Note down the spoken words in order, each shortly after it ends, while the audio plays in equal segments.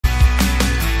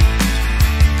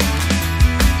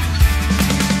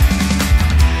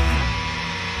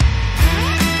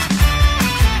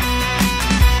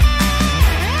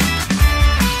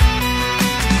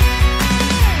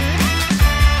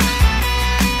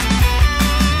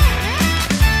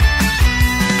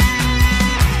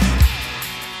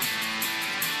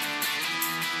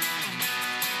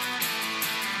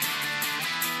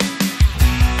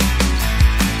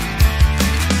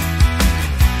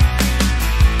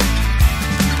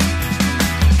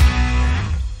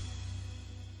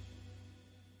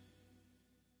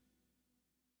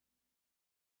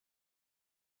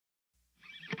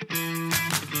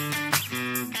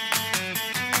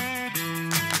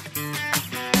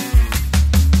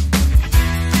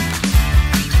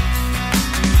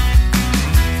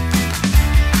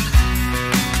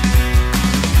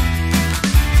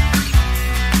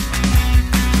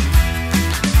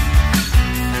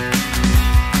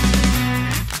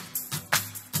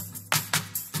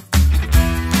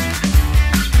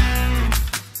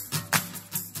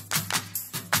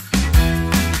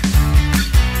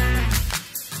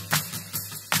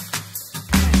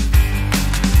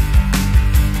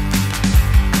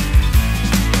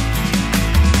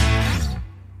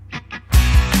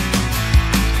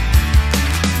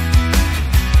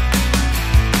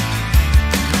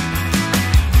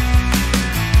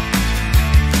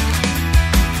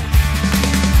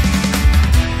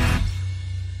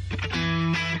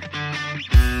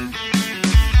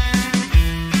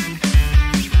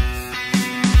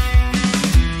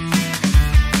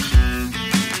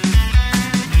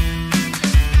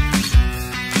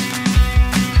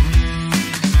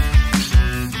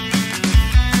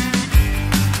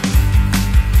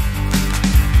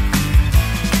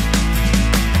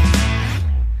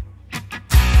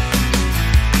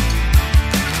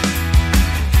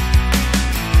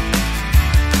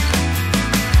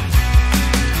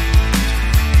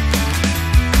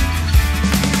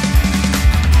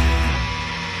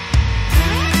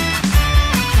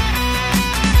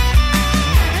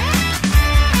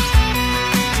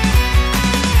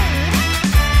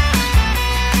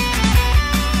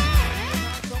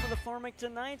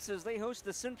Farmington Knights as they host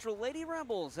the Central Lady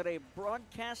Rebels at a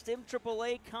broadcast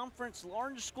MAAA Conference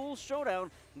Large School Showdown.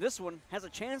 This one has a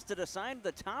chance to decide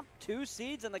the top 2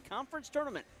 seeds in the conference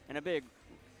tournament and a big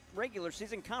regular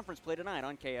season conference play tonight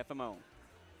on KFMO.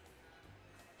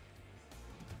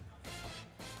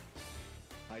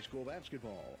 High school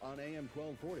basketball on AM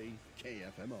 1240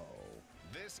 KFMO.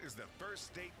 This is the First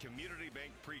State Community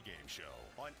Bank pregame show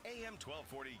on AM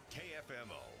 1240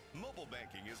 KFMO. Mobile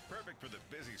banking is perfect for the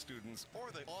busy students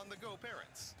or the on-the-go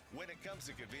parents. When it comes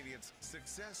to convenience,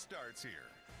 success starts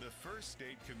here. The First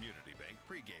State Community Bank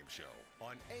pregame show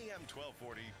on AM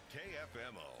 1240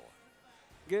 KFMO.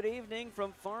 Good evening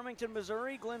from Farmington,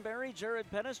 Missouri. Glenn Berry, Jared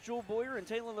Pettis, Jewel Boyer, and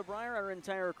Taylor LeBrier, our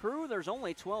entire crew. There's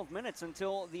only 12 minutes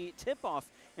until the tip-off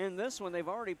in this one. They've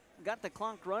already got the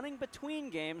clock running between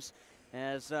games.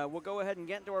 As we'll go ahead and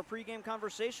get into our pregame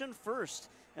conversation first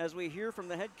as we hear from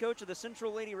the head coach of the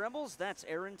Central Lady Rebels. That's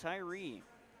Aaron Tyree.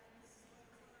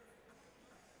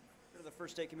 To the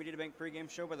First State Community Bank pregame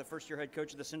show by the first-year head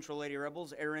coach of the Central Lady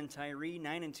Rebels, Aaron Tyree,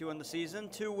 9-2 on the season,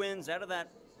 2 wins out of that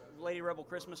Lady Rebel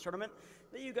Christmas tournament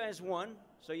that you guys won.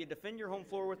 So you defend your home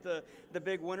floor with the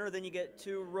big winner, then you get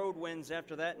 2 road wins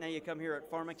after that. Now you come here at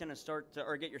Farmington and start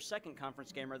or get your second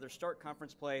conference game, rather start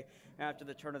conference play after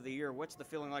the turn of the year. What's the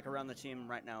feeling like around the team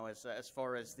right now as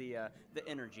far as the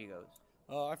energy goes?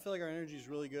 I feel like our energy is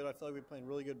really good. I feel like we're playing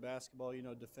really good basketball,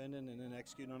 defending and then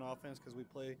executing on offense because we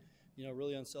play,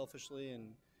 really unselfishly, and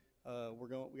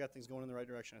we got things going in the right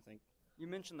direction, I think. You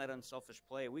mentioned that unselfish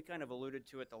play. We kind of alluded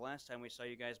to it the last time we saw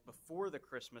you guys before the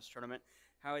Christmas tournament,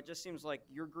 how it just seems like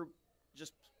your group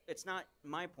it's not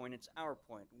my point, it's our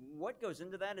point. What goes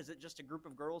into that? Is it just a group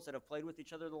of girls that have played with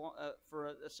each other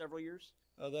for several years?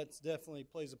 That's definitely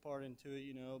plays a part into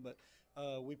it, but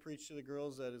we preach to the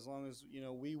girls that as long as,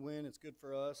 we win, it's good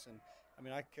for us.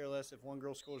 And, I care less if one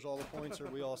girl scores all the points or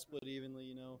we all split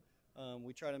evenly,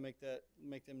 We try to make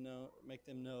them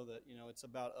know that, it's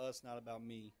about us, not about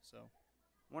me, so.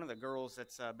 One of the girls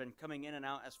that's been coming in and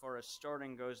out as far as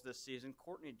starting goes this season,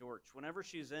 Courtney Dortch. Whenever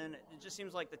she's in, it just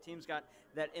seems like the team's got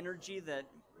that energy that,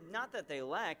 not that they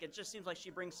lack, it just seems like she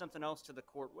brings something else to the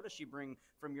court. What does she bring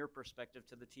from your perspective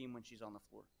to the team when she's on the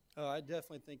floor? I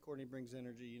definitely think Courtney brings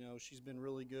energy. She's been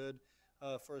really good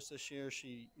for us this year.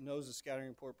 She knows the scouting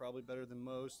report probably better than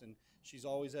most, and she's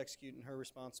always executing her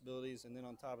responsibilities. And then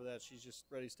on top of that, she's just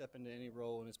ready to step into any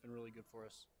role, and it's been really good for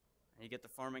us. And you get the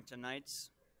Farmington Knights.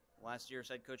 Last year's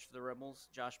head coach for the Rebels,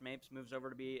 Josh Mapes, moves over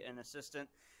to be an assistant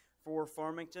for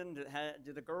Farmington.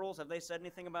 Do the girls, have they said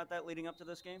anything about that leading up to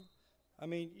this game? I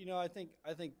think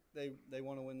they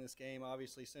want to win this game.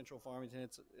 Obviously, Central Farmington,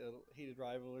 it's a heated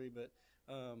rivalry, but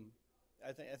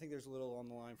I think there's a little on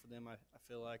the line for them. I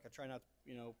feel like I try not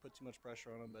to put too much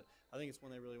pressure on them, but I think it's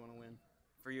one they really want to win.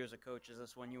 For you as a coach, is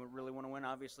this one you really want to win?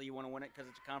 Obviously, you want to win it because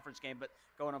it's a conference game, but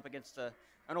going up against an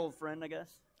old friend, I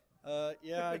guess.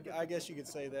 Yeah, I guess you could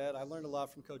say that. I learned a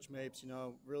lot from Coach Mapes.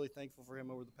 Really thankful for him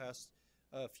over the past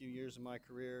few years of my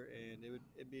career, and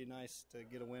it'd be nice to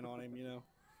get a win on him.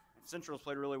 Central's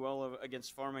played really well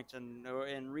against Farmington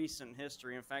in recent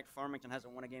history. In fact, Farmington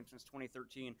hasn't won a game since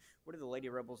 2013. What do the Lady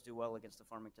Rebels do well against the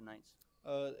Farmington Knights?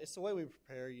 It's the way we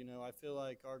prepare. I feel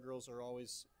like our girls are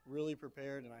always really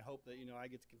prepared, and I hope that I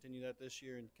get to continue that this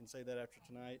year and can say that after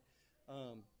tonight.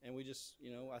 And we just,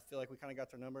 I feel like we kind of got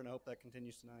their number, and I hope that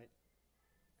continues tonight.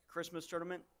 Christmas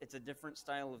tournament, it's a different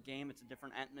style of game. It's a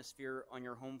different atmosphere on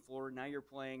your home floor. Now you're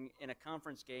playing in a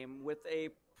conference game with a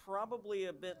probably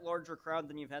a bit larger crowd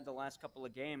than you've had the last couple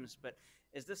of games. But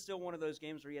is this still one of those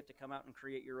games where you have to come out and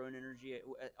create your own energy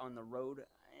on the road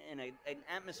in an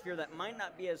atmosphere that might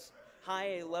not be as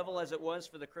high a level as it was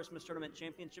for the Christmas tournament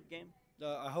championship game?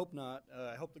 I hope not.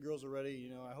 I hope the girls are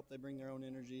ready. I hope they bring their own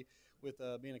energy with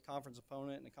being a conference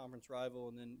opponent and a conference rival.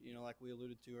 And then, like we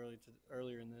alluded to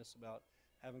earlier in this about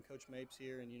having Coach Mapes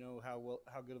here and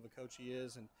how good of a coach he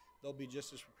is, and they'll be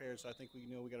just as prepared. So I think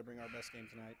we got to bring our best game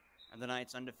tonight. And the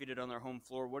Knights undefeated on their home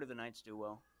floor. What do the Knights do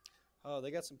well?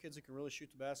 They got some kids that can really shoot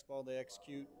the basketball. They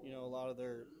execute, a lot of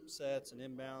their sets and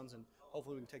inbounds, and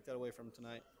hopefully we can take that away from them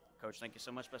tonight. Coach, thank you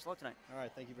so much. Best of luck tonight. All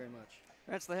right, thank you very much.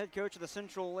 That's the head coach of the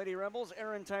Central Lady Rebels,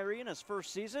 Aaron Tyree, in his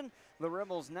first season. The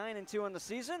Rebels 9-2 on the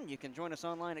season. You can join us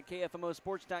online at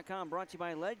KFMOsports.com. Brought to you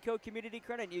by Ledco Community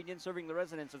Credit Union, serving the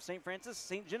residents of St. Francis,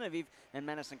 St. Genevieve, and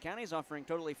Madison counties, offering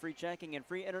totally free checking and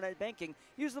free internet banking.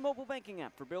 Use the mobile banking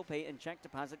app for bill pay and check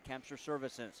deposit capture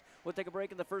services. We'll take a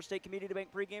break in the First State Community Bank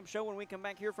pregame show when we come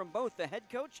back here from both the head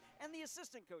coach and the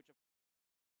assistant coach.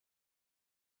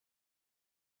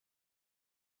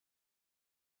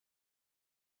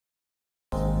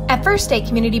 At First State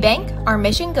Community Bank, our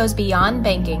mission goes beyond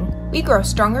banking. We grow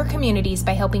stronger communities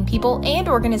by helping people and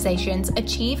organizations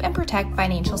achieve and protect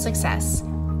financial success.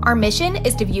 Our mission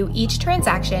is to view each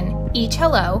transaction, each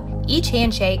hello, each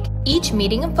handshake, each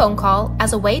meeting and phone call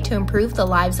as a way to improve the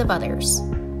lives of others.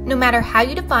 No matter how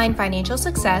you define financial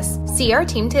success, see our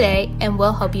team today and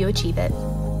we'll help you achieve it.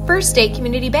 First State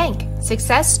Community Bank.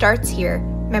 Success starts here.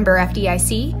 Member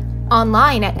FDIC.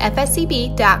 Online at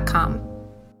fscb.com.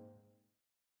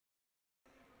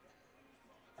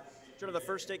 To the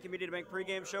First State Community Bank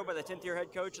pregame show by the 10th-year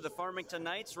head coach of the Farmington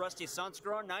Knights, Rusty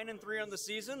Sonsgro, 9-3 on the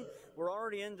season. We're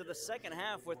already into the second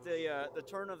half with the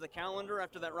turn of the calendar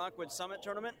after that Rockwood Summit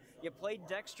tournament. You played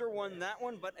Dexter, won that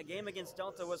one, but a game against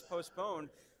Delta was postponed.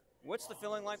 What's the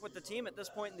feeling like with the team at this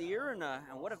point in the year, and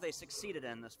what have they succeeded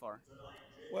in this far?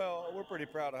 Well, we're pretty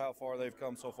proud of how far they've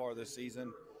come so far this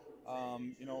season.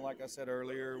 Like I said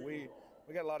earlier, we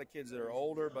got a lot of kids that are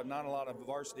older, but not a lot of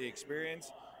varsity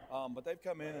experience. But they've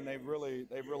come in and they've really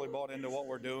bought into what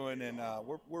we're doing, and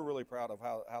we're really proud of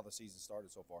how the season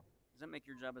started so far. Does that make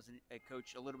your job as a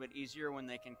coach a little bit easier when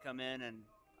they can come in and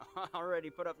already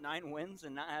put up 9 wins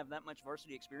and not have that much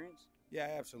varsity experience? Yeah,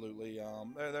 absolutely.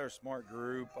 They're a smart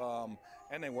group,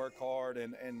 and they work hard,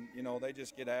 and they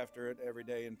just get after it every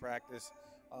day in practice.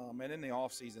 And in the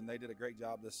off season, they did a great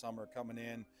job this summer coming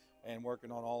in and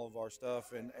working on all of our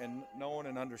stuff and knowing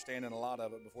and understanding a lot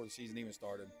of it before the season even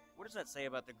started. What does that say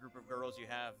about the group of girls you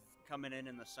have coming in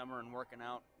the summer and working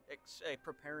out,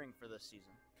 preparing for this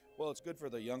season? Well, it's good for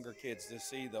the younger kids to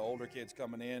see the older kids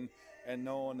coming in and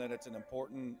knowing that it's an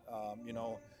important,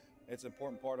 it's an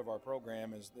important part of our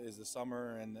program is the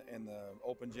summer and the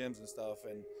open gyms and stuff.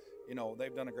 And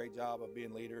they've done a great job of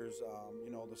being leaders.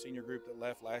 The senior group that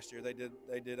left last year,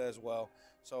 they did as well.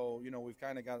 So we've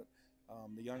kind of got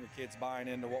the younger kids buying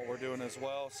into what we're doing as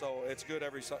well. So it's good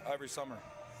every summer.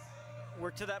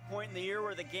 We're to that point in the year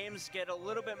where the games get a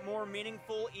little bit more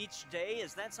meaningful each day.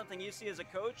 Is that something you see as a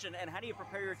coach, and how do you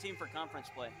prepare your team for conference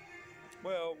play?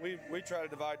 Well, we try to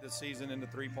divide the season into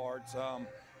 3 parts.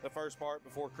 The first part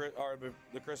before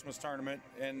the Christmas tournament,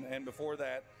 and before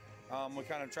that, we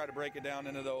kind of try to break it down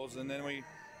into those, and then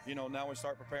now we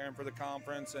start preparing for the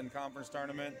conference and conference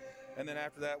tournament, and then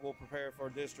after that we'll prepare for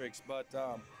districts. But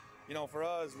for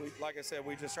us, like I said,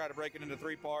 we just try to break it into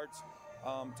 3 parts.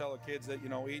 Tell the kids that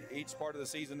each part of the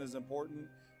season is important,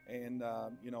 and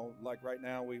like right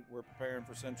now we're preparing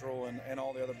for Central and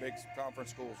all the other big conference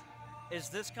schools. Is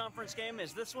this conference game,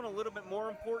 is this one a little bit more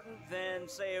important than,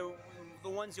 say, the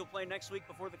ones you'll play next week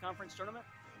before the conference tournament?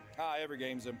 Every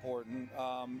game's important,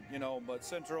 but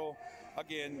Central,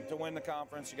 again, to win the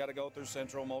conference, you got to go through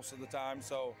Central most of the time.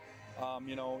 So,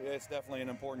 it's definitely an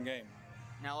important game.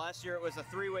 Now, last year it was a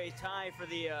 3-way tie for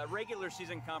the regular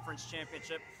season conference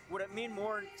championship. Would it mean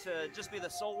more to just be the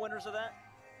sole winners of that?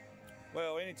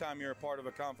 Well, anytime you're a part of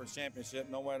a conference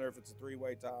championship, no matter if it's a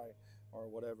 3-way tie or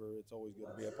whatever, it's always good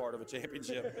to be a part of a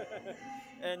championship.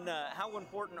 And how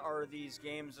important are these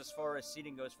games as far as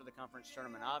seeding goes for the conference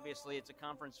tournament? Obviously, it's a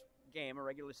conference game, a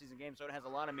regular season game, so it has a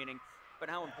lot of meaning. But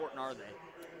how important are they?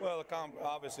 Well,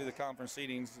 obviously the conference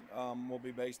seedings will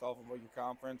be based off of your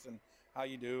conference and how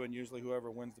you do, and usually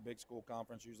whoever wins the big school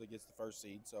conference usually gets the first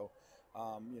seed. So,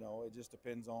 it just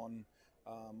depends on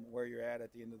where you're at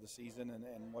the end of the season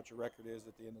and what your record is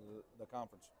at the end of the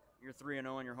conference. You're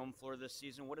 3-0 on your home floor this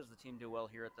season. What does the team do well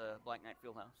here at the Black Knight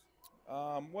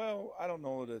Fieldhouse? Well, I don't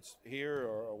know that it's here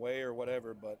or away or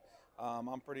whatever, but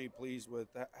I'm pretty pleased with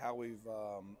how we've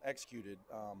executed.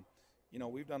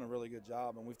 We've done a really good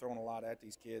job, and we've thrown a lot at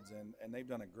these kids, and they've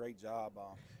done a great job.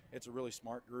 It's a really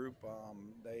smart group.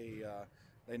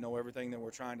 They know everything that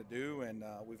we're trying to do, and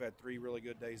we've had 3 really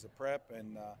good days of prep,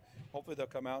 and hopefully they'll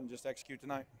come out and just execute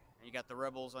tonight. And you got the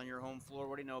Rebels on your home floor.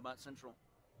 What do you know about Central?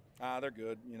 They're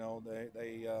good.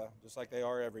 They just like they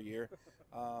are every year.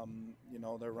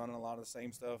 They're running a lot of the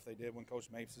same stuff they did when Coach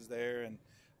Mapes is there, and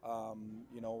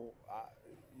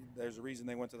there's a reason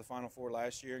they went to the Final Four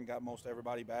last year and got most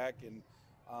everybody back, and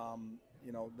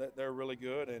they're really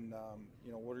good, and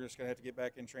we're just going to have to get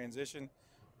back in transition,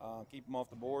 keep them off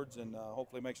the boards, and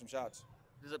hopefully make some shots.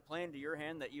 Does it play into your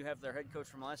hand that you have their head coach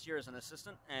from last year as an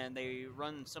assistant, and they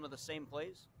run some of the same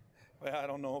plays? Well, I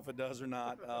don't know if it does or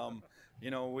not.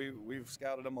 We've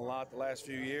scouted them a lot the last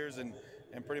few years, and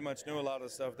pretty much knew a lot of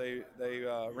the stuff they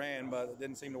ran, but it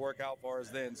didn't seem to work out for us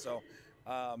then. So,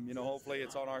 hopefully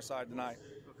it's on our side tonight.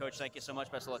 Well, Coach, thank you so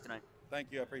much. Best of luck tonight.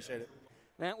 Thank you. I appreciate it.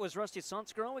 That was Rusty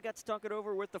Sonsgro. We got to talk it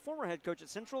over with the former head coach at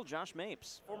Central, Josh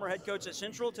Mapes. Former head coach at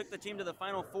Central, took the team to the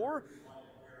Final Four.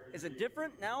 Is it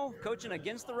different now coaching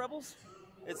against the Rebels?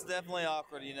 It's definitely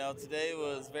awkward. Today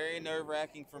was very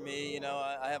nerve-wracking for me.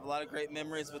 I have a lot of great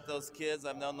memories with those kids.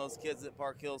 I've known those kids at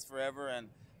Park Hills forever, and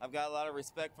I've got a lot of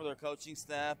respect for their coaching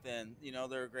staff, and,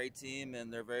 they're a great team,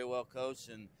 and they're very well coached,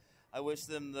 and I wish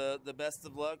them the best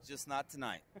of luck, just not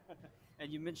tonight.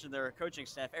 And you mentioned their coaching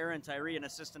staff. Aaron Tyree, an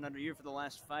assistant under you for the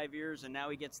last 5 years, and now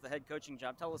he gets the head coaching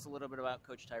job. Tell us a little bit about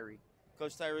Coach Tyree.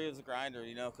 Coach Tyree was a grinder.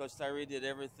 Coach Tyree did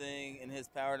everything in his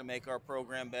power to make our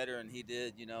program better, and he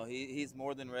did. He's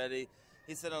more than ready.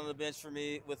 He sat on the bench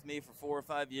with me for 4 or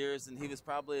 5 years, and he was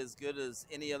probably as good as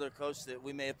any other coach that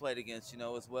we may have played against,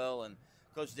 as well. And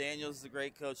Coach Daniels is a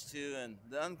great coach too, and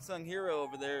the unsung hero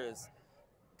over there is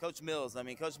Coach Mills.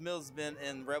 Coach Mills has been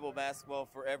in Rebel basketball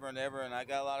forever and ever, and I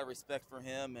got a lot of respect for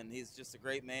him, and he's just a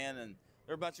great man, and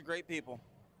they're a bunch of great people.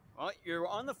 Well, you're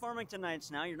on the Farmington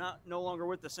Knights now. You're no longer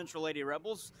with the Central Lady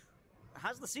Rebels.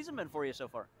 How's the season been for you so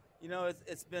far?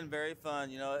 It's been very fun.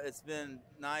 It's been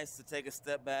nice to take a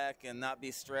step back and not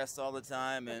be stressed all the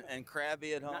time and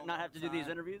crabby at home. Not have to do these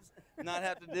interviews? Not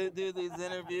have to do these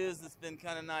interviews. It's been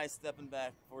kind of nice stepping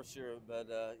back for sure. But,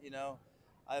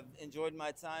 I've enjoyed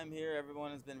my time here.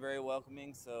 Everyone has been very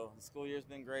welcoming, so the school year's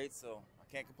been great, so I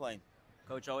can't complain.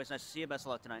 Coach, always nice to see you. Best of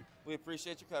luck tonight. We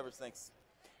appreciate your coverage. Thanks.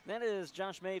 That is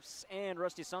Josh Mapes and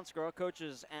Rusty Sunskar,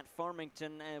 coaches at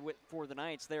Farmington for the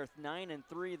Knights. They're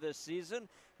 9-3 this season.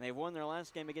 They've won their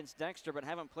last game against Dexter, but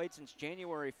haven't played since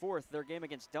January 4th. Their game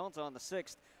against Delta on the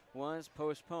 6th was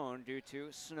postponed due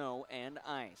to snow and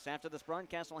ice. After this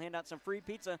broadcast, we'll hand out some free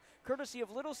pizza courtesy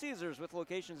of Little Caesars with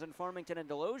locations in Farmington and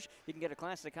Deloge. You can get a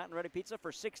classic hot and ready pizza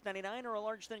for $6.99 or a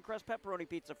large thin crust pepperoni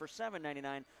pizza for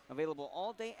 $7.99. Available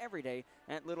all day, every day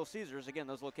at Little Caesars. Again,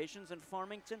 those locations in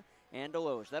Farmington and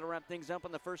Deloge. That'll wrap things up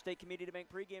on the First State Community Bank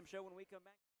pregame show when we come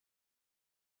back.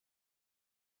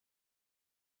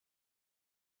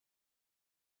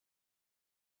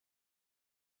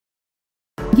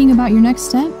 Thinking about your next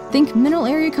step? Think Mineral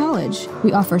Area College.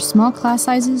 We offer small class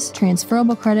sizes,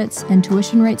 transferable credits, and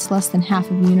tuition rates less than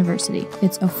half of a university.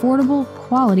 It's affordable,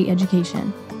 quality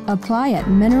education. Apply at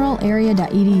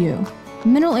mineralarea.edu.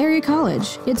 Mineral Area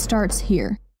College. It starts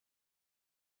here.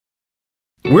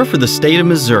 We're for the state of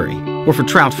Missouri. We're for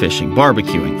trout fishing,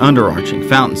 barbecuing, underarching,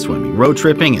 fountain swimming, road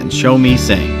tripping, and show me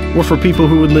sing. We're for people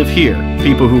who would live here,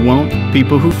 people who won't,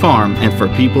 people who farm, and for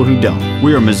people who don't.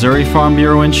 We are Missouri Farm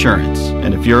Bureau Insurance,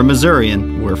 and if you're a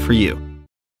Missourian, we're for you.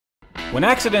 When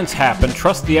accidents happen,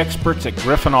 trust the experts at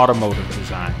Griffin Automotive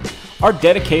Design. Our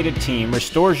dedicated team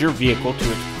restores your vehicle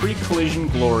to its pre-collision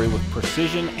glory with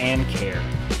precision and care.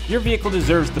 Your vehicle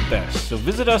deserves the best, so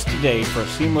visit us today for a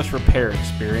seamless repair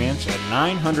experience at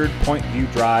 900 Point View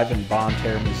Drive in Bonne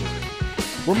Terre, Missouri.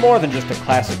 We're more than just a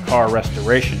classic car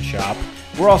restoration shop.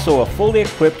 We're also a fully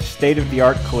equipped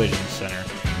state-of-the-art collision center.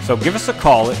 So give us a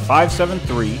call at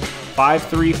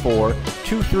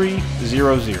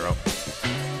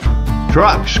 573-534-2300.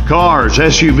 Trucks, cars,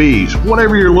 SUVs,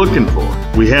 whatever you're looking for,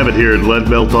 we have it here at Lead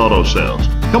Belt Auto Sales.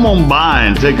 Come on by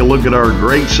and take a look at our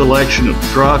great selection of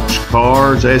trucks,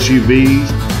 cars, SUVs,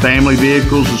 family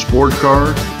vehicles, and sport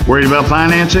cars. Worried about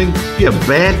financing? You have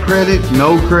bad credit,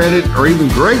 no credit, or even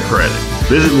great credit?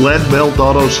 Visit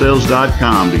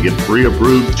leadbeltautosales.com to get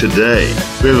pre-approved today.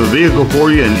 We have a vehicle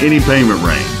for you in any payment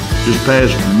range. Just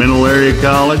past Mineral Area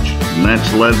College, and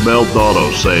that's Lead Belt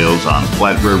Auto Sales on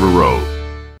Platte River Road.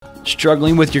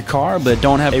 Struggling with your car but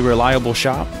don't have a reliable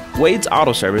shop? Wade's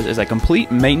Auto Service is a complete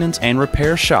maintenance and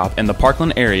repair shop in the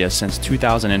Parkland area since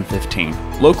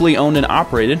 2015. Locally owned and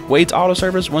operated, Wade's Auto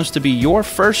Service wants to be your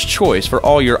first choice for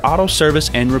all your auto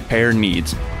service and repair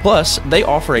needs. Plus, they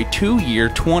offer a 2-year,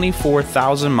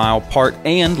 24,000-mile part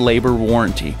and labor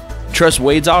warranty. Trust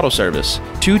Wade's Auto Service,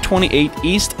 228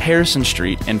 East Harrison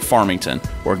Street in Farmington,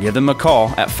 or give them a call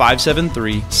at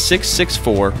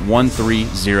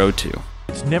 573-664-1302.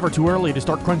 It's never too early to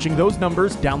start crunching those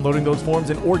numbers, downloading those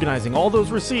forms, and organizing all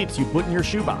those receipts you put in your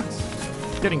shoebox.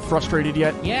 Getting frustrated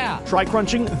yet? Yeah. Try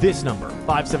crunching this number,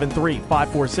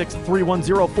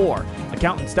 573-546-3104.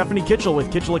 Accountant Stephanie Kitchell with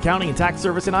Kitchell Accounting and Tax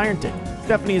Service in Ironton.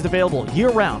 Stephanie is available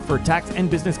year-round for tax and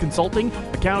business consulting,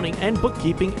 accounting, and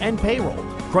bookkeeping, and payroll.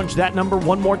 Crunch that number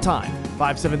one more time,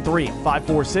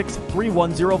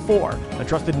 573-546-3104. A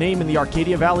trusted name in the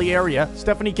Arcadia Valley area,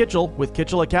 Stephanie Kitchell with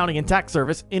Kitchell Accounting and Tax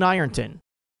Service in Ironton.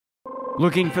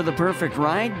 Looking for the perfect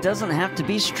ride doesn't have to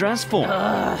be stressful.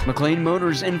 McLean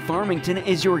Motors in Farmington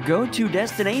is your go-to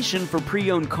destination for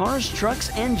pre-owned cars, trucks,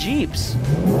 and Jeeps.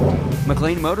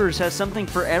 McLean Motors has something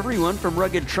for everyone from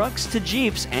rugged trucks to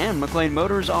Jeeps, and McLean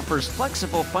Motors offers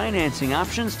flexible financing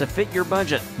options to fit your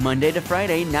budget. Monday to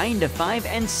Friday, 9 to 5,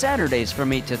 and Saturdays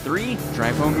from 8 to 3.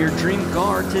 Drive home your dream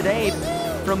car today.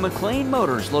 From McLean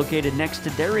Motors, located next to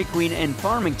Dairy Queen in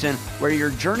Farmington, where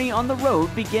your journey on the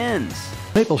road begins.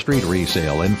 Maple Street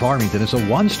Resale in Farmington is a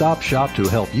one-stop shop to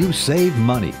help you save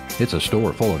money. It's a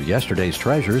store full of yesterday's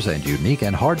treasures and unique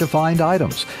and hard-to-find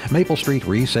items. Maple Street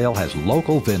Resale has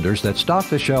local vendors that stock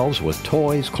the shelves with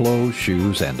toys, clothes,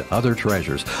 shoes, and other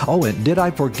treasures. Oh, and did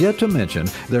I forget to mention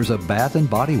there's a Bath &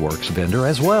 Body Works vendor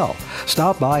as well.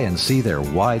 Stop by and see their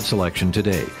wide selection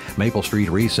today. Maple Street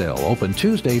Resale, open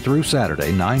Tuesday through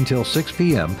Saturday, 9 till 6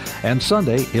 p.m., and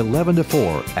Sunday, 11 to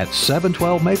 4 at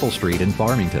 712 Maple Street in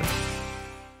Farmington.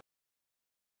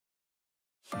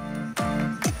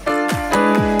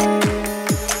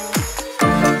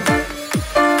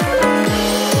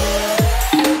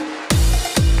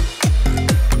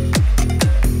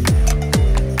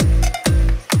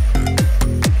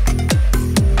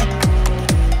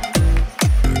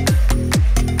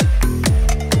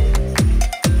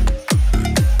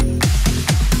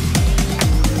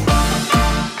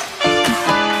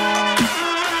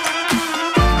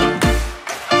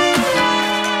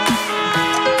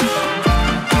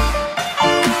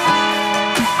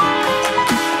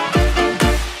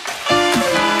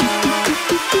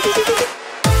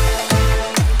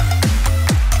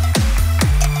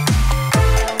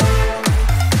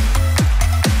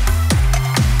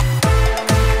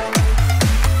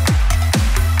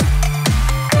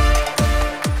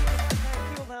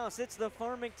 It's the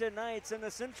Farmington Knights and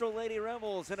the Central Lady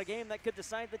Rebels in a game that could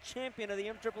decide the champion of the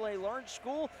MAAA Large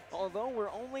School, although we're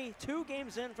only 2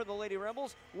 games in for the Lady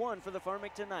Rebels, 1 for the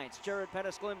Farmington Knights. Jared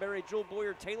Pettis, Glenn Berry, Jewel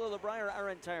Boyer, Taylor LeBrier, our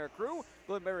entire crew.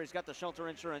 Glenn Berry's got the Shelter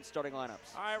Insurance starting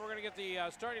lineups. All right, we're going to get the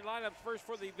starting lineups first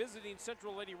for the visiting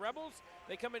Central Lady Rebels.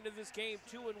 They come into this game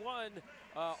 2-1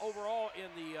 overall in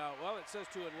the, well, it says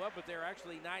 2-1, but they're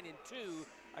actually 9-2.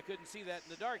 I couldn't see that in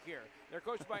the dark here. They're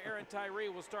coached by Erin Tyree.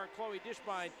 Will start Chloe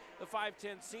Dishbine, the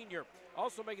 5'10 senior.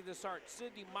 Also making the start,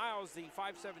 Sydney Miles, the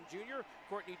 5'7 junior.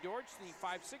 Courtney Dortch, the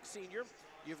 5'6 senior.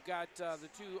 You've got the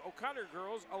 2 O'Connor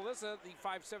girls, Alyssa, the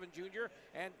 5'7 junior,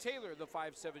 and Taylor, the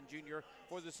 5'7 junior,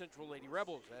 for the Central Lady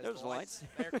Rebels. There's the lights.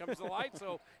 There comes the light.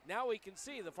 So now we can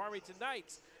see the Farmington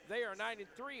Knights. They are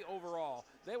 9-3 overall.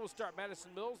 They will start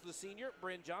Madison Mills, the senior,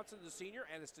 Bryn Johnson, the senior,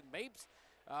 Aniston Mapes.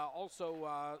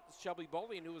 Also, Shelby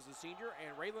Bolian, who was the senior,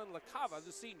 and Raylan LaCava,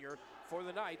 the senior, for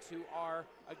the Knights, who are,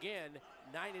 again,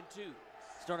 9-2.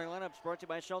 Starting lineups brought to you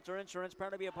by Shelter Insurance,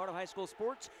 proud to be a part of high school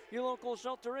sports. Your local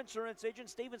Shelter Insurance agent,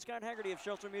 Stephen Scott Haggerty of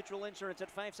Shelter Mutual Insurance at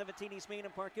 517 East Main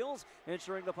and Park Hills,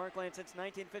 insuring the Parkland since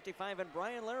 1955, and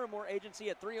Brian Larimore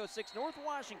Agency at 306 North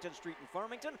Washington Street in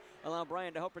Farmington. Allow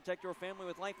Brian to help protect your family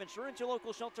with life insurance. Your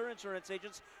local Shelter Insurance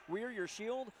agents, we're your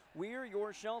shield, we're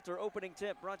your shelter. Opening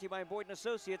tip brought to you by Boyd &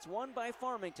 Associates, won by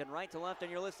Farmington. Right to left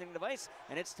on your listening device,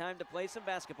 and it's time to play some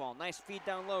basketball. Nice feed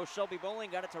down low. Shelby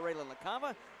Bowling got it to Raylan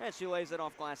LaCava, and she lays it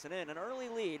off glass and in. An early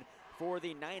lead for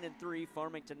the 9-3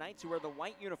 Farmington Knights, who wear the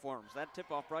white uniforms. That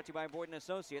tip-off brought to you by Boyd &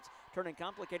 Associates, turning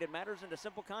complicated matters into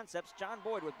simple concepts. John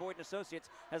Boyd with Boyd & Associates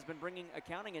has been bringing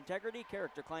accounting integrity,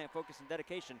 character, client focus, and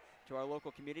dedication to our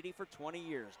local community for 20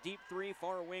 years. Deep 3,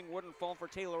 far wing, wouldn't fall for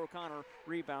Taylor O'Connor.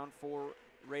 Rebound for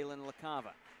Raylan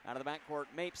LaCava. Out of the backcourt,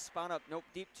 Mapes spot up. Nope,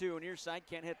 deep 2 near side.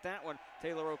 Can't hit that one.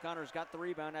 Taylor O'Connor's got the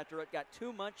rebound after it got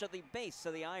too much of the base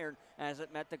of the iron as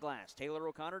it met the glass. Taylor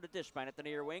O'Connor to Dishbine at the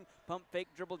near wing. Pump fake,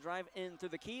 dribble drive in through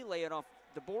the key. Lay it off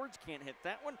the boards. Can't hit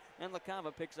that one. And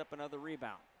LaCava picks up another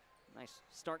rebound. Nice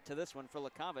start to this one for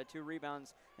LaCava. 2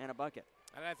 rebounds and a bucket.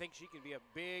 And I think she can be a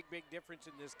big, big difference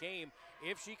in this game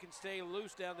if she can stay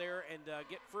loose down there and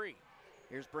get free.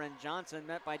 Here's Bryn Johnson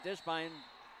met by Dishbine.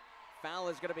 Foul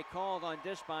is going to be called on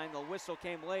Dishbine. The whistle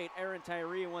came late. Erin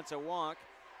Tyree wants a walk,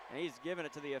 and he's given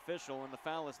it to the official, and the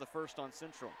foul is the first on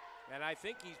Central. And I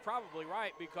think he's probably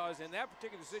right, because in that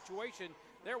particular situation,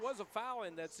 there was a foul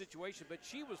in that situation, but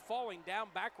she was falling down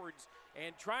backwards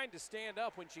and trying to stand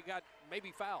up when she got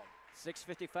maybe fouled.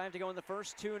 6:55 to go in the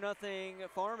first. 2-0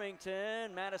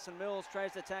 Farmington. Madison Mills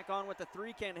tries to tack on with the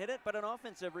 3, can't hit it, but an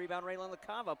offensive rebound. Raylan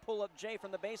LaCava pull up Jay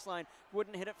from the baseline,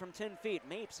 wouldn't hit it from 10 feet.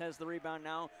 Mapes has the rebound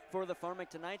now for the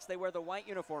Farmington Knights. They wear the white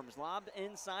uniforms. Lobbed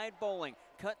inside, Bowling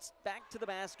cuts back to the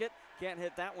basket, can't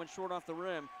hit that one, short off the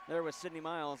rim. There was Sydney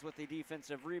Miles with the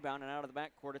defensive rebound, and out of the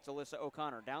backcourt it's Alyssa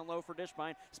O'Connor. Down low for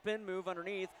Dishbine, spin move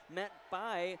underneath, met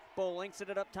by Bowling, set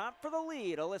it up top for the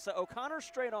lead. Alyssa O'Connor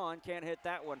straight on, can't hit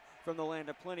that one from the land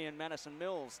of plenty, and Madison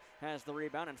Mills has the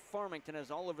rebound, and Farmington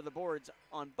is all over the boards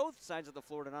on both sides of the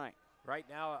floor tonight. Right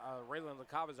now, Raylan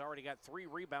LaCava's already got 3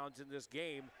 rebounds in this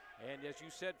game, and as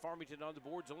you said, Farmington on the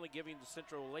boards, only giving the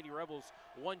Central Lady Rebels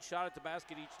 1 shot at the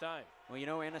basket each time. Well, you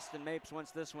know, Aniston Mapes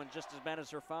wants this one just as bad as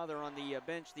her father on the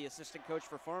bench, the assistant coach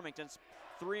for Farmington's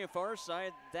 3 far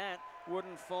side. That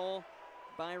wouldn't fall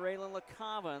by Raylan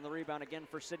LaCava, and the rebound again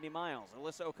for Sydney Miles.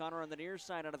 Alyssa O'Connor on the near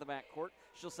side out of the backcourt.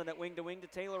 She'll send it wing to wing to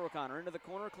Taylor O'Connor. Into the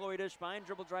corner, Chloe Dishbine,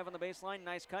 dribble drive on the baseline.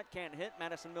 Nice cut, can't hit.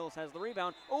 Madison Mills has the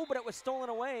rebound. Oh, but it was stolen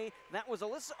away. That was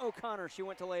Alyssa O'Connor. She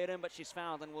went to lay it in, but she's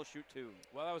fouled and will shoot 2.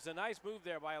 Well, that was a nice move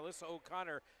there by Alyssa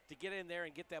O'Connor to get in there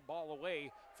and get that ball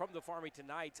away from the Farmington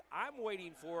Knights. I'm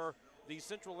waiting for the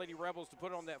Central Lady Rebels to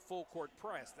put on that full court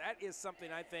press. That is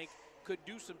something I think could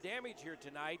do some damage here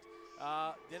tonight.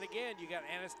 Then again, you got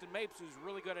Aniston Mapes, who's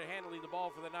really good at handling the ball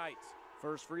for the Knights.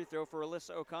 First free throw for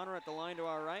Alyssa O'Connor at the line to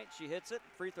our right. She hits it.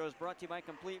 Free throw is brought to you by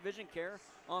Complete Vision Care,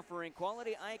 offering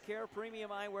quality eye care, premium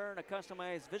eyewear, and a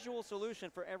customized visual solution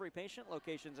for every patient.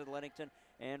 Locations in Leadington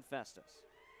and Festus.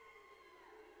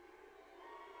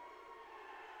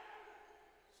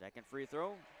 Second free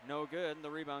throw, no good. The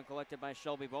rebound collected by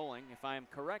Shelby Bowling. If I am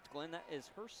correct, Glenn, that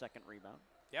is her second rebound.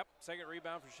 Yep, second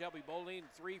rebound for Shelby Bowling,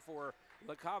 3 for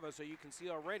LaCava, so you can see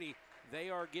already they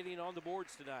are getting on the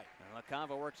boards tonight.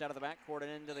 LaCava works out of the backcourt and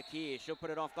into the key. She'll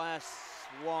put it off glass,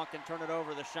 walk, and turn it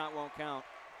over. The shot won't count.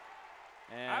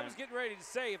 And I was getting ready to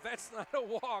say, if that's not a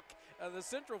walk, the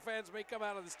Central fans may come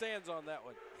out of the stands on that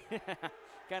one.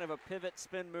 Kind of a pivot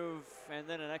spin move and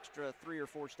then an extra 3 or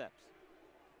 4 steps.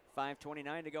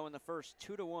 5:29 to go in the first.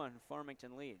 2-1,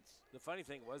 Farmington leads. The funny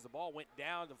thing was the ball went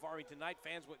down. The Farmington Knight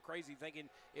fans went crazy thinking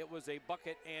it was a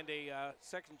bucket and a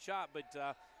second shot, but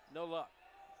no luck.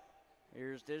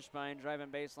 Here's Dishbine driving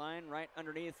baseline, right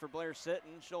underneath for Blair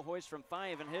Sitton. She'll hoist from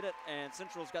 5 and hit it, and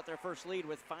Central's got their first lead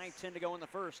with 5:10 to go in the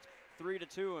first.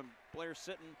 3-2, and Blair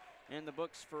Sitton in the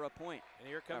books for a point. And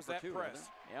here comes that press.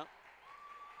 Yep.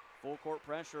 Full court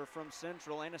pressure from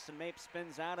Central. Aniston Mapes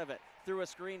spins out of it. Through a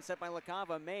screen set by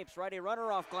LaCava. Mapes, righty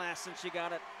runner off glass, and she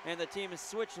got it. And the team has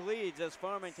switched leads as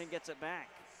Farmington gets it back.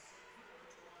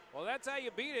 Well, that's how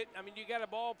you beat it. I mean, you got a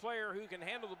ball player who can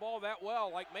handle the ball that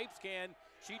well, like Mapes can.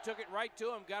 She took it right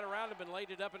to him, got around him, and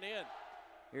laid it up and in.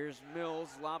 Here's Mills,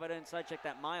 lob it inside. Check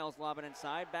that, Miles lob it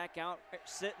inside. Back out,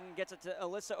 Sitton gets it to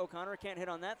Alyssa O'Connor. Can't hit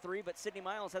on that 3, but Sydney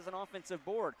Miles has an offensive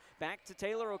board. Back to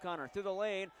Taylor O'Connor through the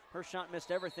lane. Her shot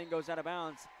missed everything, goes out of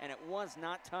bounds, and it was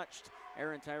not touched.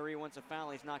 Aaron Tyree wants a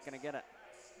foul. He's not going to get it.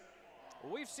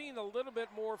 Well, we've seen a little bit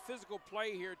more physical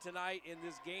play here tonight in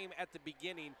this game at the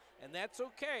beginning, and that's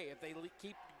okay. If they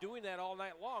keep doing that all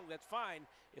night long, that's fine.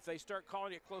 If they start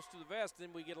calling it close to the vest, then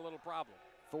we get a little problem.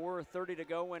 4:30 to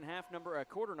go in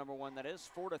quarter number 1, that is.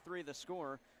 4-3 the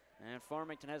score. And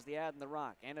Farmington has the ad in the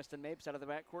rock. Aniston Mapes out of the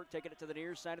backcourt, taking it to the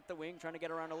near side at the wing, trying to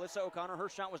get around Alyssa O'Connor. Her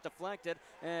shot was deflected,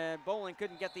 and Bowling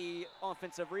couldn't get the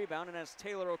offensive rebound. And as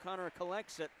Taylor O'Connor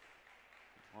collects it,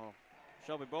 well,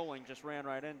 Shelby Bowling just ran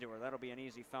right into her. That'll be an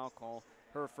easy foul call,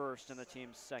 her first and the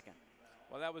team's second.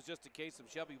 Well, that was just a case of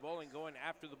Shelby Bowling going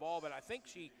after the ball, but I think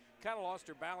she kind of lost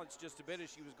her balance just a bit as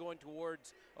she was going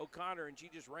towards O'Connor, and she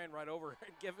just ran right over her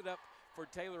and gave it up for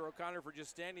Taylor O'Connor for just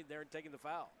standing there and taking the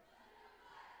foul.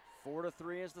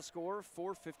 4-3 is the score,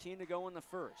 4:15 to go in the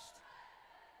first.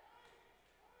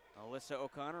 Alyssa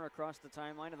O'Connor across the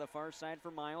timeline to the far side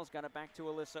for Miles. Got it back to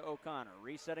Alyssa O'Connor.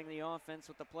 Resetting the offense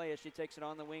with the play as she takes it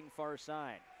on the wing far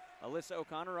side. Alyssa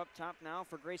O'Connor up top now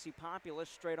for Gracie Populous,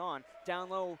 straight on. Down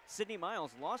low, Sydney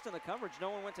Miles lost in the coverage.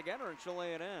 No one went to get her, and she'll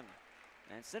lay it in.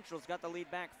 And Central's got the lead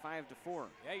back 5-4.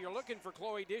 Yeah, you're looking for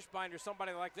Chloe Dishbine or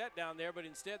somebody like that down there, but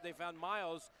instead they found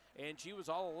Miles, and she was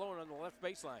all alone on the left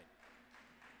baseline.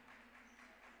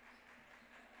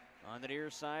 On the near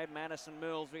side, Madison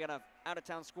Mills. We got a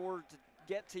out-of-town score to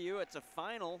get to you. It's a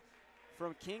final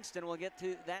from Kingston. We'll get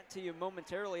to that to you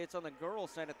momentarily. It's on the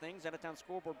girls' side of things. Out-of-town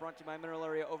scoreboard brought to you by Mineral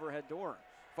Area Overhead Door.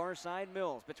 Far side,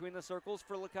 Mills. Between the circles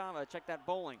for LaCava. Check that,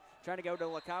 Bowling. Trying to go to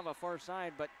LaCava far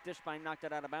side, but Dishbine knocked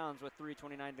it out of bounds with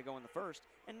 3:29 to go in the first.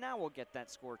 And now we'll get that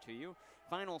score to you.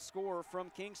 Final score from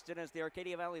Kingston as the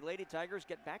Arcadia Valley Lady Tigers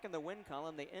get back in the win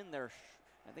column. They end their,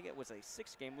 I think it was a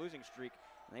 6-game losing streak,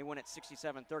 and they win at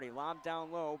 67-30. Lob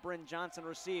down low. Bryn Johnson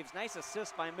receives. Nice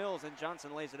assist by Mills, and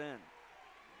Johnson lays it in.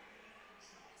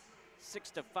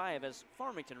 6-5 as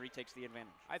Farmington retakes the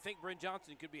advantage. I think Bryn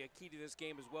Johnson could be a key to this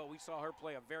game as well. We saw her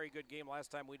play a very good game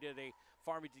last time we did a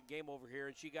Farmington game over here,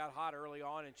 and she got hot early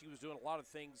on, and she was doing a lot of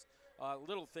things,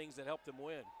 little things that helped them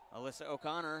win. Alyssa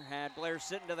O'Connor had Blair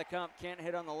Sitton to the cup. Can't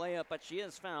hit on the layup, but she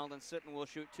is fouled, and Sitton will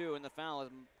shoot 2, and the foul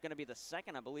is going to be the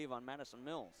second, I believe, on Madison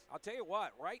Mills. I'll tell you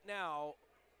what, right now,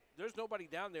 there's nobody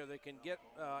down there that can get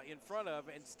in front of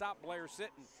and stop Blair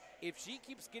Sitton. If she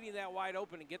keeps getting that wide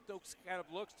open and get those kind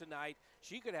of looks tonight,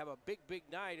 she could have a big, big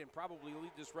night and probably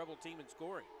lead this Rebel team in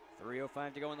scoring.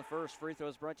 3:05 to go in the first. Free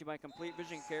throws brought to you by Complete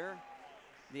Vision Care,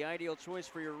 the ideal choice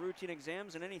for your routine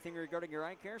exams and anything regarding your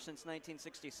eye care since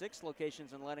 1966.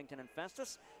 Locations in Leadington and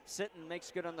Festus. Sitton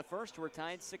makes good on the first. We're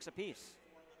tied 6 apiece.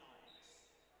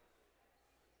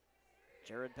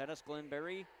 Jared Pettis, Glenn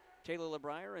Berry, Taylor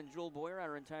LeBrier, and Jewel Boyer,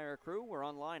 our entire crew. We're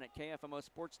online at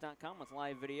KFMOsports.com with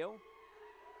live video.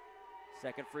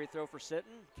 Second free throw for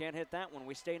Sitton. Can't hit that one.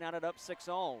 We stay knotted up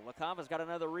 6-all. LaCava's got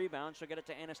another rebound. She'll get it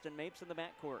to Aniston Mapes in the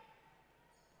backcourt.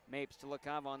 Mapes to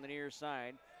LaCava on the near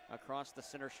side across the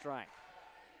center stripe.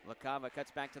 LaCava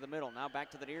cuts back to the middle. Now back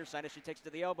to the near side as she takes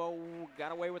to the elbow.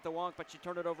 Got away with the walk, but she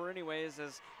turned it over anyways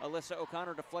as Alyssa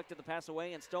O'Connor deflected the pass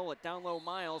away and stole it. Down low,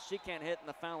 Miles. She can't hit, and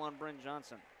the foul on Bryn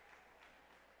Johnson.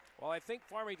 Well, I think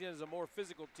Farmington is a more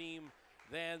physical team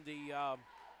than the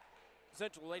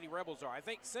Central Lady Rebels are. I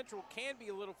think Central can be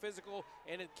a little physical,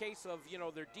 and in case of,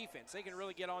 their defense, they can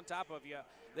really get on top of you.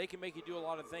 They can make you do a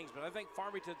lot of things, but I think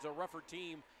Farmington's a rougher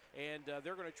team, and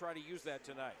they're going to try to use that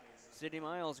tonight. Sydney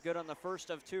Miles good on the first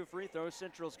of 2 free throws.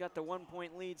 Central's got the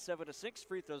 1-point lead, 7-6.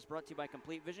 Free throws brought to you by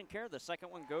Complete Vision Care. The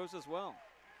second one goes as well.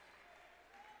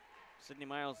 Sydney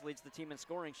Miles leads the team in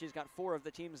scoring. She's got 4 of the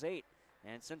team's 8,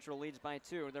 and Central leads by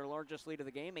 2. Their largest lead of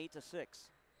the game, 8-6.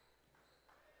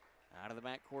 Out of the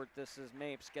backcourt, this is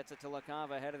Mapes. Gets it to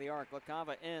LaCava, head of the arc.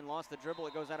 LaCava in, lost the dribble.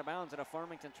 It goes out of bounds, and a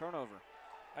Farmington turnover.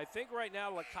 I think right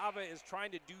now LaCava is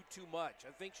trying to do too much.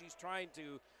 I think she's trying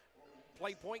to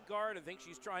play point guard. I think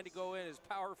she's trying to go in as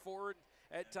power forward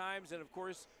at times, and of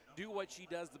course do what she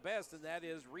does the best, and that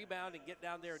is rebound and get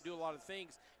down there and do a lot of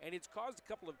things. And it's caused a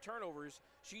couple of turnovers.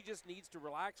 She just needs to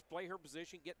relax, play her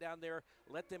position, get down there,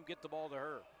 let them get the ball to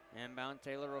her. Inbound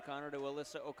Taylor O'Connor to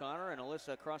Alyssa O'Connor, and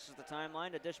Alyssa crosses the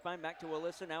timeline to Dishbine, back to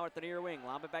Alyssa, now at the near wing.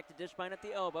 Lob it back to Dishbine at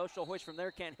the elbow. She'll hoist from there,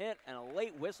 can't hit, and a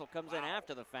late whistle comes in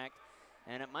after the fact,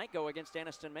 and it might go against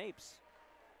Aniston Mapes.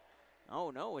 Oh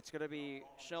no, it's going to be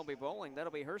Shelby Bowling.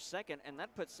 That'll be her second, and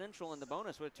that puts Central in the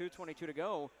bonus with 2:22 to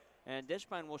go, and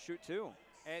Dishbine will shoot 2.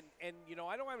 And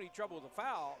I don't have any trouble with the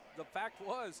foul. The fact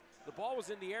was the ball was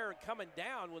in the air and coming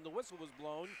down when the whistle was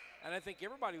blown, and I think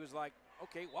everybody was like,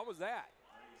 okay, what was that?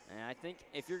 And I think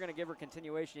if you're going to give her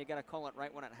continuation, you got to call it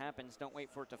right when it happens. Don't wait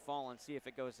for it to fall and see if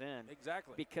it goes in.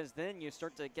 Exactly. Because then you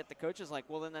start to get the coaches like,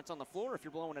 well, then that's on the floor if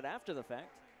you're blowing it after the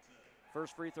fact.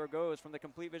 First free throw goes from the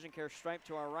Complete Vision Care stripe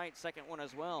to our right. Second one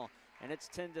as well. And it's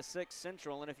 10-6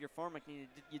 Central. And if you're Farmington,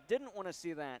 you didn't want to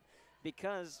see that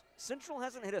because Central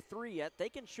hasn't hit a 3 yet. They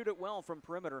can shoot it well from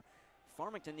perimeter.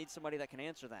 Farmington needs somebody that can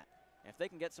answer that. If they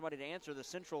can get somebody to answer the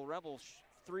Central Rebels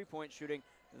 3-point shooting,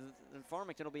 then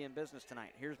Farmington will be in business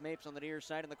tonight. Here's Mapes on the near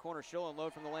side in the corner. She'll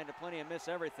unload from the land of plenty and miss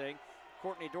everything.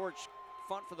 Courtney Dortch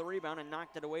fought for the rebound and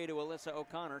knocked it away to Alyssa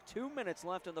O'Connor. 2 minutes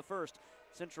left in the first.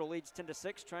 Central leads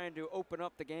 10-6, trying to open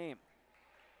up the game.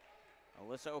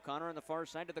 Alyssa O'Connor on the far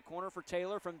side to the corner for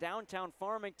Taylor from downtown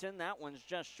Farmington. That one's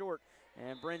just short.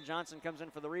 And Bryn Johnson comes in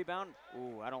for the rebound.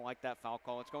 Ooh, I don't like that foul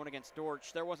call. It's going against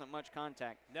Dortch. There wasn't much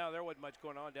contact. No, there wasn't much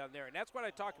going on down there. And that's what I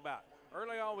talk about.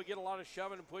 Early on, we get a lot of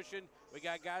shoving and pushing. We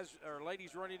got guys or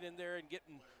ladies running in there and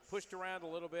getting pushed around a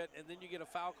little bit. And then you get a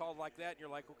foul called like that, and you're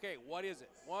like, okay, what is it?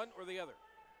 One or the other?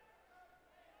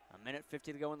 A minute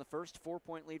 50 to go in the first.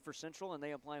 4-point lead for Central, and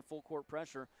they apply full court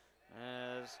pressure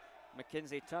as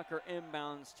Mackenzie Tucker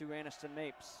inbounds to Aniston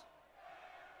Mapes.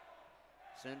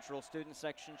 Central student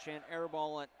section chant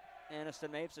airball at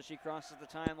Aniston Mapes as she crosses the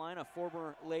timeline. A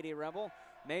former Lady Rebel.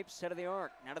 Mapes head of the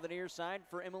arc. Now to the near side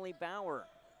for Emily Bauer.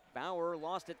 Bauer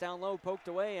lost it down low, poked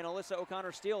away, and Alyssa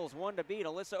O'Connor steals. 1 to beat.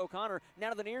 Alyssa O'Connor now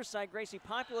to the near side. Gracie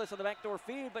Populous on the backdoor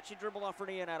feed, but she dribbled off her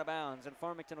knee and out of bounds. And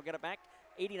Farmington will get it back.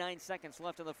 89 seconds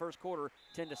left in the first quarter.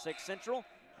 10-6 Central.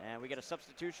 And we get a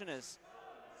substitution as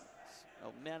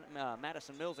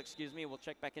Madison Mills, will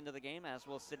check back into the game, as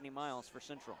will Sydney Miles for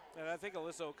Central. And I think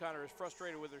Alyssa O'Connor is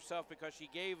frustrated with herself because she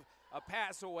gave a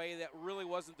pass away that really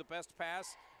wasn't the best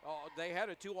pass. They had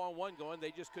a 2-on-1 going.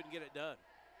 They just couldn't get it done.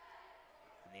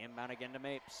 And the inbound again to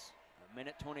Mapes. A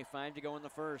minute 25 to go in the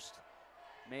first.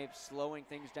 Mapes slowing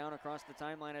things down across the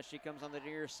timeline as she comes on the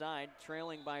near side,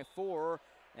 trailing by 4.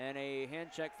 And a hand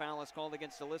check foul is called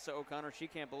against Alyssa O'Connor. She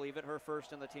can't believe it. Her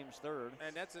first and the team's third.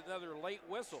 And that's another late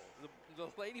whistle. The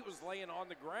lady was laying on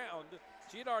the ground.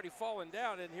 She had already fallen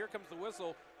down, and here comes the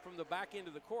whistle from the back end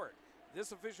of the court.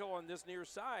 This official on this near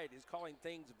side is calling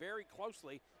things very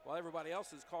closely, while everybody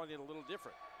else is calling it a little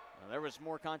different. Well, there was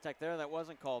more contact there that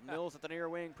wasn't called. Mills at the near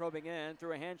wing, probing in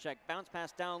through a hand check. Bounce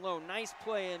pass down low. Nice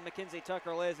play, and Mackenzie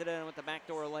Tucker lays it in with the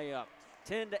backdoor layup.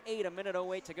 10-8, a minute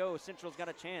 08 to go. Central's got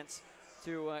a chance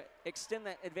to extend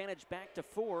that advantage back to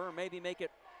 4, or maybe make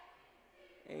it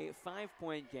a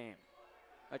 5-point game.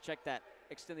 Check that.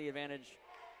 Extend the advantage.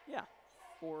 Yeah,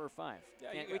 4 or 5.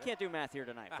 Yeah, we can't do math here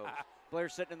tonight, folks. Blair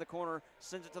sitting in the corner,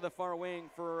 sends it to the far wing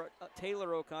for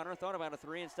Taylor O'Connor. Thought about a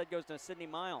 3, instead goes to Sydney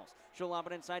Miles. She'll lob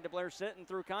it inside to Blair Sitton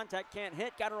through contact, can't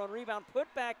hit, got her own rebound,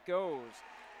 put back goes.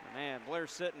 Man, Blair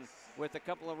Sitton with a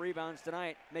couple of rebounds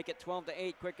tonight. Make it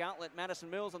 12-8. Quick outlet. Madison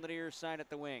Mills on the near side at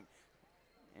the wing.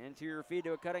 Interior feed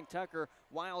to a cutting Tucker.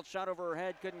 Wild shot over her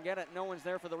head. Couldn't get it. No one's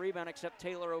there for the rebound except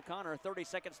Taylor O'Connor. 30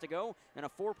 seconds to go and a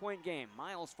 4-point game.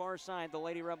 Miles far side. The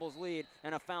Lady Rebels lead.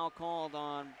 And a foul called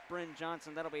on Bryn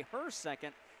Johnson. That'll be her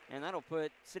second. And that'll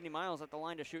put Sydney Miles at the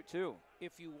line to shoot 2.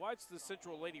 If you watch the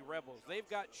Central Lady Rebels, they've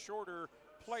got shorter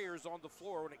players on the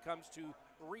floor when it comes to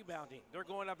rebounding. They're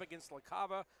going up against La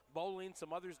Cava, Bowling,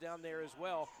 some others down there as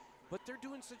well. But they're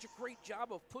doing such a great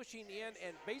job of pushing in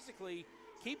and basically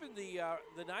keeping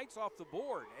the Knights off the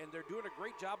board, and they're doing a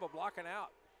great job of blocking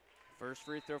out. First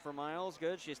free throw for Miles,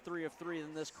 good. She's 3 of 3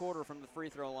 in this quarter from the free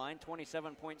throw line.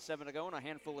 27.7 to go, and a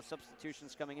handful of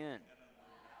substitutions coming in.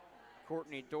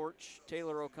 Courtney Dortch,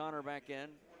 Taylor O'Connor back in.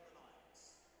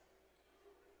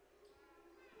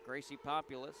 Gracie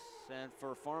Populus, and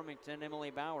for Farmington, Emily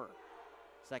Bauer.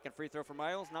 Second free throw for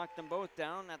Miles, knocked them both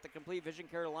down at the complete vision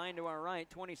care line to our right.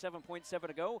 27.7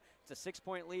 to go. It's a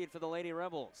 6-point lead for the Lady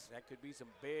Rebels. That could be some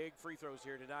big free throws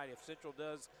here tonight. If Central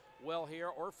does well here,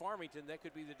 or Farmington, that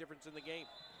could be the difference in the game.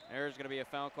 There's going to be a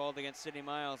foul called against Sydney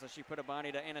Miles as she put a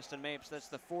body to Aniston Mapes. That's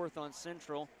the 4th on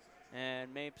Central,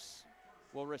 and Mapes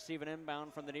will receive an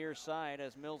inbound from the near side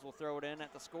as Mills will throw it in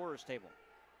at the scorer's table.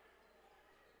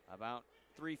 About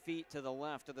 3 feet to the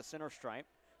left of the center stripe.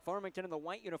 Farmington in the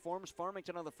white uniforms,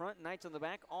 Farmington on the front, Knights on the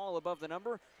back, all above the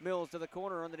number. Mills to the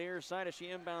corner on the near side as she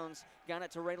inbounds, got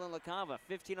it to Raylan LaCava.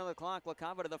 15 on the clock,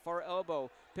 LaCava to the far elbow,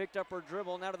 picked up her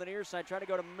dribble, now to the near side, tried to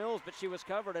go to Mills, but she was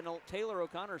covered, and Taylor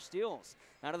O'Connor steals.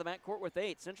 Out of the backcourt with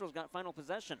 8, Central's got final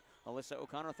possession. Alyssa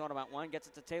O'Connor thought about one, gets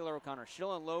it to Taylor O'Connor.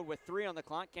 She'll unload with 3 on the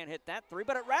clock, can't hit that 3,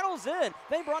 but it rattles in.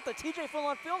 They brought the TJ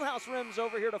Full-On Fieldhouse rims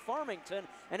over here to Farmington,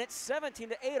 and it's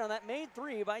 17-8 on that made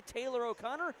 3 by Taylor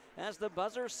O'Connor as the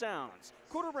buzzer sounds.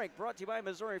 Quarter break brought to you by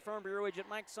Missouri Farm Bureau agent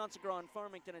Mike Sonsegra on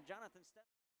Farmington and Jonathan Stepp.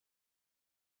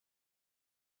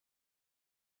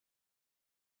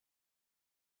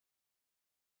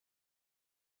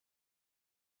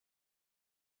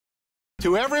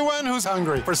 To everyone who's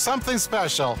hungry for something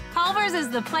special, Culver's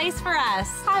is the place for us.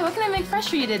 Hi, what can I make fresh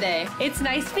for you today? It's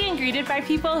nice being greeted by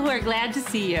people who are glad to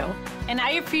see you. And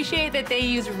I appreciate that they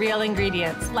use real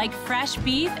ingredients, like fresh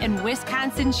beef and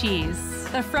Wisconsin cheese.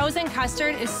 The frozen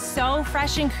custard is so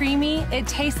fresh and creamy, it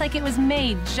tastes like it was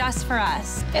made just for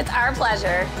us. It's our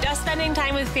pleasure. Just spending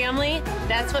time with family,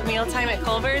 that's what mealtime at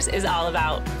Culver's is all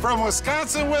about. From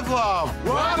Wisconsin with love,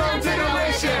 welcome to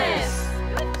Delicious!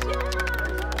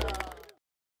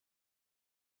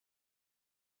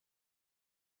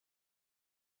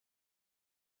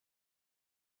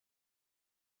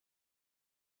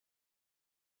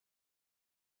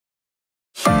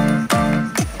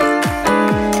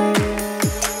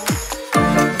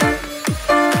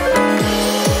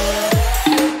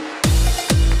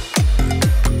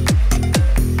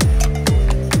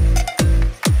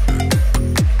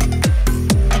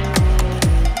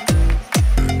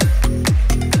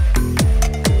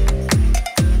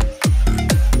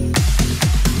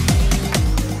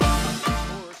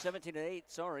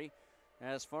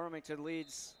 As Farmington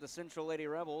leads the Central Lady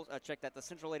Rebels. Check that, the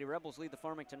Central Lady Rebels lead the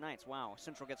Farmington Knights. Wow,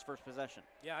 Central gets first possession.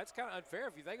 Yeah, it's kind of unfair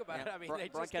if you think about it. I mean, they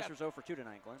broadcasters 0 for 2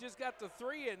 tonight, Glenn. Just got the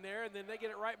 3 in there, and then they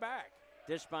get it right back.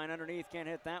 Dishbine underneath, can't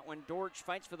hit that one. Dortch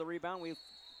fights for the rebound.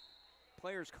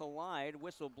 Players collide,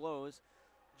 whistle blows.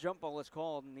 Jump ball is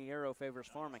called, and the arrow favors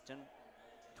Farmington.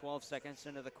 12 seconds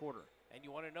into the quarter. And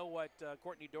you want to know what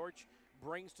Courtney Dortch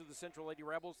brings to the Central Lady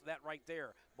Rebels? That right there.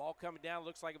 Ball coming down,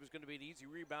 looks like it was going to be an easy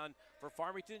rebound for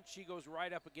Farmington. She goes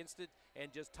right up against it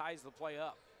and just ties the play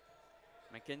up.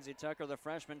 Mackenzie Tucker, the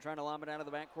freshman, trying to lob it out of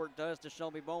the backcourt, does to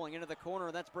Shelby Bowling. Into the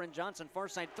corner, that's Bryn Johnson. Far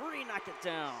side 3, knock it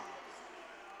down.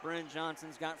 Bryn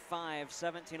Johnson's got 5,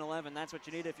 17-11. That's what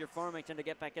you need if you're Farmington to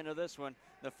get back into this one.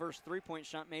 The first 3-point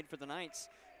shot made for the Knights.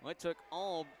 Well, it took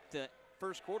all the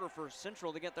first quarter for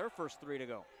Central to get their first 3 to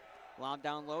go. Lob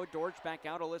down low, Dortch back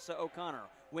out, Alyssa O'Connor.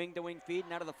 Wing-to-wing feed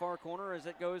and out of the far corner as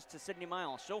it goes to Sydney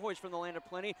Miles. She'll hoist from the land of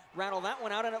plenty, rattle that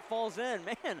one out, and it falls in.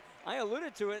 Man, I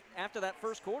alluded to it after that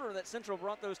first quarter that Central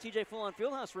brought those TJ Full-On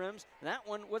Fieldhouse rims. That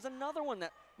one was another one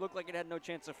that looked like it had no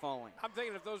chance of falling. I'm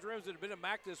thinking if those rims had been a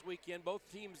MAC this weekend, both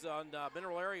teams on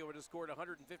Mineral Area would have scored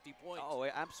 150 points. Oh,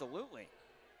 absolutely.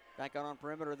 Back out on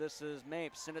perimeter, this is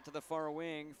Mapes. Send it to the far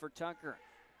wing for Tucker.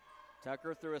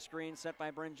 Tucker through a screen set by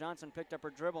Bryn Johnson, picked up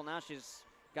her dribble. Now she's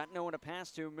got no one to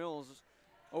pass to. Mills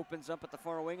opens up at the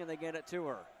far wing and they get it to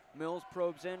her. Mills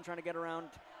probes in, trying to get around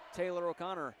Taylor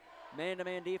O'Connor.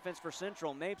 Man-to-man defense for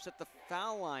Central. Mapes at the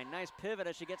foul line. Nice pivot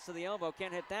as she gets to the elbow.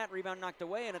 Can't hit that. Rebound knocked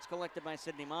away, and it's collected by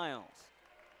Sydney Miles.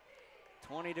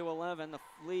 20-11, the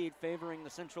lead favoring the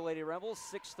Central Lady Rebels.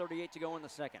 6:38 to go in the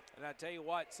second. And I tell you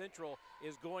what, Central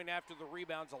is going after the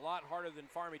rebounds a lot harder than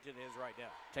Farmington is right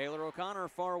now. Taylor O'Connor,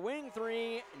 far wing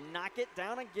three, knock it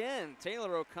down again.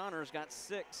 Taylor O'Connor's got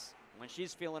 6. When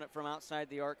she's feeling it from outside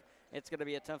the arc, it's going to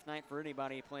be a tough night for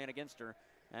anybody playing against her.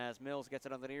 As Mills gets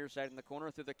it on the near side in the corner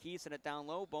through the key, send it down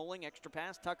low. Bowling, extra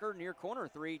pass. Tucker, near corner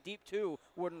three. Deep 2,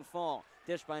 wouldn't fall.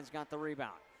 Dishbine's got the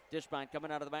rebound. Dishbine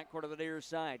coming out of the backcourt of the near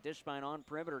side. Dishbine on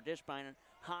perimeter. Dishbine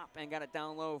hop and got it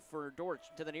down low for Dortch.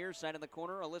 To the near side in the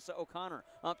corner, Alyssa O'Connor.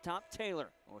 Up top, Taylor.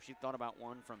 Oh, she thought about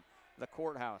one from the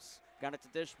courthouse. Got it to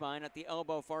Dishbine at the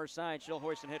elbow far side. She'll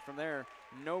hoist and hit from there.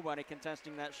 Nobody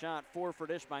contesting that shot. 4 for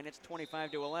Dishbine. It's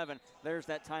 25-11. There's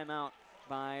that timeout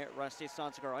by Rusty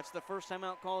Sonsegro. It's the first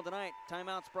timeout call tonight.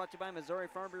 Timeouts brought to you by Missouri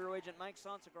Farm Bureau agent Mike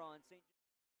Sonsegro and St.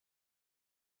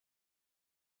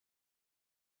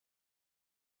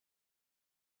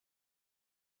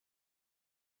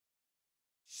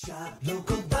 Shop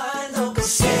local, buy local,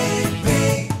 save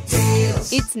big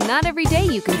deals. It's not every day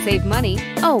you can save money.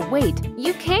 Oh, wait,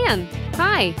 you can.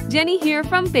 Hi, Jenny here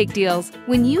from Big Deals.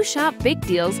 When you shop Big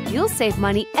Deals, you'll save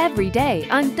money every day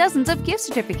on dozens of gift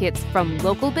certificates from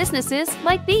local businesses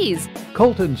like these.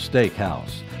 Colton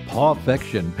Steakhouse, Paw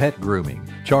Affection Pet Grooming,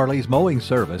 Charlie's Mowing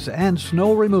Service and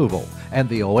Snow Removal, and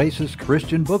the Oasis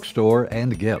Christian Bookstore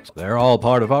and Gifts. They're all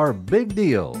part of our Big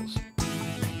Deals.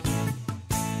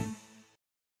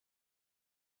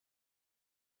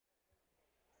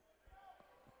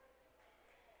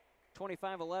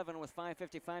 25-11 with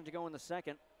 5:55 to go in the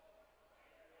second.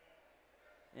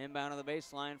 Inbound of the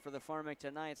baseline for the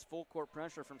Farmington Knights. Full court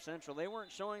pressure from Central. They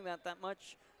weren't showing that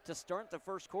much to start the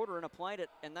first quarter and applied it,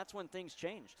 and that's when things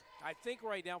changed. I think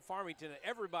right now Farmington,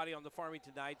 everybody on the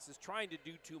Farmington Knights is trying to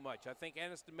do too much. I think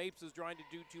Aniston Mapes is trying to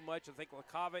do too much. I think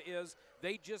LaCava is.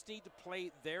 They just need to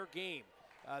play their game.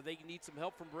 They need some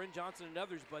help from Bryn Johnson and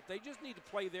others, but they just need to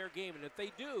play their game, and if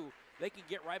they do, they can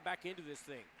get right back into this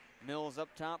thing. Mills up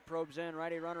top, probes in,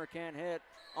 righty runner can't hit.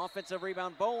 Offensive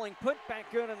rebound, Bowling put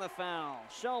back good in the foul.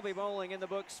 Shelby Bowling in the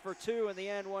books for 2 in the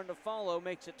end, 1 to follow,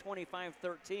 makes it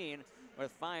 25-13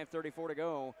 with 5:34 to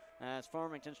go as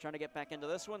Farmington's trying to get back into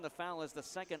this one. The foul is the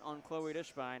second on Chloe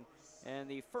Dishbine and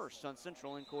the first on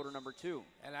Central in quarter number 2.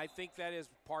 And I think that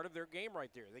is part of their game right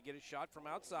there. They get a shot from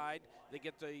outside, they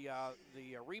get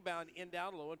the rebound in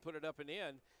down low and put it up and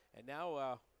in, and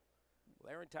now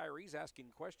Aaron Tyree's asking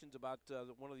questions about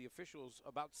one of the officials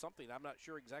about something. I'm not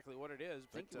sure exactly what it is.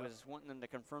 I think he was wanting them to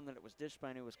confirm that it was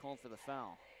Dishbine who was called for the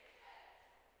foul.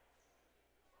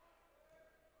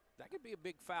 That could be a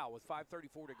big foul with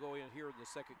 5:34 to go in here in the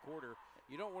second quarter.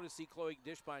 You don't want to see Chloe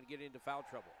Dishbine get into foul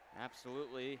trouble.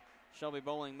 Absolutely. Shelby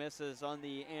Bowling misses on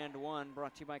the and one,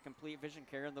 brought to you by Complete Vision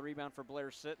Care, and the rebound for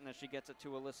Blair Sitton as she gets it to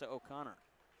Alyssa O'Connor.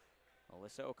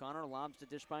 Alyssa O'Connor lobs to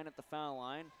Dishbine at the foul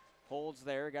line. Holds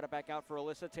there, got it back out for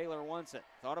Alyssa. Taylor wants it.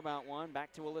 Thought about one,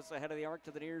 back to Alyssa, head of the arc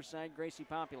to the near side, Gracie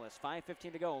Populous.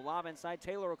 5:15 to go, lob inside,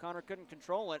 Taylor O'Connor couldn't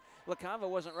control it. LaCava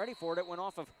wasn't ready for it, it went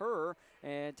off of her,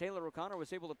 and Taylor O'Connor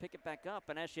was able to pick it back up,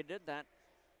 and as she did that,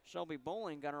 Shelby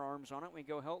Bowling got her arms on it. We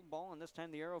go Helton ball, and this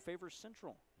time the arrow favors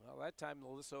Central. Well, that time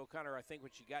Alyssa O'Connor, I think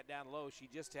when she got down low, she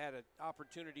just had an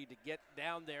opportunity to get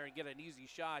down there and get an easy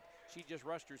shot. She just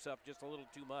rushed herself just a little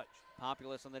too much.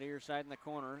 Populous on the near side in the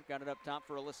corner. Got it up top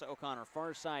for Alyssa O'Connor.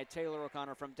 Far side, Taylor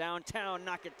O'Connor from downtown.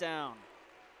 Knock it down.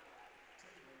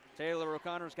 Taylor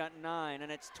O'Connor's got 9,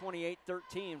 and it's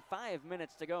 28-13. 5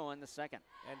 minutes to go in the second.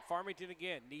 And Farmington,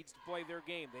 again, needs to play their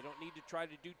game. They don't need to try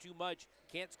to do too much.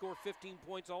 Can't score 15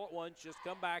 points all at once. Just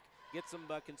come back, get some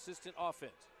consistent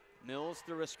offense. Mills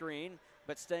through a screen,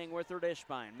 but staying with her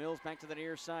Dishbine. Mills back to the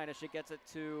near side as she gets it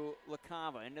to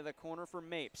LaCava. Into the corner for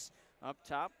Mapes. Up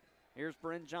top, here's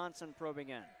Bryn Johnson probing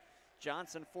in.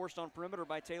 Johnson forced on perimeter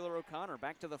by Taylor O'Connor.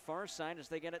 Back to the far side as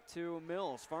they get it to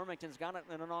Mills. Farmington's got it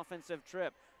in an offensive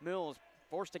trip. Mills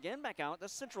forced again back out.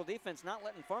 This Central defense not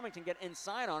letting Farmington get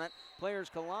inside on it. Players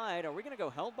collide. Are we going to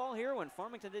go held ball here when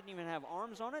Farmington didn't even have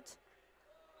arms on it?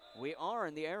 We are,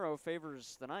 and the arrow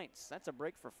favors the Knights. That's a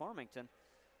break for Farmington.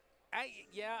 I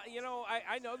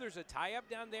know there's a tie-up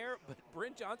down there, but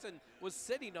Bryn Johnson was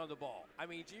sitting on the ball. I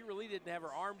mean, she really didn't have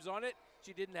her arms on it.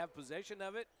 She didn't have possession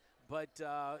of it. But,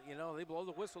 they blow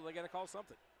the whistle. They got to call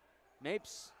something.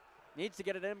 Mapes needs to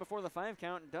get it in before the 5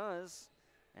 count and does.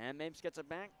 And Mapes gets it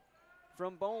back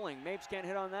from Bowling. Mapes can't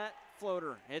hit on that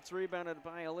floater. It's rebounded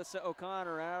by Alyssa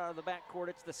O'Connor out of the backcourt.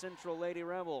 It's the Central Lady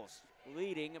Rebels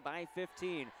leading by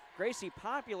 15. Gracie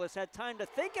Populous had time to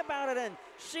think about it, and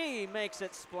she makes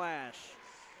it splash.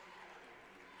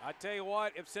 I tell you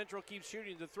what, if Central keeps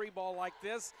shooting the 3 ball like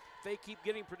this, they keep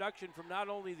getting production from not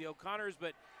only the O'Connors,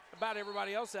 but about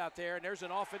everybody else out there, and there's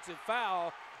an offensive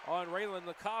foul on Raylan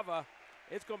LaCava.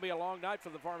 It's going to be a long night for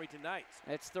the Farmington Knights.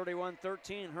 It's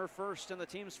 31-13, her first and the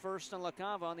team's first on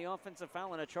LaCava on the offensive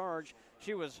foul and a charge.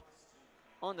 She was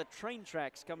on the train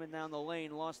tracks coming down the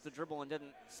lane, lost the dribble and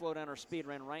didn't slow down her speed,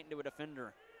 ran right into a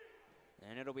defender.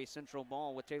 And it'll be Central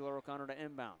ball with Taylor O'Connor to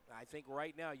inbound. I think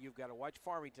right now you've got to watch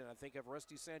Farmington. I think if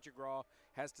Rusty Sanchagraw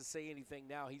has to say anything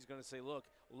now, he's going to say,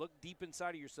 look deep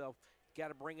inside of yourself. Got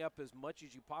to bring up as much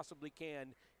as you possibly can.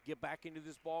 Get back into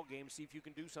this ball game, see if you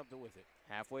can do something with it.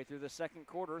 Halfway through the second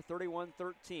quarter,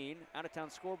 31-13. Out-of-town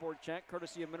scoreboard check,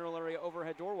 courtesy of Mineral Area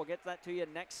Overhead Door. We'll get that to you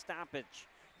next stoppage.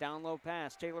 Down low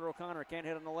pass. Taylor O'Connor can't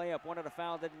hit on the layup. Wanted a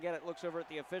foul, didn't get it. Looks over at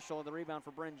the official. And the rebound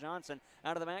for Bryn Johnson.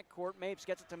 Out of the backcourt, Mapes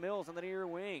gets it to Mills on the near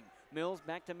wing. Mills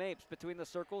back to Mapes between the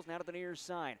circles, now to the near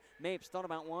side. Mapes thought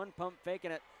about one, pump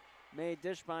faking it. Made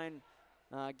Dishbine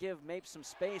give Mapes some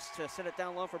space to set it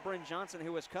down low for Bryn Johnson,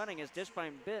 who was cutting as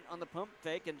Dishbine bit on the pump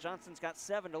fake, and Johnson's got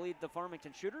 7 to lead the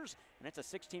Farmington shooters, and it's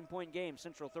a 16-point game.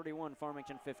 Central 31,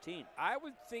 Farmington 15. I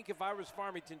would think if I was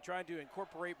Farmington trying to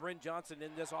incorporate Bryn Johnson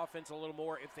in this offense a little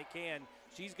more if they can.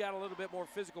 She's got a little bit more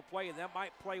physical play, and that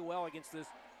might play well against this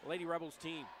Lady Rebels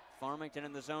team. Farmington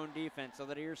in the zone defense, so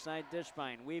that near side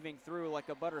Dishbine weaving through like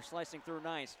a butter slicing through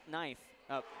knife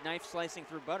slicing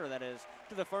through butter, that is.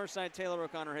 To the far side, Taylor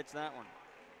O'Connor hits that one.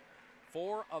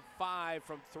 4 of 5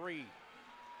 from 3.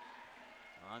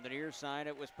 On the near side,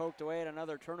 it was poked away at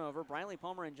another turnover. Briley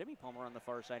Palmer and Jimmy Palmer on the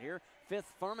far side here. 5th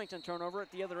Farmington turnover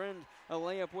at the other end. A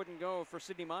layup wouldn't go for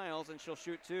Sydney Miles, and she'll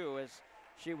shoot 2 as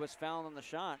she was fouled on the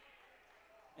shot.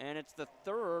 And it's the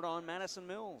 3rd on Madison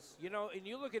Mills. You know, and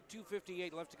you look at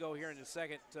 2:58 left to go here in the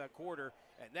second quarter,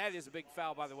 and that is a big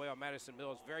foul, by the way, on Madison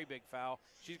Mills. Very big foul.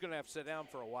 She's going to have to sit down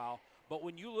for a while. But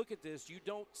when you look at this, you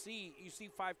see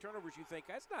 5 turnovers, you think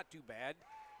that's not too bad.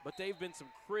 But they've been some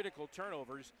critical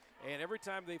turnovers, and every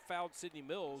time they fouled Sydney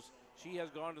Mills, she has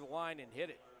gone to the line and hit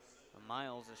it.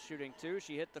 Miles is shooting 2.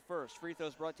 She hit the first. Free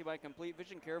throws brought to you by Complete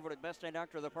Vision Care, voted best eye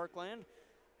doctor of the Parkland.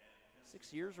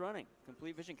 6 years running.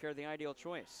 Complete Vision Care, the ideal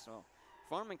choice. So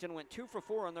Farmington went 2 for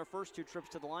 4 on their first 2 trips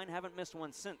to the line. Haven't missed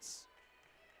one since.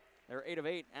 They're 8 of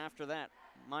 8 after that.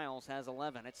 Miles has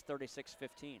 11. It's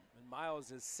 36-15. And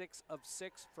Miles is 6 of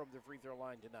 6 from the free throw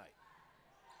line tonight.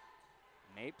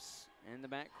 Mapes in the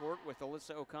backcourt with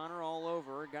Alyssa O'Connor all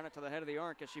over. Got it to the head of the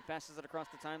arc as she passes it across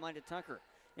the timeline to Tucker.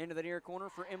 Into the near corner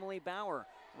for Emily Bauer.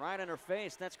 Right in her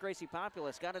face. That's Gracie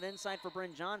Populus. Got it inside for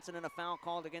Bryn Johnson, and a foul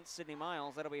called against Sydney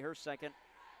Miles. That'll be her second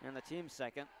and the team's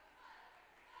second.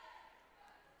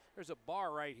 There's a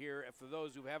bar right here for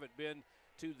those who haven't been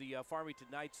to the Farmington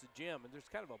Knights, the gym, and there's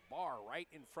kind of a bar right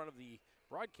in front of the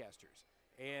broadcasters.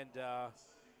 And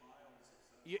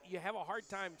you have a hard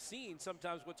time seeing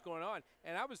sometimes what's going on.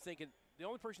 And I was thinking the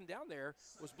only person down there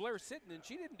was Blair Sitton, and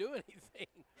she didn't do anything.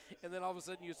 And then all of a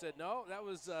sudden you said, no, that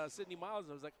was Sydney Miles.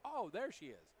 And I was like, oh, there she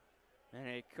is. And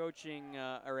a coaching,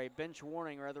 or a bench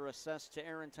warning rather, assessed to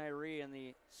Erin Tyree and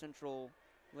the Central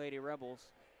Lady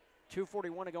Rebels.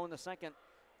 2:41 to go in the second.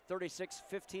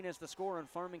 36-15 is the score, and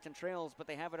Farmington trails, but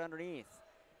they have it underneath.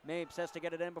 Mapes has to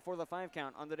get it in before the 5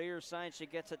 count. On the near side, she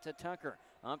gets it to Tucker.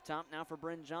 Up top now for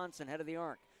Bryn Johnson, head of the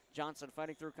arc. Johnson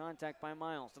fighting through contact by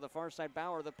Miles. To the far side,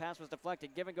 Bauer. The pass was deflected.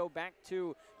 Give and go back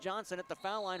to Johnson at the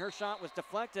foul line. Her shot was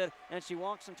deflected, and she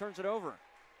walks and turns it over.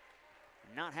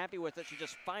 Not happy with it. She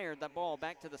just fired that ball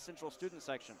back to the Central student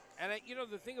section. And, you know,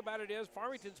 the thing about it is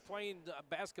Farmington's playing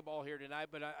basketball here tonight,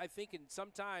 but I think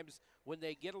sometimes when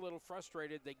they get a little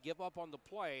frustrated, they give up on the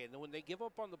play. And then when they give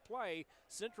up on the play,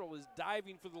 Central is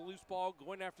diving for the loose ball,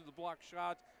 going after the block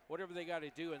shots, whatever they got to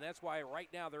do. And that's why right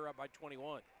now they're up by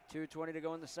 21. 2:20 to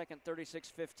go in the second,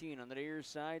 36-15. On the near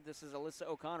side, this is Alyssa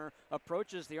O'Connor.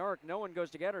 Approaches the arc. No one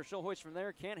goes to get her. She'll hoist from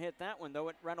there. Can't hit that one, though.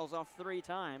 It rattles off 3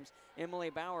 times. Emily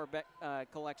Bauer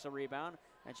collects a rebound,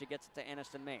 and she gets it to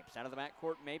Aniston Mapes. Out of the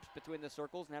backcourt, Mapes between the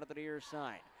circles, now to the near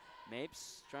side.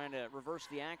 Mapes trying to reverse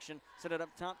the action. Set it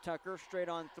up top. Tucker straight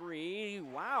on 3.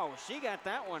 Wow, she got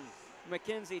that one.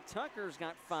 Mackenzie Tucker's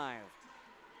got 5.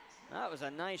 That was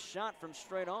a nice shot from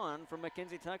straight on from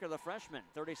Mackenzie Tucker, the freshman,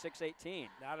 36-18.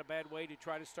 Not a bad way to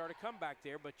try to start a comeback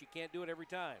there, but you can't do it every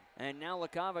time. And now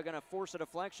LaCava going to force a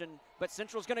deflection, but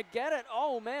Central's going to get it.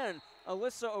 Oh, man.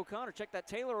 Alyssa O'Connor, check that.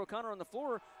 Taylor O'Connor on the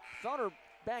floor. Thought her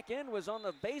back end was on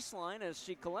the baseline as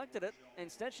she collected it.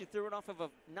 Instead, she threw it off of a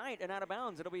Knight and out of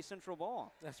bounds. It'll be Central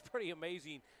ball. That's pretty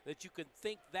amazing that you can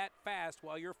think that fast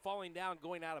while you're falling down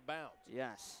going out of bounds.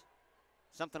 Yes.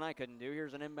 Something I couldn't do.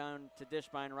 Here's an inbound to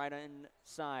Dishbine right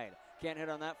inside. Can't hit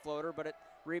on that floater, but it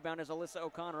rebound is Alyssa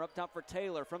O'Connor up top for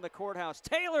Taylor from the courthouse.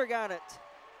 Taylor got it.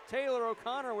 Taylor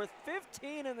O'Connor with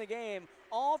 15 in the game.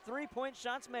 All three-point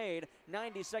shots made.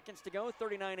 90 seconds to go,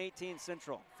 39-18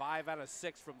 Central. 5 out of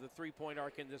 6 from the three-point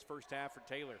arc in this first half for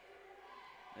Taylor.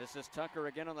 This is Tucker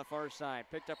again on the far side.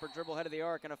 Picked up her dribble head of the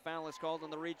arc, and a foul is called on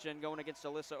the reach-in going against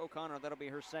Alyssa O'Connor. That'll be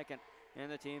her second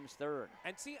and the team's third.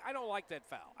 And see, I don't like that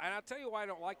foul. And I'll tell you why I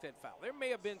don't like that foul. There may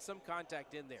have been some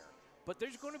contact in there, but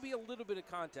there's going to be a little bit of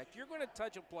contact. You're going to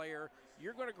touch a player.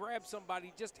 You're going to grab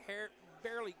somebody, just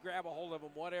barely grab a hold of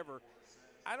them, whatever.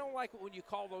 I don't like it when you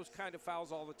call those kind of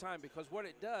fouls all the time, because what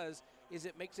it does is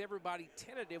it makes everybody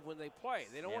tentative when they play.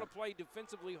 They don't want to play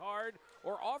defensively hard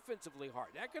or offensively hard.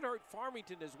 That could hurt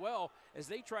Farmington as well as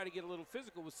they try to get a little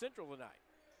physical with Central tonight.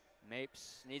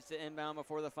 Mapes needs to inbound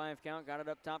before the 5 count. Got it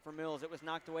up top for Mills. It was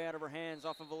knocked away out of her hands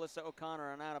off of Alyssa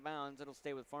O'Connor and out of bounds. It'll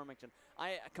stay with Farmington.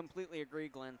 I completely agree,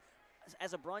 Glenn.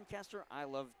 As a broadcaster, I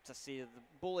love to see the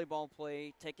bully ball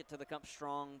play, take it to the cup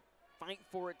strong, fight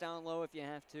for it down low if you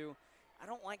have to. I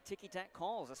don't like ticky-tack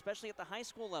calls, especially at the high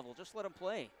school level. Just let them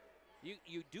play.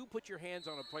 You do put your hands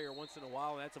on a player once in a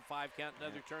while, and that's a 5 count,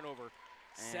 another turnover.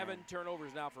 7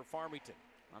 turnovers now for Farmington.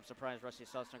 I'm surprised Rusty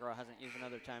Sosnagro hasn't used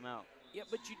another timeout. Yeah,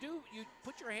 but you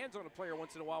put your hands on a player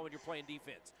once in a while when you're playing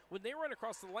defense. When they run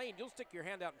across the lane, you'll stick your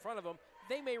hand out in front of them.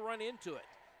 They may run into it.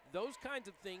 Those kinds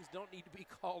of things don't need to be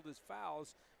called as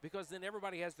fouls, because then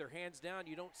everybody has their hands down.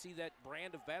 You don't see that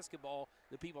brand of basketball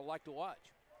that people like to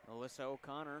watch. Alyssa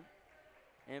O'Connor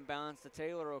inbounds to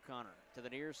Taylor O'Connor. To the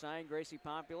near side, Gracie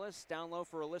Populus. Down low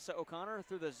for Alyssa O'Connor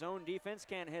through the zone defense.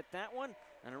 Can't hit that one.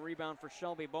 And a rebound for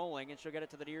Shelby Bowling, and she'll get it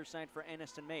to the near side for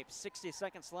Aniston Mapes. 60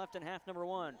 seconds left in half number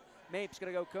 1. Mapes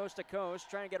going to go coast to coast,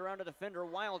 trying to get around a defender.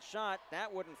 Wild shot.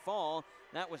 That wouldn't fall.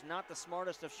 That was not the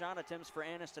smartest of shot attempts for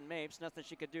Aniston Mapes. Nothing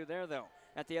she could do there, though.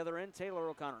 At the other end, Taylor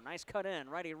O'Connor. Nice cut in.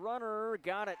 Righty runner.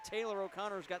 Got it. Taylor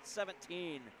O'Connor's got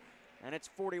 17. And it's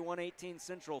 41-18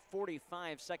 Central.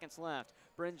 45 seconds left.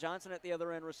 Bryn Johnson at the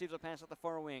other end receives a pass at the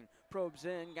far wing. Probes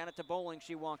in. Got it to Bowling.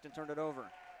 She walked and turned it over.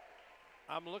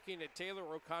 I'm looking at Taylor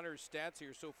O'Connor's stats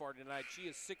here so far tonight. She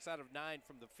is 6 out of 9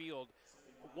 from the field,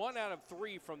 1 out of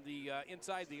 3 from the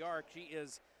inside the arc. She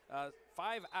is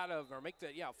 5 out of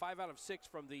 6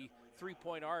 from the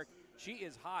three-point arc. She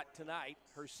is hot tonight.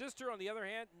 Her sister, on the other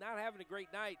hand, not having a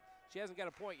great night. She hasn't got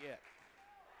a point yet.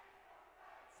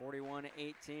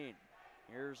 41-18.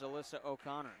 Here's Alyssa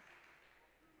O'Connor.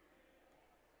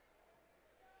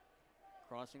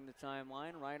 Crossing the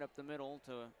timeline, right up the middle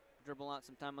to dribble out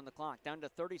some time on the clock. Down to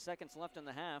 30 seconds left in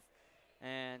the half,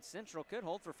 and Central could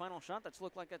hold for final shot. That's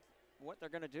looked like what they're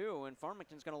going to do, and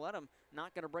Farmington's going to let them.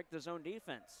 Not going to break the zone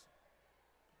defense.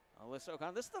 Alyssa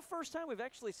O'Connor, this is the first time we've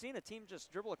actually seen a team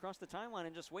just dribble across the timeline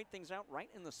and just wait things out right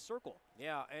in the circle.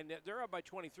 Yeah, and they're up by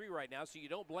 23 right now, so you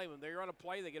don't blame them. They're on a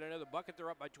play, they get another bucket,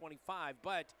 they're up by 25,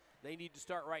 but they need to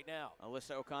start right now.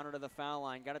 Alyssa O'Connor to the foul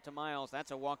line, got it to Miles. That's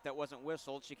a walk that wasn't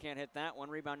whistled. She can't hit that one.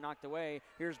 Rebound knocked away.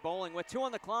 Here's Bowling with 2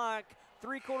 on the clock.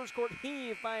 3/4 court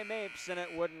heave by Mapes, and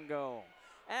it wouldn't go.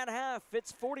 At half,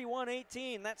 it's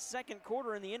 41-18. That second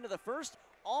quarter and the end of the first,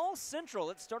 all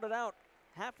Central. It started out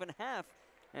half and half,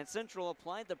 and Central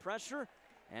applied the pressure,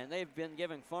 and they've been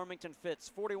giving Farmington fits.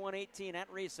 41-18 at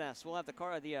recess. We'll have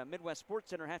the Midwest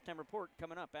Sports Center halftime report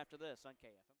coming up after this on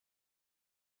KFM.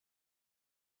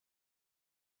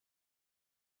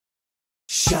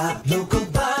 Shop local,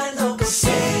 buy local,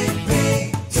 save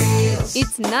big deals.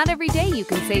 It's not every day you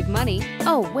can save money.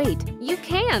 Oh, wait, you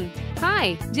can.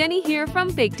 Hi, Jenny here from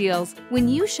Big Deals. When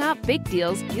you shop Big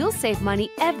Deals, you'll save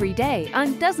money every day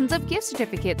on dozens of gift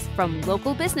certificates from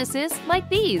local businesses like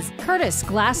these. Curtis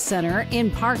Glass Center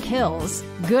in Park Hills,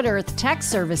 Good Earth Tech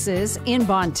Services in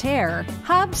Bonne Terre,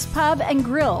 Hub's Pub and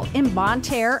Grill in Bonne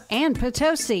Terre and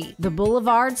Potosi, the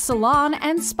Boulevard Salon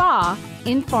and Spa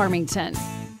in Farmington.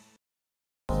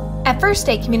 At First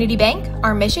State Community Bank,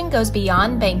 our mission goes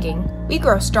beyond banking. We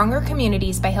grow stronger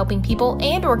communities by helping people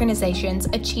and organizations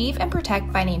achieve and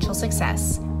protect financial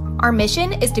success. Our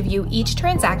mission is to view each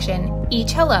transaction,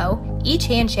 each hello, each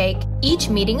handshake, each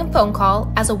meeting and phone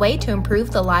call as a way to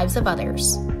improve the lives of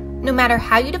others. No matter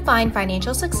how you define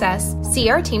financial success, see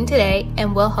our team today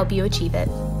and we'll help you achieve it.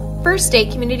 First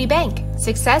State Community Bank.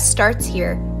 Success starts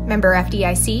here. Member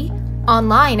FDIC.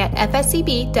 Online at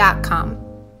fscb.com.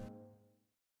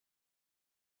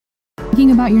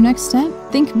 Thinking about your next step?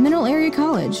 Think Mineral Area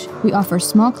College. We offer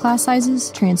small class sizes,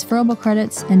 transferable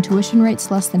credits, and tuition rates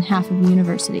less than half of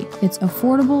university. It's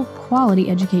affordable,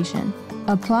 quality education.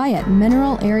 Apply at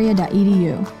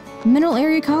mineralarea.edu. Mineral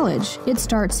Area College. It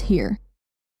starts here.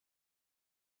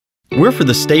 We're for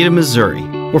the state of Missouri.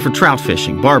 or for trout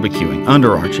fishing, barbecuing,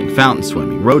 underarching, fountain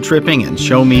swimming, road tripping, and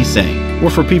show me sing. We're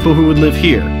for people who would live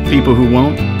here, people who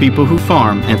won't, people who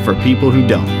farm, and for people who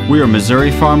don't. We are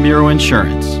Missouri Farm Bureau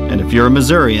Insurance, and if you're a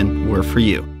Missourian, we're for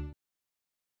you.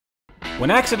 When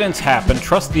accidents happen,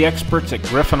 trust the experts at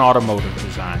Griffin Automotive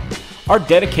Design. Our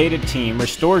dedicated team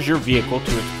restores your vehicle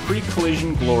to its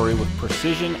pre-collision glory with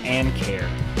precision and care.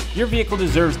 Your vehicle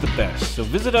deserves the best, so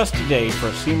visit us today for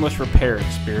a seamless repair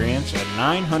experience at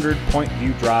 900 Point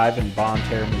View Drive in Bonne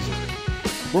Terre, Missouri.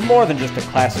 We're more than just a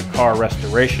classic car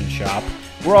restoration shop.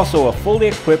 We're also a fully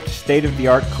equipped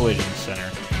state-of-the-art collision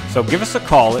center. So give us a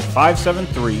call at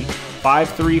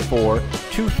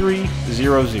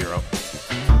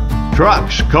 573-534-2300.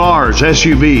 Trucks, cars,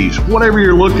 SUVs, whatever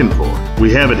you're looking for,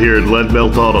 we have it here at Lead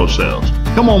Belt Auto Sales.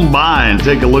 Come on by and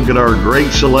take a look at our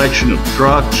great selection of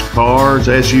trucks, cars,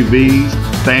 SUVs,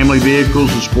 family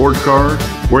vehicles, and sport cars.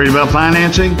 Worried about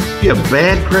financing? You have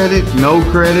bad credit, no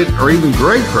credit, or even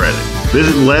great credit?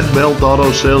 Visit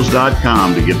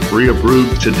leadbeltautosales.com to get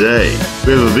pre-approved today.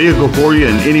 We have a vehicle for you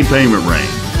in any payment range.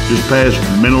 Just past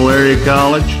Middle Area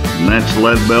College, and that's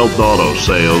Lead Belt Auto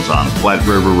Sales on Platte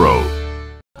River Road.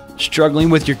 Struggling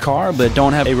with your car but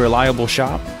don't have a reliable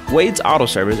shop? Wade's Auto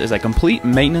Service is a complete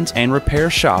maintenance and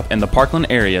repair shop in the Parkland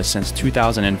area since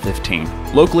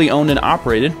 2015. Locally owned and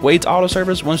operated, Wade's Auto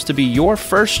Service wants to be your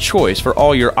first choice for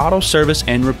all your auto service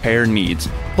and repair needs.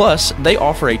 Plus, they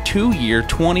offer a 2-year,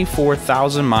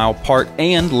 24,000-mile part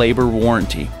and labor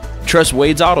warranty. Trust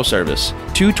Wade's Auto Service,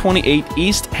 228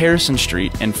 East Harrison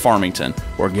Street in Farmington,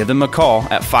 or give them a call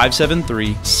at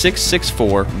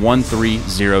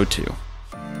 573-664-1302.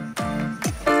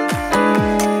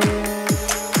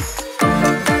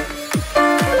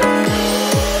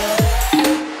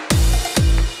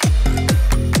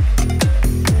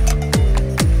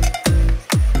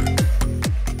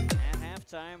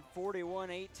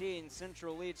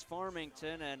 Central leads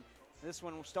Farmington, and this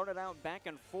one started out back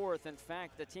and forth. In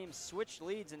fact, the team switched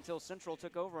leads until Central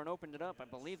took over and opened it up. I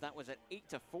believe that was at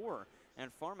 8-4,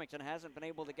 and Farmington hasn't been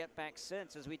able to get back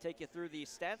since. As we take you through the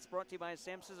stats brought to you by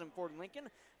Sam Sisson Ford Lincoln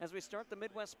as we start the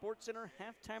Midwest Sports Center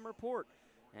halftime report.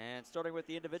 And starting with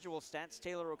the individual stats,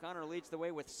 Taylor O'Connor leads the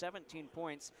way with 17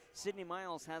 points. Sydney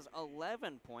Miles has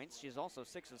 11 points. She's also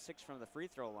 6 of 6 from the free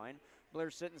throw line.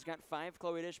 Blair Sitton's got 5.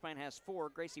 Chloe Dishbine has 4.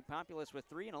 Gracie Populus with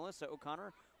 3. And Alyssa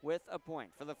O'Connor with a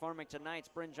point. For the Farmington Knights,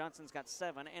 Bryn Johnson's got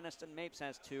 7. Aniston Mapes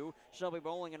has 2. Shelby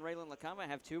Bowling and Raylan LaCava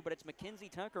have 2. But it's Mackenzie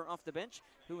Tucker off the bench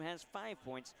who has 5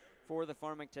 points for the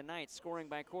Farmington Knights. Scoring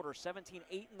by quarter, 17-8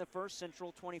 in the first,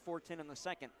 Central 24-10 in the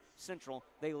second. Central,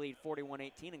 they lead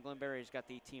 41-18, and Glenberry's got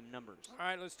the team numbers. All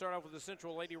right, let's start off with the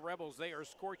Central Lady Rebels. They are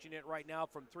scorching it right now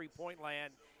from three-point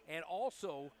land and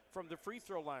also from the free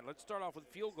throw line. Let's start off with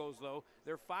field goals, though.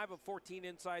 They're 5 of 14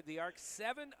 inside the arc,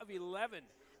 7 of 11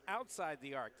 outside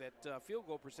the arc. That field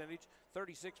goal percentage,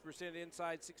 36%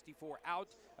 inside, 64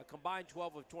 out, a combined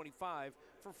 12 of 25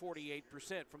 for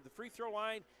 48%. From the free throw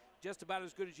line, just about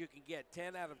as good as you can get,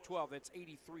 10 out of 12. That's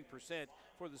 83%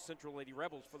 for the Central Lady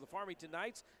Rebels. For the Farmington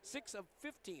Knights, 6 of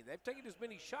 15. They've taken as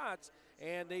many shots,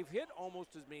 and they've hit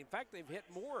almost as many. In fact, they've hit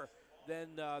more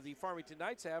than the Farmington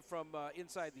Knights have from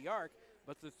inside the arc,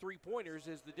 but the three-pointers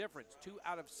is the difference. 2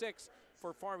 out of 6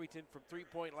 for Farmington from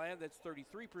three-point land. That's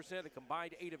 33%, a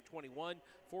combined 8 of 21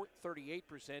 for 38%.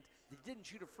 They didn't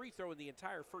shoot a free throw in the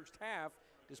entire first half,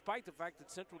 despite the fact that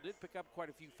Central did pick up quite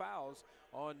a few fouls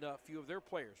on a few of their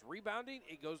players. Rebounding,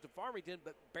 it goes to Farmington,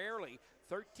 but barely,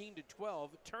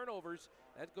 13-12. Turnovers,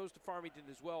 that goes to Farmington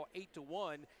as well,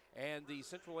 8-1. And the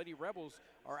Central Lady Rebels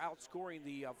are outscoring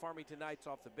the Farmington Knights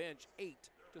off the bench,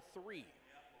 8-3.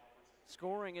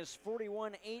 Scoring is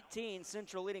 41-18.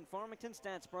 Central leading Farmington.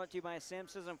 Stats brought to you by Sam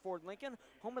Sisson Ford Lincoln,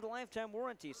 home of the lifetime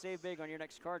warranty. Save big on your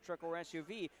next car, truck, or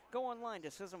SUV. Go online to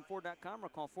SissonFord.com or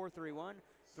call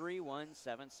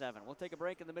 431-3177. We'll take a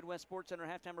break in the Midwest Sports Center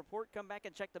halftime report. Come back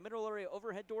and check the middle area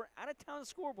overhead door out-of-town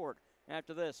scoreboard.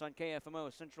 After this on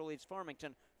KFMO, Central leads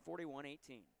Farmington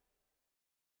 41-18.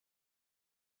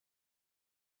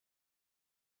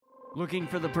 Looking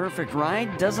for the perfect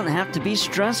ride doesn't have to be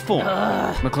stressful.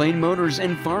 McLean Motors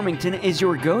in Farmington is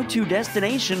your go-to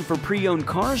destination for pre-owned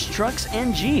cars, trucks,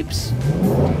 and Jeeps.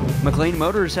 McLean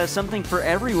Motors has something for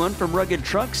everyone from rugged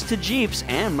trucks to Jeeps,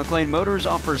 and McLean Motors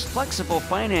offers flexible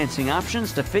financing